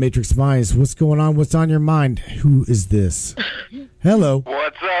live with the Matrix Minds. What's going on? What's on your mind? Who is this? Hello.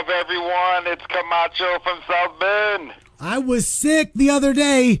 What's up, everyone? It's Camacho from South Bend. I was sick the other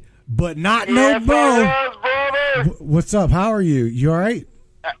day, but not no more. Yes, brother. What's up? How are you? You all right?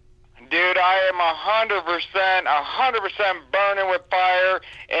 Dude, I am 100% burning with fire,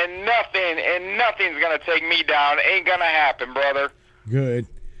 and nothing's gonna take me down. Ain't gonna happen, brother. Good.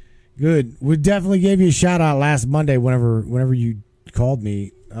 We definitely gave you a shout out last Monday whenever you called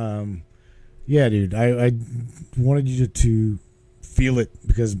me. Yeah, dude, I wanted you to feel it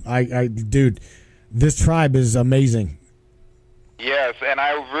because dude, this tribe is amazing. Yes, and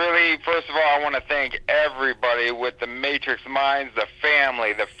I really, first of all, I want to thank everybody with the Matrix Minds, the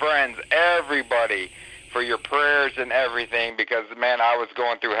family, the friends, everybody for your prayers and everything because, man, I was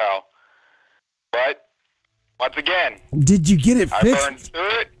going through hell. But, once again, did you get it fixed? I burned through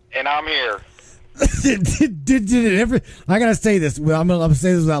it, and I'm here. did it ever? I gotta say this. Well, I'm gonna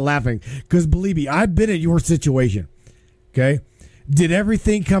say this without laughing because believe me, I've been in your situation. Okay, did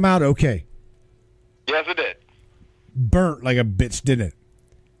everything come out okay? Yes, it did. Burnt like a bitch, didn't it?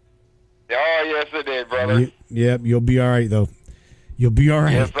 Oh, yes, it did, brother. Yep, you'll be all right though. You'll be all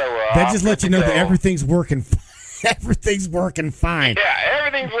right. Yes, I will. That just lets you know that everything's working. Everything's working fine. Yeah,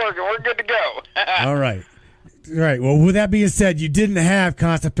 everything's working. We're good to go. All right. Well, with that being said, you didn't have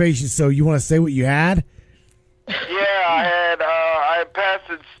constipation, so you want to say what you had? Yeah, I had. I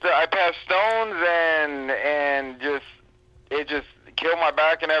passed stones, and it just killed my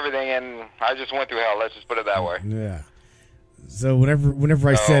back and everything, and I just went through hell. Let's just put it that way. Yeah. So whenever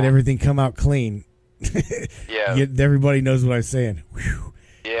I said everything come out clean, yeah, everybody knows what I'm saying. Whew.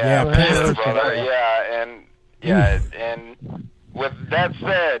 Yeah, brother. And with that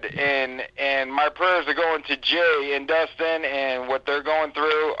said, and my prayers are going to Jay and Dustin and what they're going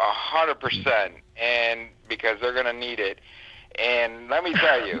through 100%, and because they're gonna need it. And let me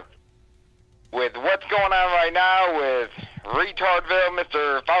tell you, with what's going on right now with Retardville,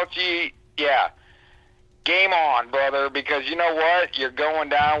 Mr. Fauci, yeah, game on, brother, because you know what? You're going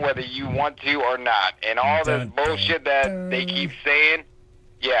down whether you want to or not. And all this bullshit that they keep saying,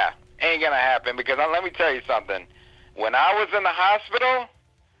 yeah, ain't gonna happen. Because let me tell you something. When I was in the hospital,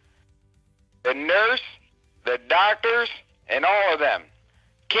 the nurse, the doctors, and all of them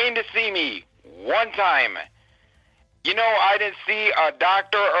came to see me one time. You know, I didn't see a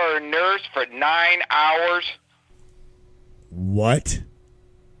doctor or a nurse for 9 hours. What?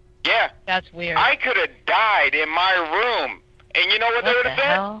 Yeah. That's weird. I could have died in my room. And you know what they would have said?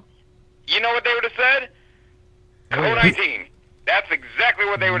 Hell? You know what they would have said? COVID-19. That's exactly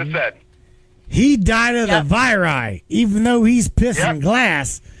what they would have said. He died of the viri, even though he's pissing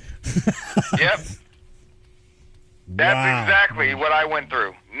glass. Yep. That's exactly what I went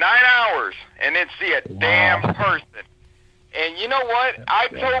through. 9 hours, and then see a damn person. And you know what?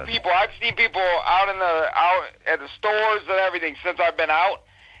 I've told people, I've seen people out at the stores and everything since I've been out,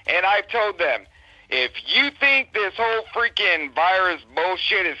 and I've told them, if you think this whole freaking virus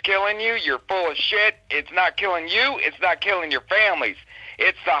bullshit is killing you, you're full of shit. It's not killing you. It's not killing your families.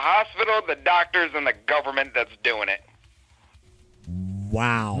 It's the hospital, the doctors, and the government that's doing it.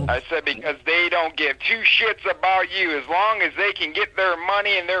 Wow. I said because they don't give two shits about you. As long as they can get their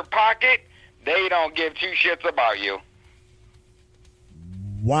money in their pocket, they don't give two shits about you.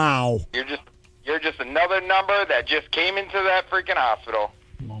 Wow. You're just another number that just came into that freaking hospital.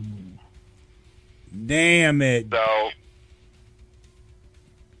 Damn it. So.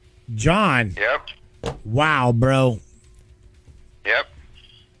 John. Yep. Wow, bro. Yep.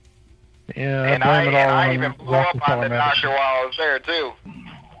 Yeah, And I even blew up on the doctor while I was there too.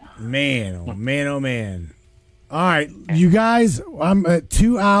 Man, oh man, oh man. All right, you guys, I'm at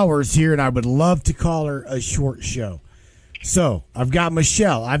 2 hours here, and I would love to call her a short show. So I've got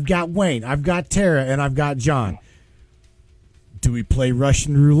Michelle, I've got Wayne, I've got Tara, and I've got John. Do we play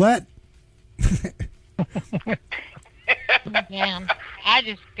Russian roulette? Man, I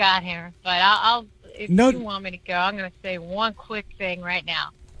just got here, but I'll if you want me to go, I'm going to say one quick thing right now.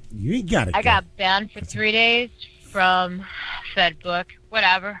 You ain't got it. I got banned for 3 days from FedBook,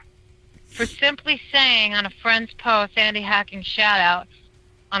 whatever, for simply saying on a friend's post, Andy Hacking shout out,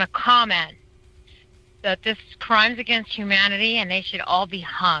 on a comment that this is crimes against humanity and they should all be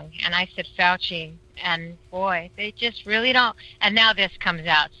hung. And I said Fauci, and boy, they just really don't. And now this comes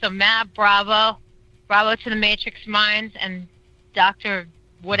out. So Matt, bravo to the Matrix Minds and Dr.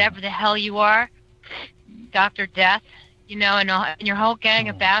 whatever the hell you are, Dr. Death, you know, and your whole gang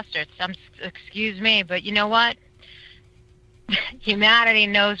of bastards. Excuse me, but you know what? Humanity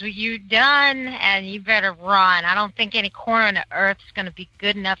knows what you've done, and you better run. I don't think any corner on the earth is going to be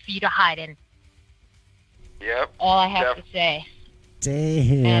good enough for you to hide in. Yep. All I have to say.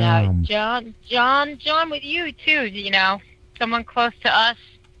 Damn. And John, with you too. You know, someone close to us.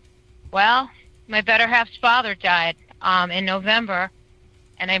 Well, my better half's father died in November,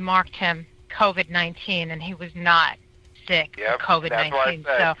 and I marked him COVID-19, and he was not sick of COVID-19.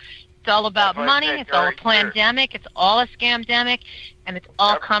 So it's all about money. It's all a pandemic. It's all a scamdemic, and it's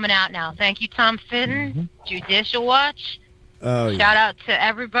all coming out now. Thank you, Tom Fitton, Judicial Watch. Oh, Shout out to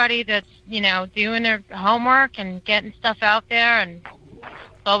everybody that's, you know, doing their homework and getting stuff out there, and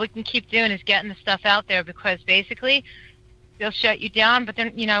all we can keep doing is getting the stuff out there, because basically they'll shut you down, but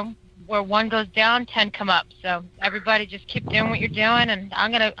then, you know, where one goes down, 10 come up. So everybody just keep doing what you're doing, and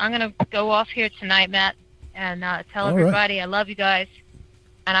I'm gonna go off here tonight, Matt, and tell everybody I love you guys,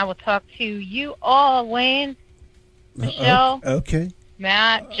 and I will talk to you all, Wayne, Michelle, okay,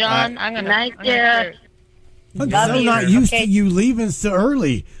 Matt, John. I'm gonna I'm so not used to you leaving so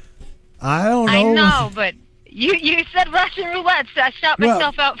early. I don't know. I know, but you said Russian roulette, so I shot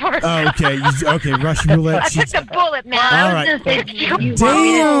myself out for a Oh, okay. Okay, Russian roulette. I took the bullet, man. All right.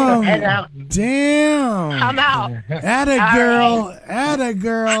 Damn. I'm out. Atta girl. Atta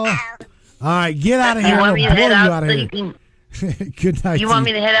girl. All right, get out of here. You want me to head out of so here. you can? Good night. You want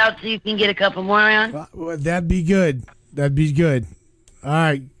me to head out so you can get a couple more on? Well, that'd be good. That'd be good. All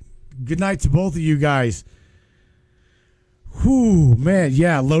right. Good night to both of you guys. Whew, man,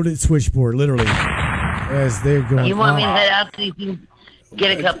 yeah, loaded switchboard, literally, as they're going. You want me to head out so you can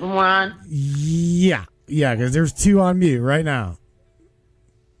get a couple more on? Yeah, because there's 2 on mute right now.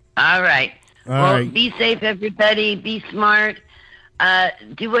 All right. All well, right. Be safe, everybody. Be smart.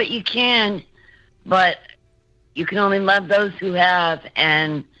 Do what you can, but you can only love those who have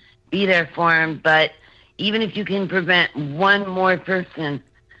and be there for them. But even if you can prevent one more person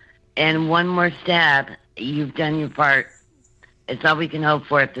and one more stab, you've done your part. It's all we can hope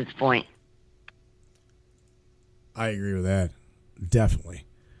for at this point. I agree with that. Definitely.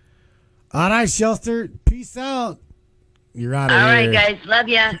 All right, Shelter. Peace out. You're out of here. All right, guys. Love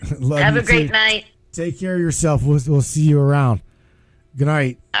ya. Have a great night. Take care of yourself. We'll see you around. Good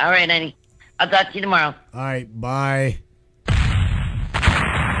night. All right, honey. I'll talk to you tomorrow. All right. Bye.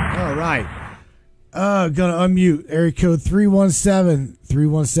 All right. Gonna unmute. Area code 317.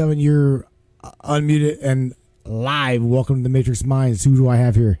 317. You're unmuted and live. Welcome to the Matrix Minds. Who do I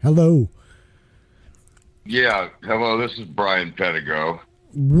have here? Hello. Yeah. Hello. This is Brian Pedigo.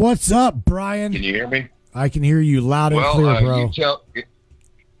 What's up, Brian? Can you hear me? I can hear you loud and clear, bro.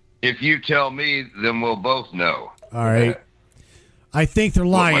 If you tell me, then we'll both know. All right. I think they're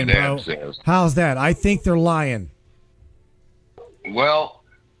lying, my dad bro. says. How's that? I think they're lying. Well,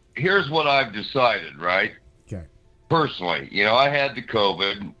 here's what I've decided, right? Okay. Personally, you know, I had the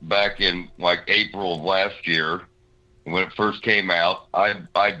COVID back in like April of last year when it first came out. I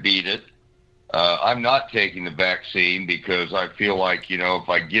beat it. I'm not taking the vaccine because I feel like, you know, if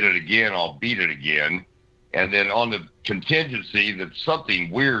I get it again, I'll beat it again. And then on the contingency that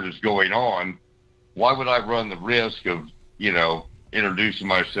something weird is going on, why would I run the risk of, you know, introducing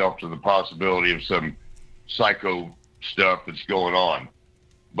myself to the possibility of some psycho stuff that's going on?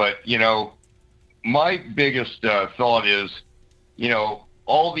 But, you know, my biggest thought is, you know,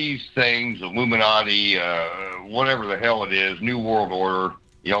 all these things, Illuminati, whatever the hell it is, New World Order,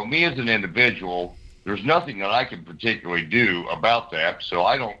 you know, me as an individual, there's nothing that I can particularly do about that, so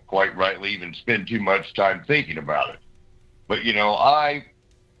I don't quite rightly even spend too much time thinking about it. But, you know, I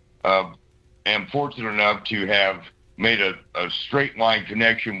am fortunate enough to have made a straight line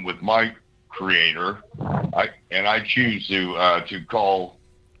connection with my creator, I choose to call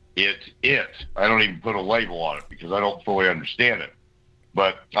it. I don't even put a label on it because I don't fully understand it.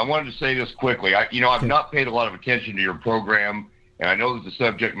 But I wanted to say this quickly. I've not paid a lot of attention to your program, and I know that the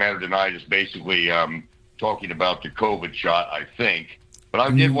subject matter tonight is basically talking about the COVID shot, I think. But I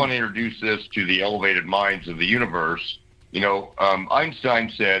did want to introduce this to the elevated minds of the universe.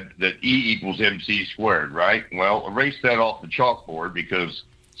 Einstein said that E equals MC squared, right? Well, erase that off the chalkboard because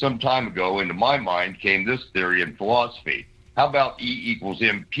some time ago, into my mind, came this theory in philosophy. How about E equals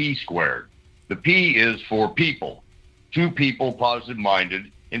MP squared? The P is for people. Two people,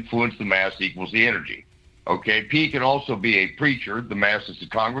 positive-minded, influence the mass equals the energy. Okay, P can also be a preacher. The mass is the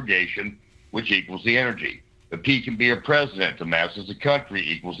congregation, which equals the energy. The P can be a president. The mass is the country,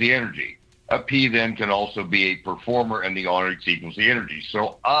 equals the energy. A P then can also be a performer, and the onyx equals the energy.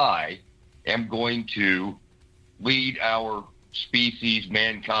 So I am going to lead our species,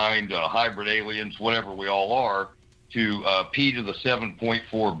 mankind, hybrid aliens, whatever we all are, to P to the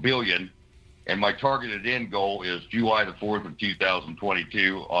 7.4 billion. And my targeted end goal is July the 4th of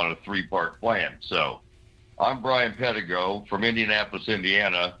 2022 on a 3-part plan. So I'm Brian Pedigo from Indianapolis,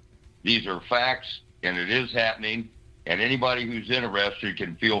 Indiana. These are facts, and it is happening. And anybody who's interested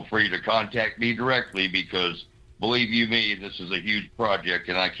can feel free to contact me directly because, believe you me, this is a huge project,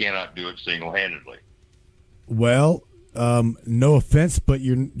 and I cannot do it single-handedly. Well, no offense, but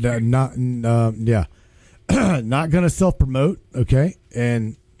you're not not going to self-promote, okay?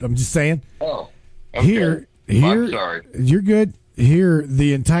 And I'm just saying. Oh, okay. Here, I'm sorry. You're good. Here,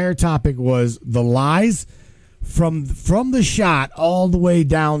 the entire topic was the lies from the shot all the way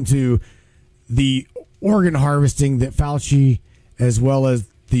down to the organ harvesting that Fauci, as well as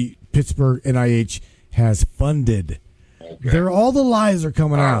the Pittsburgh NIH, has funded. Okay. All the lies are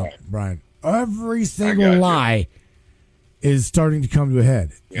coming out, Brian. Every single lie is starting to come to a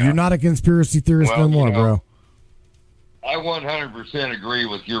head. Yeah. You're not a conspiracy theorist no more, bro. I 100% agree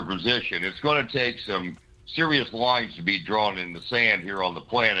with your position. It's going to take some serious lines to be drawn in the sand here on the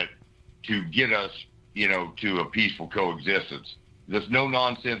planet to get us, to a peaceful coexistence. This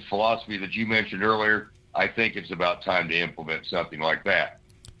no-nonsense philosophy that you mentioned earlier, I think it's about time to implement something like that.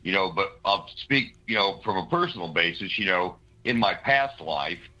 But I'll speak, from a personal basis, in my past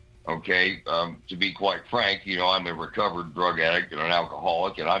life, okay, to be quite frank, I'm a recovered drug addict and an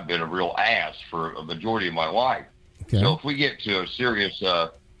alcoholic, and I've been a real ass for a majority of my life. Okay. So if we get to a serious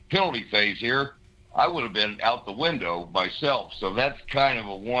penalty phase here, I would have been out the window myself. So that's kind of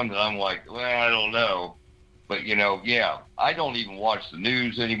a one that I'm like, well, I don't know. But, I don't even watch the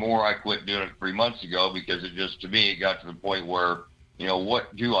news anymore. I quit doing it 3 months ago because to me, it got to the point where,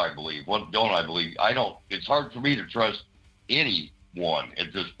 what do I believe? What don't I believe? It's hard for me to trust anyone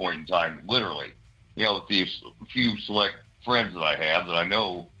at this point in time, literally. The few select friends that I have that I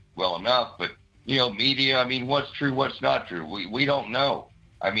know well enough, but, media, what's true, what's not true? We don't know.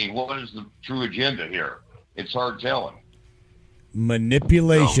 What is the true agenda here? It's hard telling.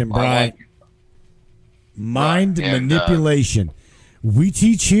 Manipulation, Brian. Mind manipulation. We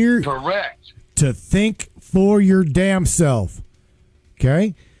teach here to think for your damn self.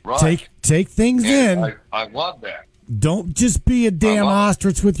 Okay? Right. Take things in. I love that. Don't just be a damn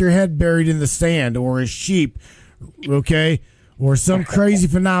ostrich with your head buried in the sand or a sheep, okay? Or some crazy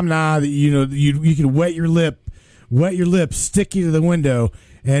phenomena that you can wet your lips, stick you to the window,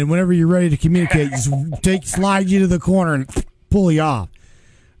 and whenever you're ready to communicate, just slide you to the corner and pull you off.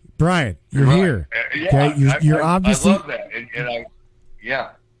 Brian, you're here. Okay, you're obviously. I love that, and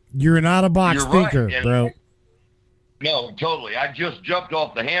you're an out-of-box thinker, right. bro. No, totally. I just jumped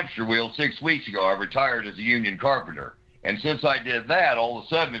off the hamster wheel 6 weeks ago. I retired as a union carpenter, and since I did that, all of a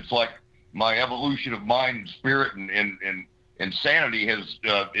sudden it's like my evolution of mind and spirit and sanity is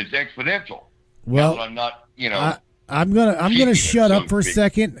exponential. Well, I'm not, I'm gonna shut up for a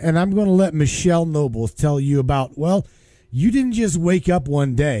second, and I'm gonna let Michelle Nobles tell you about. Well, you didn't just wake up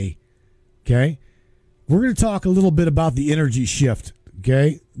one day, okay? We're gonna talk a little bit about the energy shift,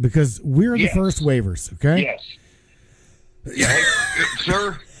 okay? Because we're the first waivers, okay? Yes. Yeah,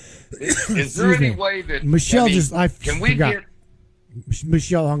 sir. Is there any way that Michelle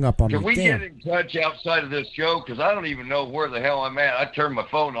Michelle hung up on me. Can we get in touch outside of this show? Because I don't even know where the hell I'm at. I turn my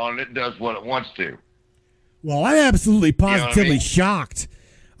phone on and it does what it wants to. Well, I'm absolutely positively shocked.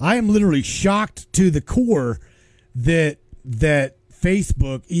 I am literally shocked to the core that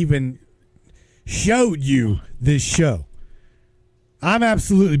Facebook even showed you this show. I'm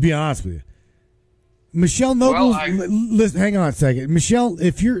absolutely being honest with you. Michelle Nobles, listen, hang on a second. Michelle,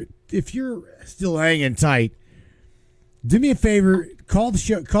 if you're still hanging tight, do me a favor, call the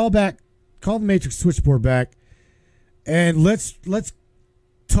show, call back call the Matrix switchboard back, and let's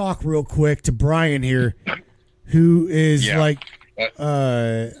talk real quick to Brian here, who is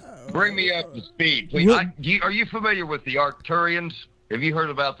bring me up to speed, please. Are you familiar with the Arcturians? Have you heard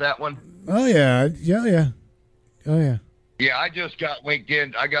about that one? Oh yeah. Yeah, I just got linked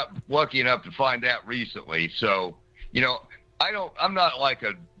in. I got lucky enough to find that recently. So, I'm not like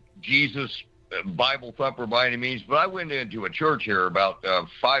a Jesus Bible thumper by any means, but I went into a church here about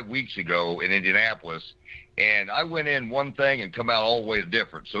 5 weeks ago in Indianapolis, and I went in one thing and come out all the way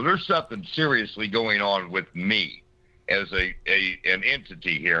different. So there's something seriously going on with me as an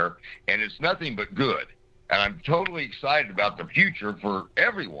entity here, and it's nothing but good. And I'm totally excited about the future for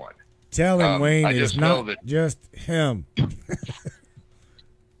everyone. Tell him, Wayne, it's not just him.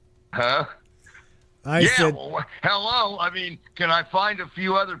 Huh? I said, well, hello. I mean, can I find a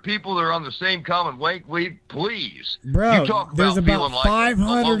few other people that are on the same common wavelength, please? Bro, you talk there's about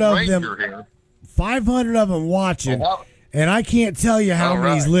 500 of them. Here. 500 of them watching, and I can't tell you how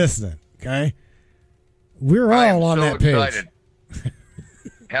many's listening. Okay, we're all on that excited. page.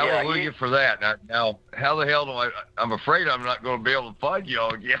 Hallelujah for that. Now, how the hell do I'm afraid I'm not going to be able to find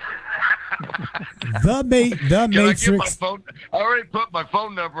y'all again. The Matrix. I already put my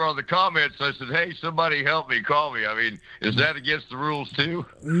phone number on the comments. I said, hey, somebody help me, call me. I mean, is that against the rules too?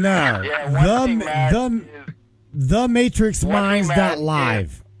 No. The Matrix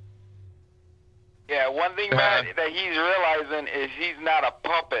Minds.live. Yeah, one thing, Matt, that he's realizing is he's not a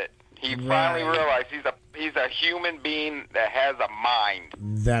puppet. He finally realized he's a human being that has a mind.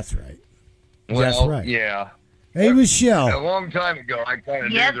 That's right. That's right. Yeah. Hey, Michelle. A long time ago, I kind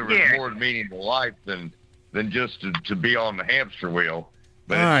of knew there was more meaning to life than just to be on the hamster wheel.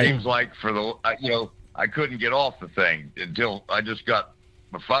 But it seems like I couldn't get off the thing until I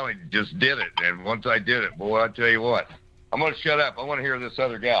finally just did it. And once I did it, boy, I tell you what, I'm going to shut up. I want to hear this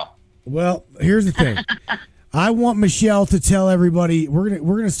other gal. Well, here's the thing. I want Michelle to tell everybody we're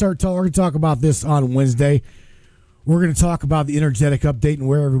gonna talk about this on Wednesday. We're gonna talk about the energetic update and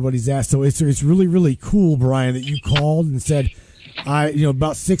where everybody's at. So it's really, really cool, Brian, that you called and said,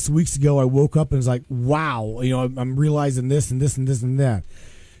 about 6 weeks ago I woke up and was like, wow, I'm realizing this and this and this and that.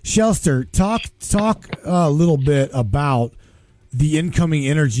 Shelster, talk a little bit about the incoming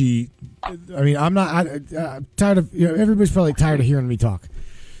energy. I mean, I'm tired of everybody's probably tired of hearing me talk.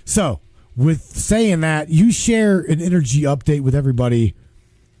 So, with saying that, you share an energy update with everybody,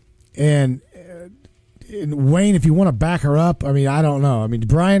 and Wayne, if you want to back her up, I mean, I don't know. I mean,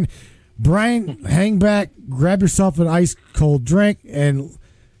 Brian, hang back, grab yourself an ice cold drink, and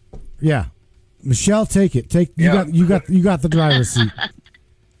Michelle, take it. You got the driver's seat.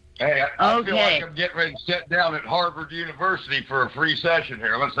 Hey, I feel like I'm getting ready to sit down at Harvard University for a free session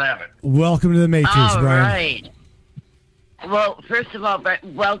here. Let's have it. Welcome to the Matrix, Brian. All right. Well, first of all,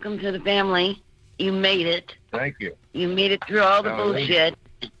 welcome to the family. You made it. Thank you. You made it through all the bullshit,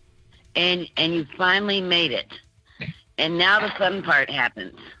 and you finally made it. And now the fun part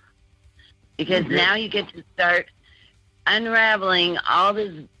happens. Because now you get to start unraveling all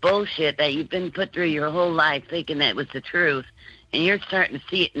this bullshit that you've been put through your whole life thinking that was the truth, and you're starting to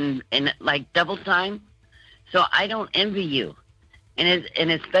see it in like double time. So I don't envy you.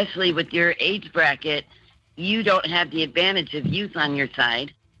 And especially with your age bracket, you don't have the advantage of youth on your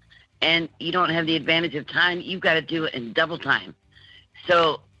side, and you don't have the advantage of time. You've got to do it in double time.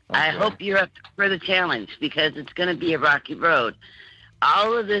 So I hope you're up for the challenge, because it's going to be a rocky road.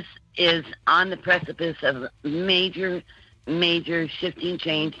 All of this is on the precipice of major, major shifting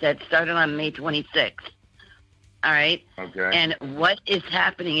change that started on May 26th. All right? Okay. And what is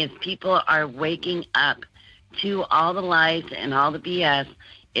happening is people are waking up to all the lies and all the BS.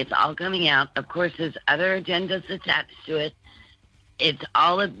 It's all coming out. Of course, there's other agendas attached to it. It's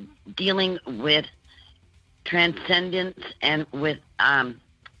all dealing with transcendence and with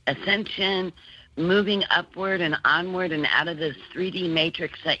ascension, moving upward and onward and out of this 3D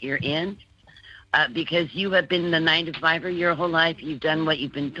matrix that you're in. Because you have been the 9-to-5er your whole life. You've done what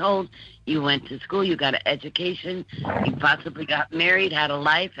you've been told. You went to school. You got an education. You possibly got married, had a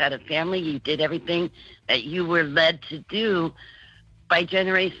life, had a family. You did everything that you were led to do by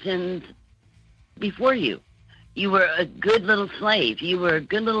generations before you. You were a good little slave. You were a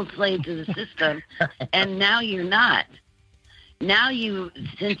good little slave to the system, and now you're not. Now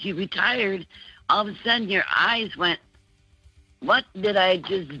since you retired, all of a sudden your eyes went, what did I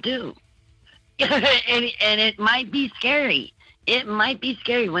just do? and it might be scary. It might be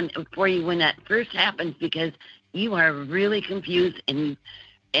scary for you when that first happens, because you are really confused, and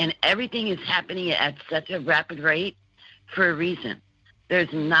everything is happening at such a rapid rate for a reason.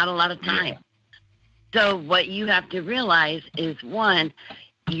 There's not a lot of time. So what you have to realize is, one,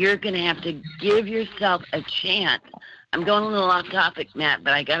 you're going to have to give yourself a chance. I'm going a little off topic, Matt,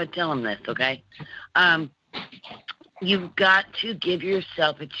 but I got to tell them this, okay? You've got to give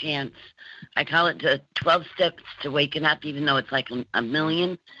yourself a chance. I call it the 12 steps to waking up, even though it's like a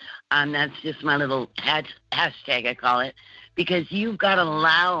million. That's just my little hashtag, I call it, because you've got to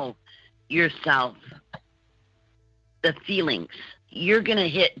allow yourself the feelings. You're going to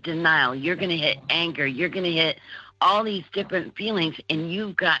hit denial. You're going to hit anger. You're going to hit all these different feelings, and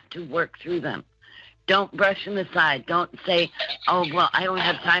you've got to work through them. Don't brush them aside. Don't say, oh, well, I don't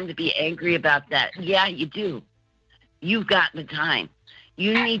have time to be angry about that. Yeah, you do. You've got the time.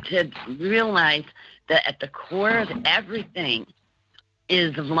 You need to realize that at the core of everything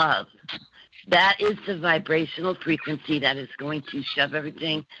is love. That is the vibrational frequency that is going to shove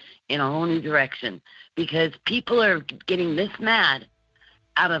everything in a whole new direction, because people are getting this mad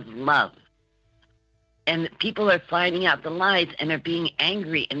out of love. And people are finding out the lies, and they're being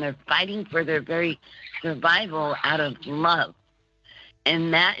angry, and they're fighting for their very survival out of love.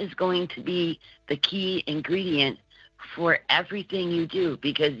 And that is going to be the key ingredient for everything you do,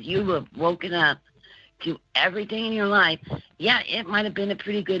 because you have woken up to everything in your life. Yeah, it might have been a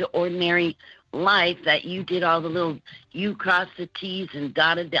pretty good ordinary life that you did all the little, you crossed the T's and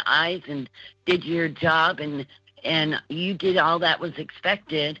dotted the I's and did your job, and you did all that was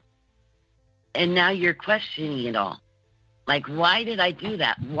expected. And now you're questioning it all. Like, why did I do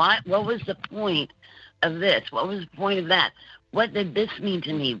that? What was the point of this? What was the point of that? What did this mean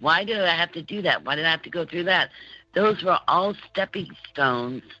to me? Why did I have to do that? Why did I have to go through that? Those were all stepping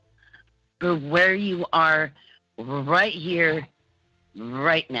stones for where you are right here,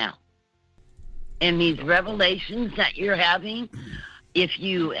 right now. And these revelations that you're having, if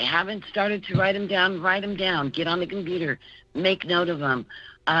you haven't started to write them down, write them down. Get on the computer. Make note of them.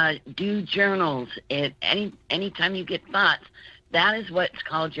 Do journals. Anytime you get thoughts, that is what's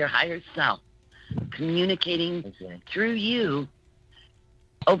called your higher self, communicating through you,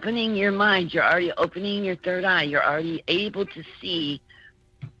 opening your mind. You're already opening your third eye. You're already able to see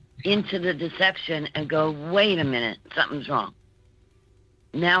into the deception and go, wait a minute, something's wrong.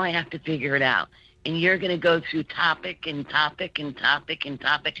 Now I have to figure it out. And you're going to go through topic and topic and topic and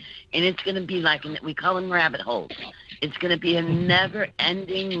topic, and it's going to be like, we call them rabbit holes. It's going to be a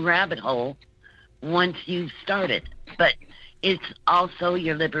never-ending rabbit hole once you've started. But it's also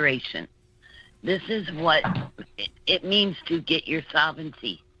your liberation. This is what it means to get your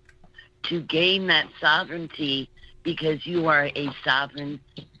sovereignty, to gain that sovereignty, because you are a sovereign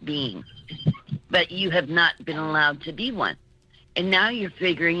being. But you have not been allowed to be one. And now you're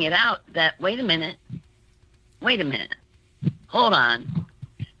figuring it out that, wait a minute, hold on.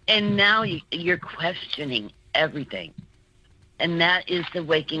 And now you're questioning everything. And that is the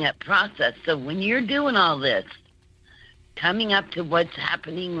waking up process. So when you're doing all this, coming up to what's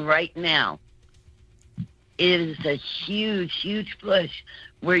happening right now, it is a huge, huge push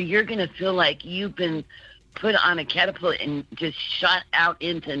where you're going to feel like you've been put on a catapult and just shot out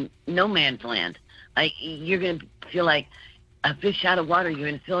into no man's land. Like, you're going to feel like a fish out of water. You're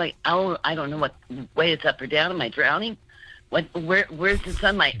going to feel like, oh, I don't know what way it's up or down. Am I drowning? Where's the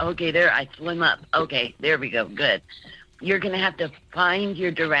sunlight? Okay, there, I swim up. Okay, there we go. Good. You're going to have to find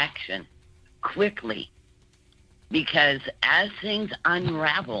your direction quickly, because as things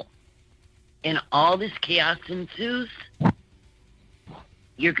unravel and all this chaos ensues,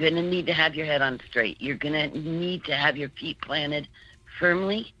 you're going to need to have your head on straight. You're going to need to have your feet planted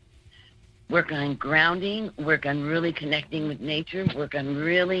firmly. Work on grounding, work on really connecting with nature, work on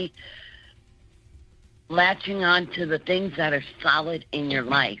really latching on to the things that are solid in your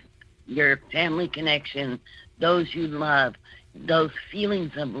life, your family connection, those you love, those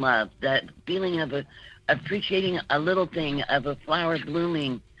feelings of love, that feeling of appreciating a little thing, of a flower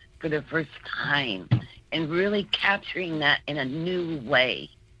blooming for the first time, and really capturing that in a new way.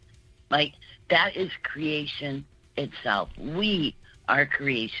 Like, that is creation itself. We are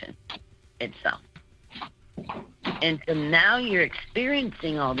creation itself. And so now you're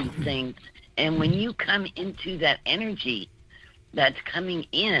experiencing all these things, and when you come into that energy that's coming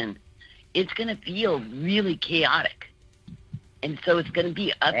in, it's going to feel really chaotic. And so it's going to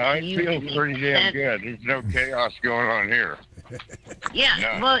be up to you. I feel pretty damn good. There's no chaos going on here. Yeah,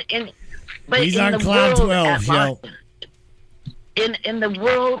 no. Well, but he's in on the cloud world 12, Shell. In the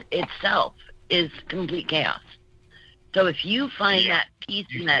world itself is complete chaos. So if you find that peace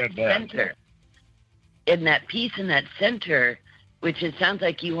in that center, which it sounds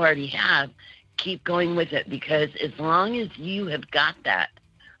like you already have, keep going with it, because as long as you have got that,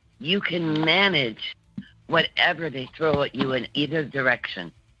 you can manage whatever they throw at you in either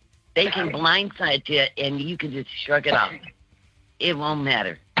direction. They can blindside you, and you can just shrug it off. it won't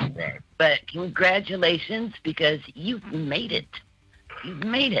matter. Right. But congratulations, because you've made it. You've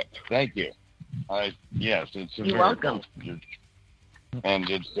made it. Thank you. Yes, it's a You're very welcome. And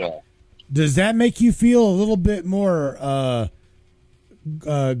it's Does that make you feel a little bit more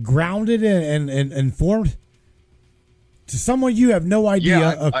grounded and informed? To someone you have no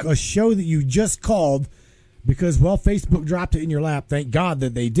idea, a show that you just called because, well, Facebook dropped it in your lap. Thank God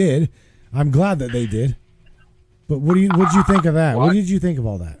that they did. I'm glad that they did. But what did you think of that? What did you think of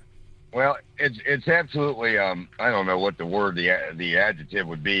all that? well, it's absolutely I don't know what the word the adjective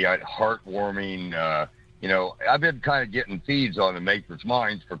would be. Heartwarming. I've been kind of getting feeds on the Matrix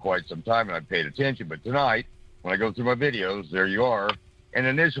Minds for quite some time, and I've paid attention. But tonight, when I go through my videos, there you are. And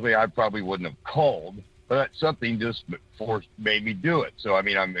initially, I probably wouldn't have called, but something just made me do it. So, I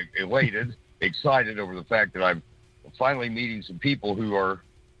mean, I'm elated, excited over the fact that I'm finally meeting some people who are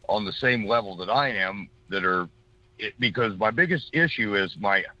on the same level that I am, because my biggest issue is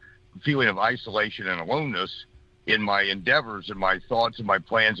my feeling of isolation and aloneness in my endeavors and my thoughts and my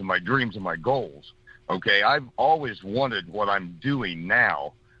plans and my dreams and my goals. Okay, I've always wanted what I'm doing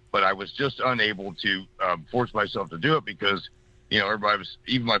now, but I was just unable to force myself to do it because, everybody was,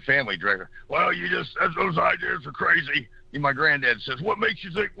 even my family director, well, those ideas are crazy. And my granddad says, what makes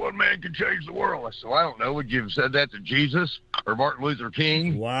you think one man can change the world? I said, well, I don't know. Would you have said that to Jesus or Martin Luther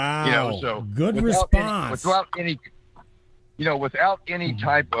King? Wow. So good response. Without any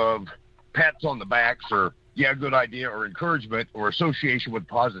type of pats on the backs or, yeah, good idea or encouragement or association with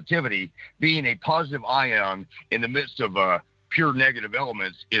positivity, being a positive ion in the midst of pure negative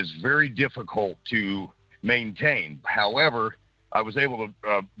elements is very difficult to maintain. However, I was able to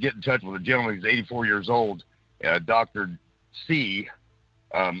get in touch with a gentleman who's 84 years old, Dr. C,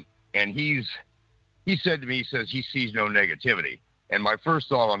 and he said to me, he says he sees no negativity. And my first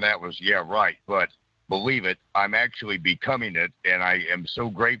thought on that was, yeah, right. But believe it, I'm actually becoming it. And I am so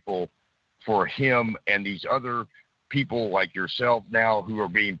grateful for him and these other people like yourself now who are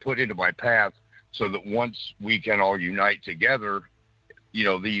being put into my path so that once we can all unite together,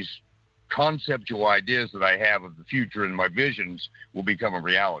 these conceptual ideas that I have of the future and my visions will become a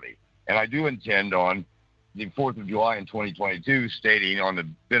reality. And I do intend on the 4th of July in 2022 stating on the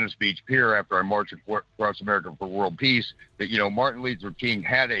Venice Beach Pier after I march across America for world peace that, Martin Luther King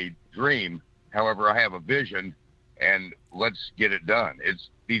had a dream. However, I have a vision, and let's get it done.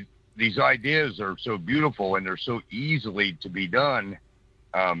 These ideas are so beautiful and they're so easily to be done.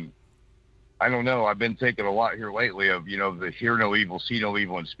 I don't know. I've been thinking a lot here lately of, the hear no evil, see no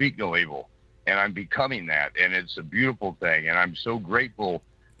evil, and speak no evil. And I'm becoming that. And it's a beautiful thing. And I'm so grateful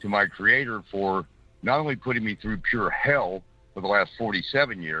to my Creator for not only putting me through pure hell for the last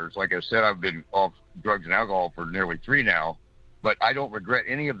 47 years. Like I said, I've been off drugs and alcohol for nearly 3 now. But I don't regret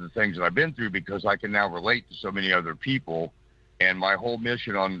any of the things that I've been through because I can now relate to so many other people. And my whole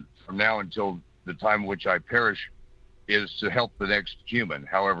mission from now until the time in which I perish is to help the next human,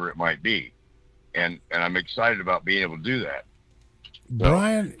 however it might be. And I'm excited about being able to do that. So,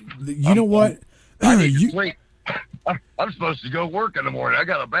 Brian, you know what? I need to sleep. I'm supposed to go work in the morning. I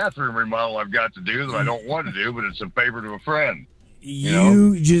got a bathroom remodel I've got to do that I don't want to do, but it's a favor to a friend.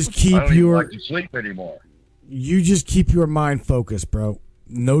 You just keep I don't even like to sleep anymore. You just keep your mind focused, bro.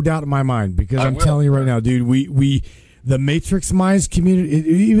 No doubt in my mind, because I'm telling you right now, dude, we the Matrix Minds community,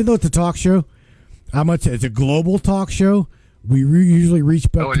 even though it's a talk show, it's a global talk show. We usually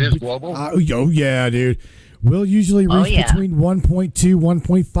reach back. Oh, it is global? Oh, yeah, dude. We'll usually reach between 1.2,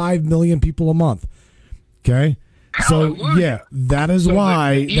 1.5 million people a month. Okay? So, yeah, that is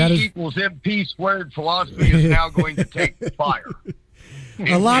why. The E equals MP squared philosophy is now going to take fire.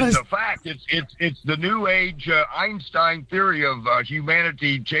 It's a fact. It's the new age Einstein theory of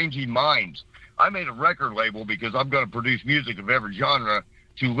humanity changing minds. I made a record label because I'm going to produce music of every genre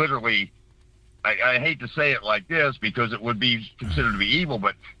to literally, I hate to say it like this because it would be considered to be evil,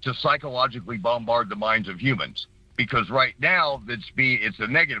 but to psychologically bombard the minds of humans. Because right now it's a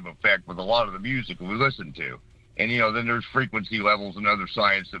negative effect with a lot of the music we listen to. And, then there's frequency levels and other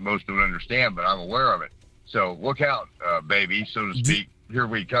science that most don't understand, but I'm aware of it. So look out, baby, so to speak. Here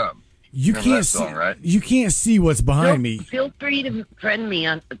we come. You can't see, right? You can't see what's behind me. Feel free to friend me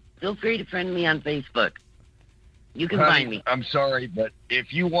on Facebook. You can find me. I'm sorry, but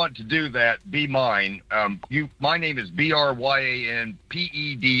if you want to do that, be mine. My name is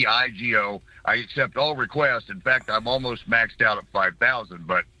BRYANPEDIGO. I accept all requests. In fact, I'm almost maxed out at 5,000.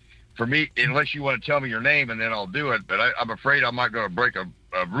 But for me, unless you want to tell me your name, and then I'll do it. But I'm afraid I'm not going to break a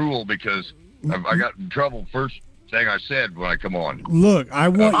rule because I got in trouble first thing I said when I come on. Look, I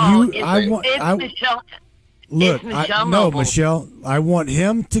want Michelle. Look, Michelle, I want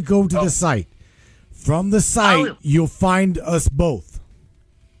him to go to the site. From the site, you'll find us both.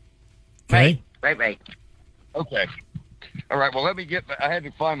 Okay? Right. Okay. All right. Well, let me get. I had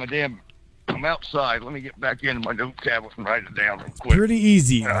to find my damn. I'm outside. Let me get back into my note tablet and write it down real quick. Pretty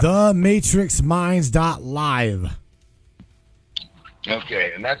easy. TheMatrixMinds.live.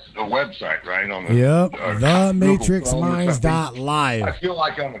 Okay, and that's the website, right? On the, Yep. TheMatrixMinds.live. TheMatrixMinds.live. I feel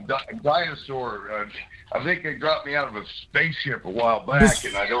like I'm a dinosaur. I think they dropped me out of a spaceship a while back,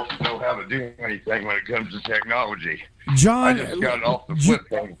 and I don't know how to do anything when it comes to technology. John, I just got it off the flip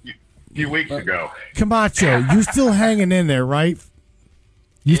phone a few weeks ago. Camacho, you're still hanging in there, right?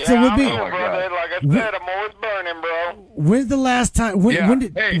 You still with me? Brother. Like I said, I'm always burning, bro. When's the last time?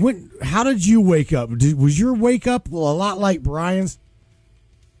 How did you wake up? Was your wake up a lot like Brian's?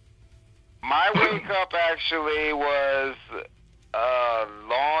 My wake up actually was a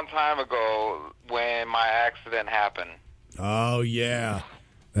long time ago when my accident happened. Oh yeah,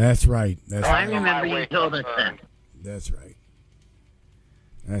 that's right. I remember you told us that. That's right.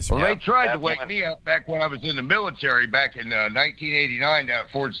 Well, they tried to wake me up back when I was in the military back in 1989 down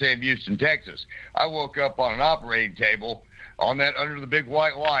at Fort Sam Houston, Texas. I woke up on an operating table on that under the big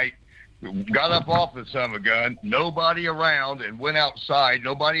white light, got up off the son of a gun, nobody around, and went outside.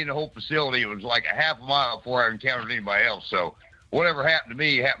 Nobody in the whole facility. It was like a half a mile before I encountered anybody else. So whatever happened to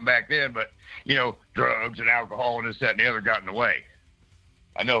me happened back then, but, you know, drugs and alcohol and this, that, and the other got in the way.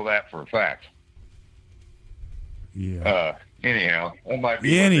 I know that for a fact. Yeah. Anyhow, that might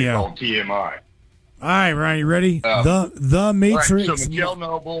be what they call TMI. All right, Ryan, you ready? The Matrix. Right, so Michelle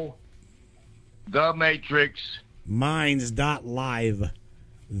Noble, The Matrix. Minds.live.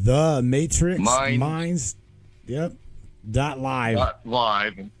 The Matrix. Minds. Yep. .live.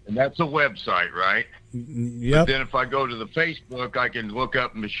 .live, and that's a website, right? Yep. But then if I go to the Facebook, I can look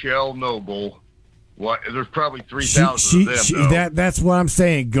up Michelle Noble. There's probably 3,000 of them. Though. That's what I'm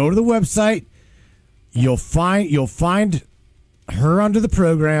saying. Go to the website. You'll find her under the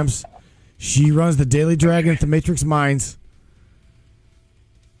programs. She runs the Daily Dragon at the Matrix Minds.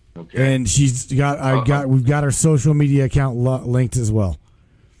 Okay. And we've got her social media account linked as well.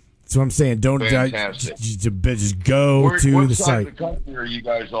 That's what I'm saying. Don't just go to what the side site. Of the country are you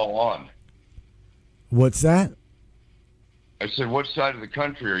guys all on? What's that? I said, what side of the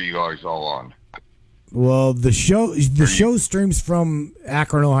country are you guys all on? Well, the show streams from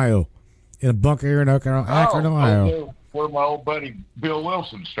Akron, Ohio, in a bunker here in Akron, Ohio. Where my old buddy Bill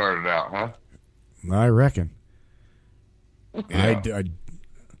Wilson started out, huh? I reckon. Yeah.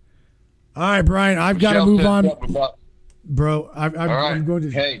 All right, Brian, I've got to move on. Bro, I'm going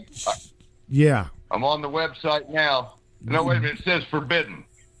to. Hey. Yeah. I'm on the website now. No, wait a minute. It says forbidden.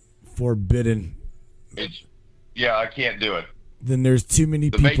 Forbidden. Yeah, I can't do it. Then there's too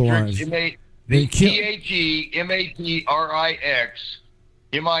many people on it.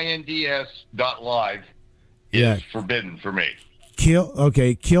 TheMatrixMinds.live is forbidden for me. Kill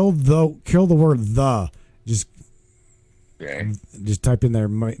the word the. Just type in there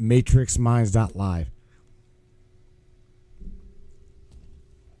matrixminds.live.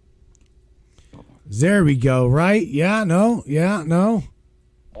 There we go, right? Yeah, no.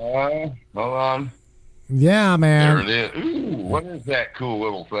 Hold on. Yeah, man. There it is. Ooh, what is that cool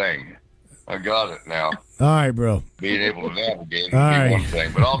little thing? I got it now. All right, bro. Being able to navigate is one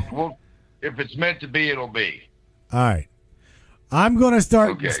thing, but if it's meant to be, it'll be. All right. I'm going to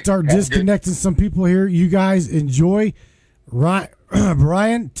start disconnecting some people here. You guys enjoy.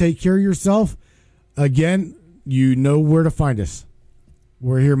 Brian, take care of yourself. Again, you know where to find us.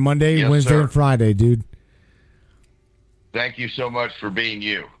 We're here Monday, Wednesday, and Friday, dude. Thank you so much for being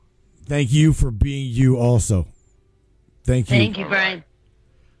you. Thank you for being you also. Thank you. Thank you, Brian.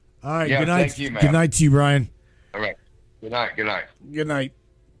 All right, Yeah, good night. thank you, man. Good night to you, Brian. All right. Good night. Good night.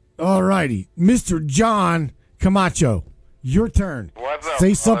 All righty. Mr. John Camacho, your turn. What's up,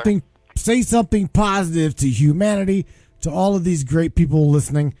 say something positive to humanity, to all of these great people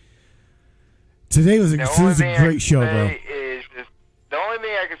listening. Today was a great show, bro. The only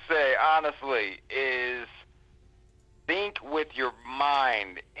thing I can say, honestly, is think with your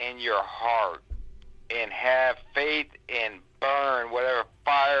mind and your heart and have faith and burn whatever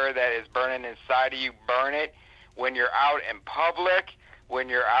fire that is burning inside of you. Burn it when you're out in public, when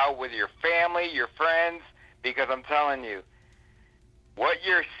you're out with your family, your friends, because I'm telling you, what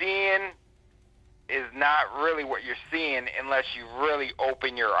you're seeing is not really what you're seeing unless you really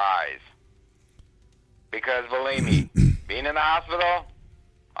open your eyes. Because believe me, being in the hospital,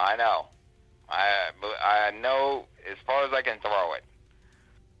 I know. I know as far as I can throw it.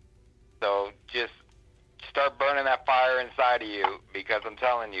 So just start burning that fire inside of you, because I'm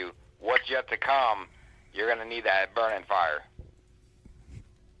telling you, what's yet to come, you're going to need that burning fire.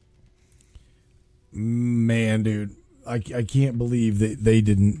 Man, dude, I can't believe that they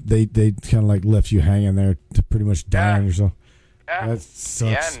didn't. They kind of like left you hanging there to pretty much dying or so. Yeah. That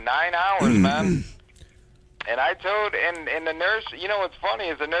sucks. Yeah, 9 hours, man. And I told, and the nurse, you know what's funny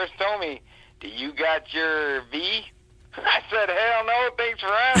is the nurse told me, "Do you got your V?" I said, "Hell no, thanks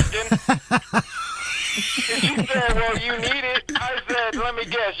for asking." And she said, "Well, you need it." I said, "Let me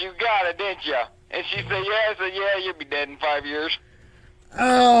guess, you got it, didn't you?" And she said, "Yeah." I said, "Yeah, you'll be dead in 5 years."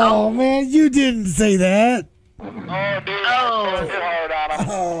 Oh man, you didn't say that. Oh, dude, I worked hard on them.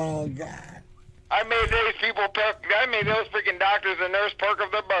 Oh God. I made those people perk. I made those freaking doctors and nurse perk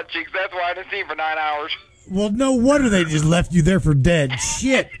up their butt cheeks. That's why I didn't see them for 9 hours. Well, no wonder they just left you there for dead.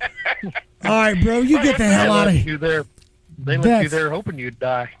 Shit. All right, bro, you get the hell out of here. They left you there hoping you'd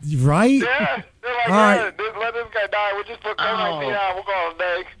die. Right? Yeah. They're like, All right. let this guy die. We'll just put COVID-19 on. We'll call it a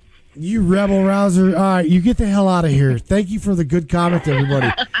day. You rebel rouser. All right, you get the hell out of here. Thank you for the good comment, everybody.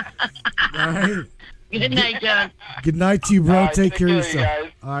 All right. Good night, John. Good night to you, bro. All right, take care of you yourself.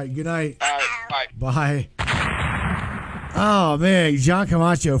 guys. All right, good night. All right, bye. Bye. Oh man, John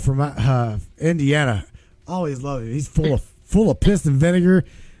Camacho from Indiana. Always love him. He's full of piss and vinegar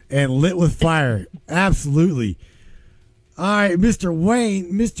and lit with fire. Absolutely. All right, Mr.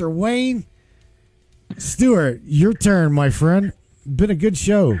 Wayne Stewart, your turn, my friend. Been a good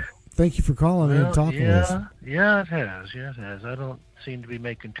show. Thank you for calling and talking with us. Yeah, it has. Yeah, it has. I don't seem to be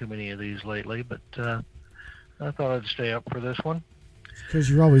making too many of these lately, but I thought I'd stay up for this one. Because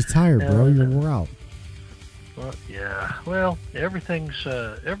you're always tired, bro. You're wore out. Well, yeah. Well, everything's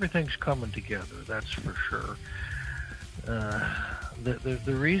coming together. That's for sure.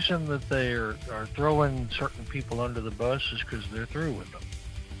 The reason that they are throwing certain people under the bus is because they're through with them.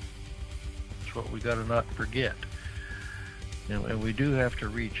 That's what we got to not forget. And we do have to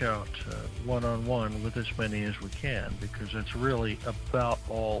reach out one-on-one with as many as we can, because that's really about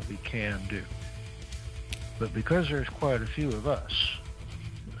all we can do. But because there's quite a few of us,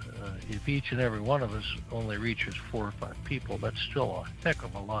 if each and every one of us only reaches 4 or 5 people, that's still a heck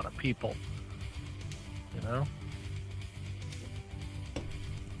of a lot of people, you know?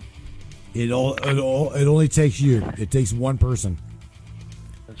 It only takes you. It takes one person.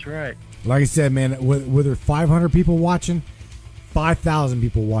 That's right. Like I said, man, whether 500 people watching, 5,000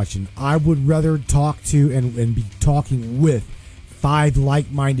 people watching, I would rather talk to and be talking with 5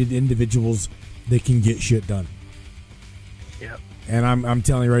 like-minded individuals that can get shit done. Yep. And I'm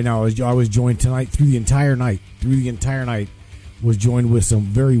telling you right now, I was joined tonight through the entire night, was joined with some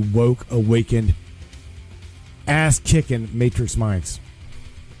very woke, awakened, ass-kicking Matrix minds.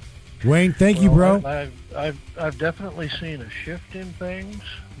 Wayne, thank you, bro. I've definitely seen a shift in things.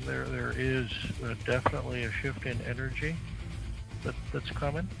 There is definitely a shift in energy that's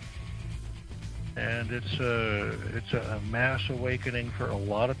coming, and it's a mass awakening for a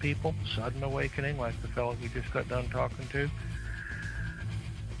lot of people, sudden awakening, like the fellow we just got done talking to.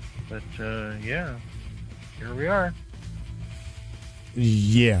 But yeah, here we are.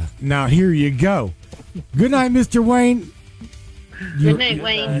 Yeah. Now here you go. Good night, Mr. Wayne. Good night,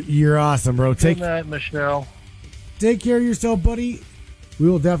 Wayne. You're awesome, bro. Good night, Michelle. Take care of yourself, buddy. We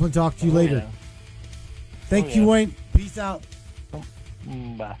will definitely talk to you later. Yeah. Thank you, Wayne. Peace out.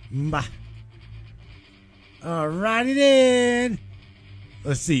 Bye. Bye. All righty then.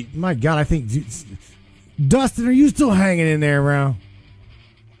 Let's see. My God, I think Dustin, are you still hanging in there, bro?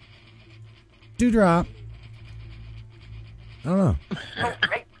 Dewdrop. I don't know. Oh,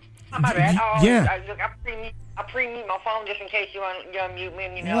 hey, my bad. Oh, Yeah. I pre-mute my phone just in case you unmute me.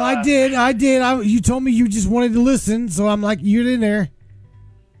 And, you know, Well, I did. You told me you just wanted to listen, so I'm like, you're in there.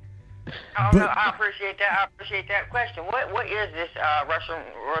 Oh, no, I appreciate that. I appreciate that question. What is this Russian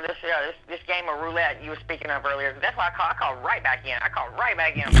or this game of roulette you were speaking of earlier? That's why I called right back in. I want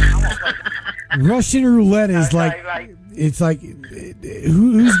to play. Russian roulette is it's like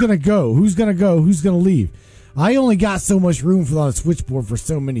who's gonna go? Who's gonna go? Who's gonna leave? I only got so much room on the switchboard for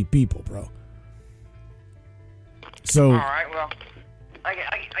so many people, bro. So. All right. Well, I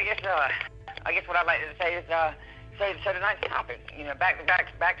guess what I'd like to say is so tonight's topic. You know, back to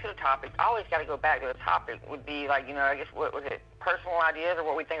the topic. I always got to go back to the topic. Would be like, you know, I guess what was it? Personal ideas, or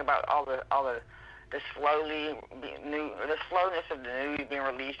what we think about all the slowness of the news being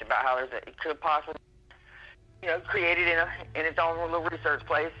released about how it could possibly, you know, created in its own little research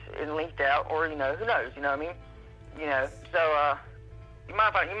place and linked out, or you know, who knows? You know what I mean? You know, so you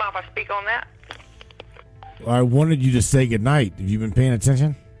mind if I speak on that? I wanted you to say goodnight. Have you been paying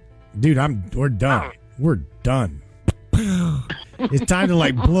attention? Dude, we're done. We're done. It's time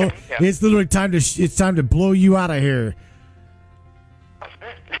to blow. Yeah. It's literally time to blow you out of here.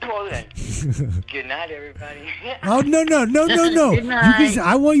 Well then, Good night, everybody. Oh, no. Good night.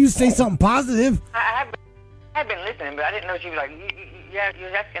 I want you to say something positive. I've been listening, but I didn't know she was like, yeah, you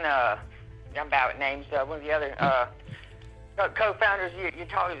was asking, I'm bad with names, one of the other co-founders. You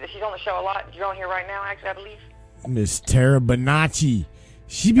talk, she's on the show a lot. You're on here right now, actually, I believe. Miss Tara Bonacci.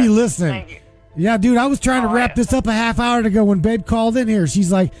 She be listening. Thank you. Yeah, dude, I was trying to wrap this up a half hour ago when Babe called in here.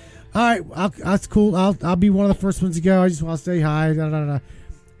 She's like, all right, that's cool. I'll be one of the first ones to go. I just want to say hi. Da, da, da.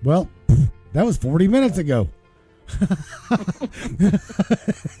 Well, that was 40 minutes ago.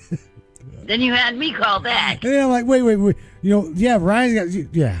 Then you had me call back. Yeah, I'm like, wait. Ryan's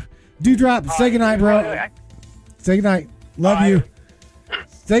got, yeah. Dewdrop, say goodnight, bro. Say goodnight. Love you.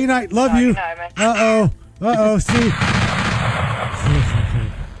 Say goodnight. Love you. Uh-oh. See.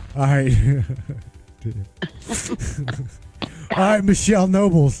 All right. All right, Michelle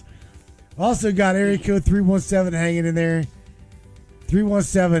Nobles. Also got area code 317 hanging in there.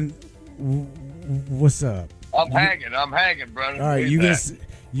 317. What's up? I'm hanging, brother. All right, you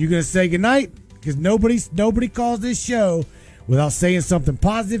gonna say goodnight? Because nobody calls this show without saying something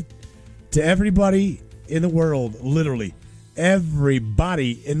positive to everybody in the world. Literally,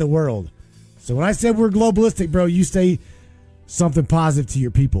 everybody in the world. So when I said we're globalistic, bro, you say something positive to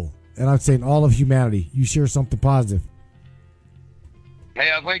your people, and I'm saying all of humanity. You share something positive. Hey,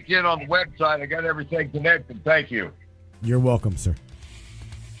 I linked in on the website. I got everything connected. Thank you. You're welcome, sir.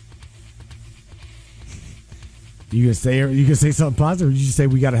 You gonna say something positive, or did you just say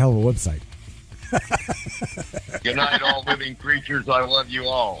we got a hell of a website? Good night, all living creatures. I love you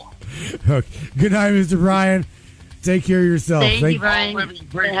all. Okay. Good night, Mr. Brian. Take care of yourself. Thank you, Brian.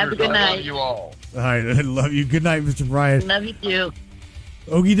 Have a good night. I love you all. All right, I love you. Good night, Mr. Brian. Love you too.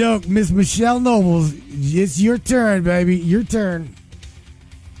 Okie doke, Miss Michelle Nobles. It's your turn, baby. Your turn.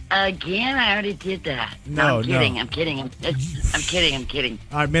 Again, I already did that. No, I'm kidding. no. I'm kidding. I'm kidding.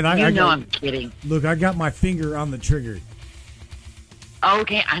 All right, man. I'm kidding. Look, I got my finger on the trigger.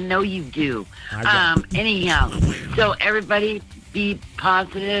 Okay, I know you do. Anyhow, so everybody be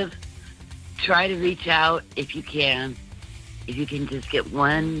positive. Try to reach out if you can. If you can just get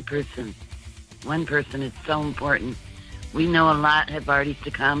one person. One person is so important. We know a lot have already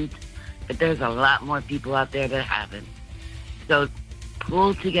succumbed, but there's a lot more people out there that haven't. So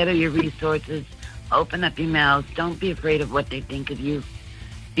pull together your resources. Open up your mouths. Don't be afraid of what they think of you,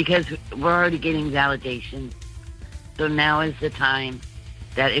 because we're already getting validation. So now is the time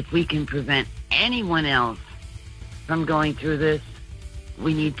that if we can prevent anyone else from going through this,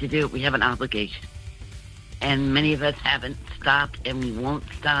 we need to do it. We have an obligation. And many of us haven't stopped, and we won't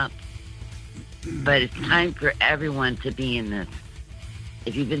stop. But it's time for everyone to be in this.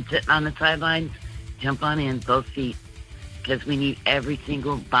 If you've been sitting on the sidelines, jump on in, both feet, because we need every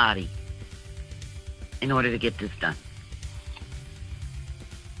single body in order to get this done.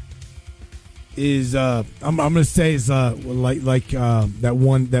 I'm gonna say is like that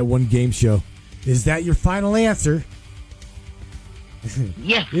one game show. Is that your final answer?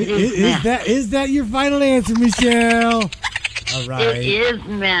 Yes, it is, Matt. Is that your final answer, Michelle? All right. It is,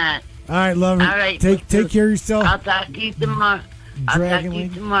 Matt. All right, love it. All right. Take care of yourself. I'll talk to you tomorrow. All right.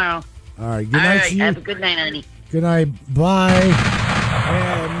 Good night to you. Have a good night, honey. Good night. Bye.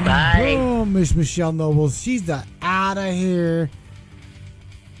 And bye. Boom, Miss Michelle Nobles. She's out of here.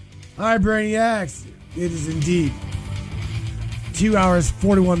 All right, Brainiacs. It is indeed 2 hours,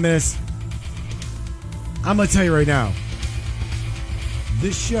 41 minutes. I'm going to tell you right now.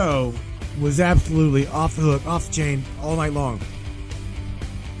 This show was absolutely off the hook, off the chain, all night long.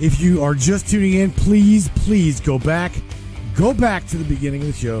 If you are just tuning in, please go back to the beginning of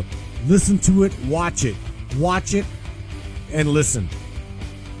the show. Listen to it, watch it, and listen.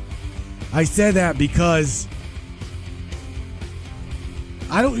 I said that because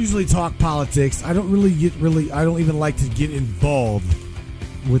I don't usually talk politics. I don't even like to get involved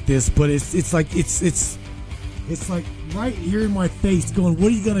with this, but it's like right here in my face going,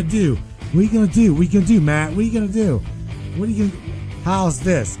 what are you gonna do? What are you gonna do? What are you gonna do, Matt? What are you gonna do? What are you gonna How's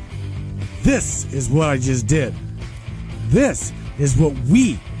this? This is what I just did. This is what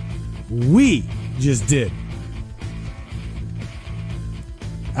we just did.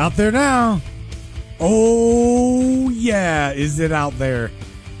 Out there now. Oh yeah, is it out there?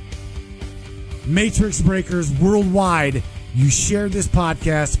 Matrix Breakers worldwide. You share this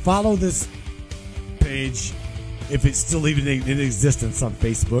podcast, follow this page, if it's still even in existence on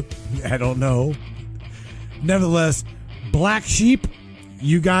Facebook. I don't know. Nevertheless, Black Sheep,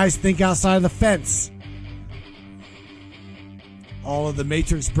 you guys think outside of the fence. All of the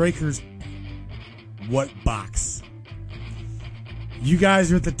Matrix Breakers, what box? You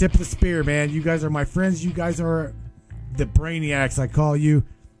guys are at the tip of the spear, man. You guys are my friends. You guys are the brainiacs, I call you.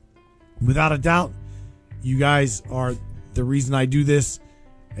 Without a doubt, you guys are the reason I do this,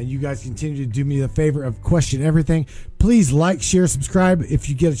 and you guys continue to do me the favor of question everything. Please like, share, subscribe. If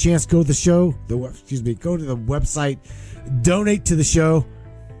you get a chance, go to the show. Go to the website, donate to the show.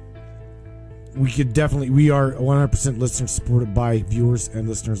 We are 100% listener supported by viewers and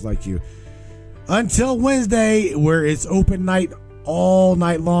listeners like you. Until Wednesday, where it's open night all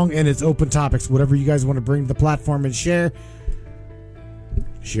night long, and it's open topics. Whatever you guys want to bring to the platform and share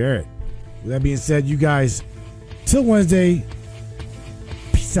it. With that being said, you guys, till Wednesday,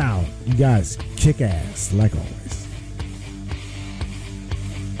 peace out. You guys kick ass like always.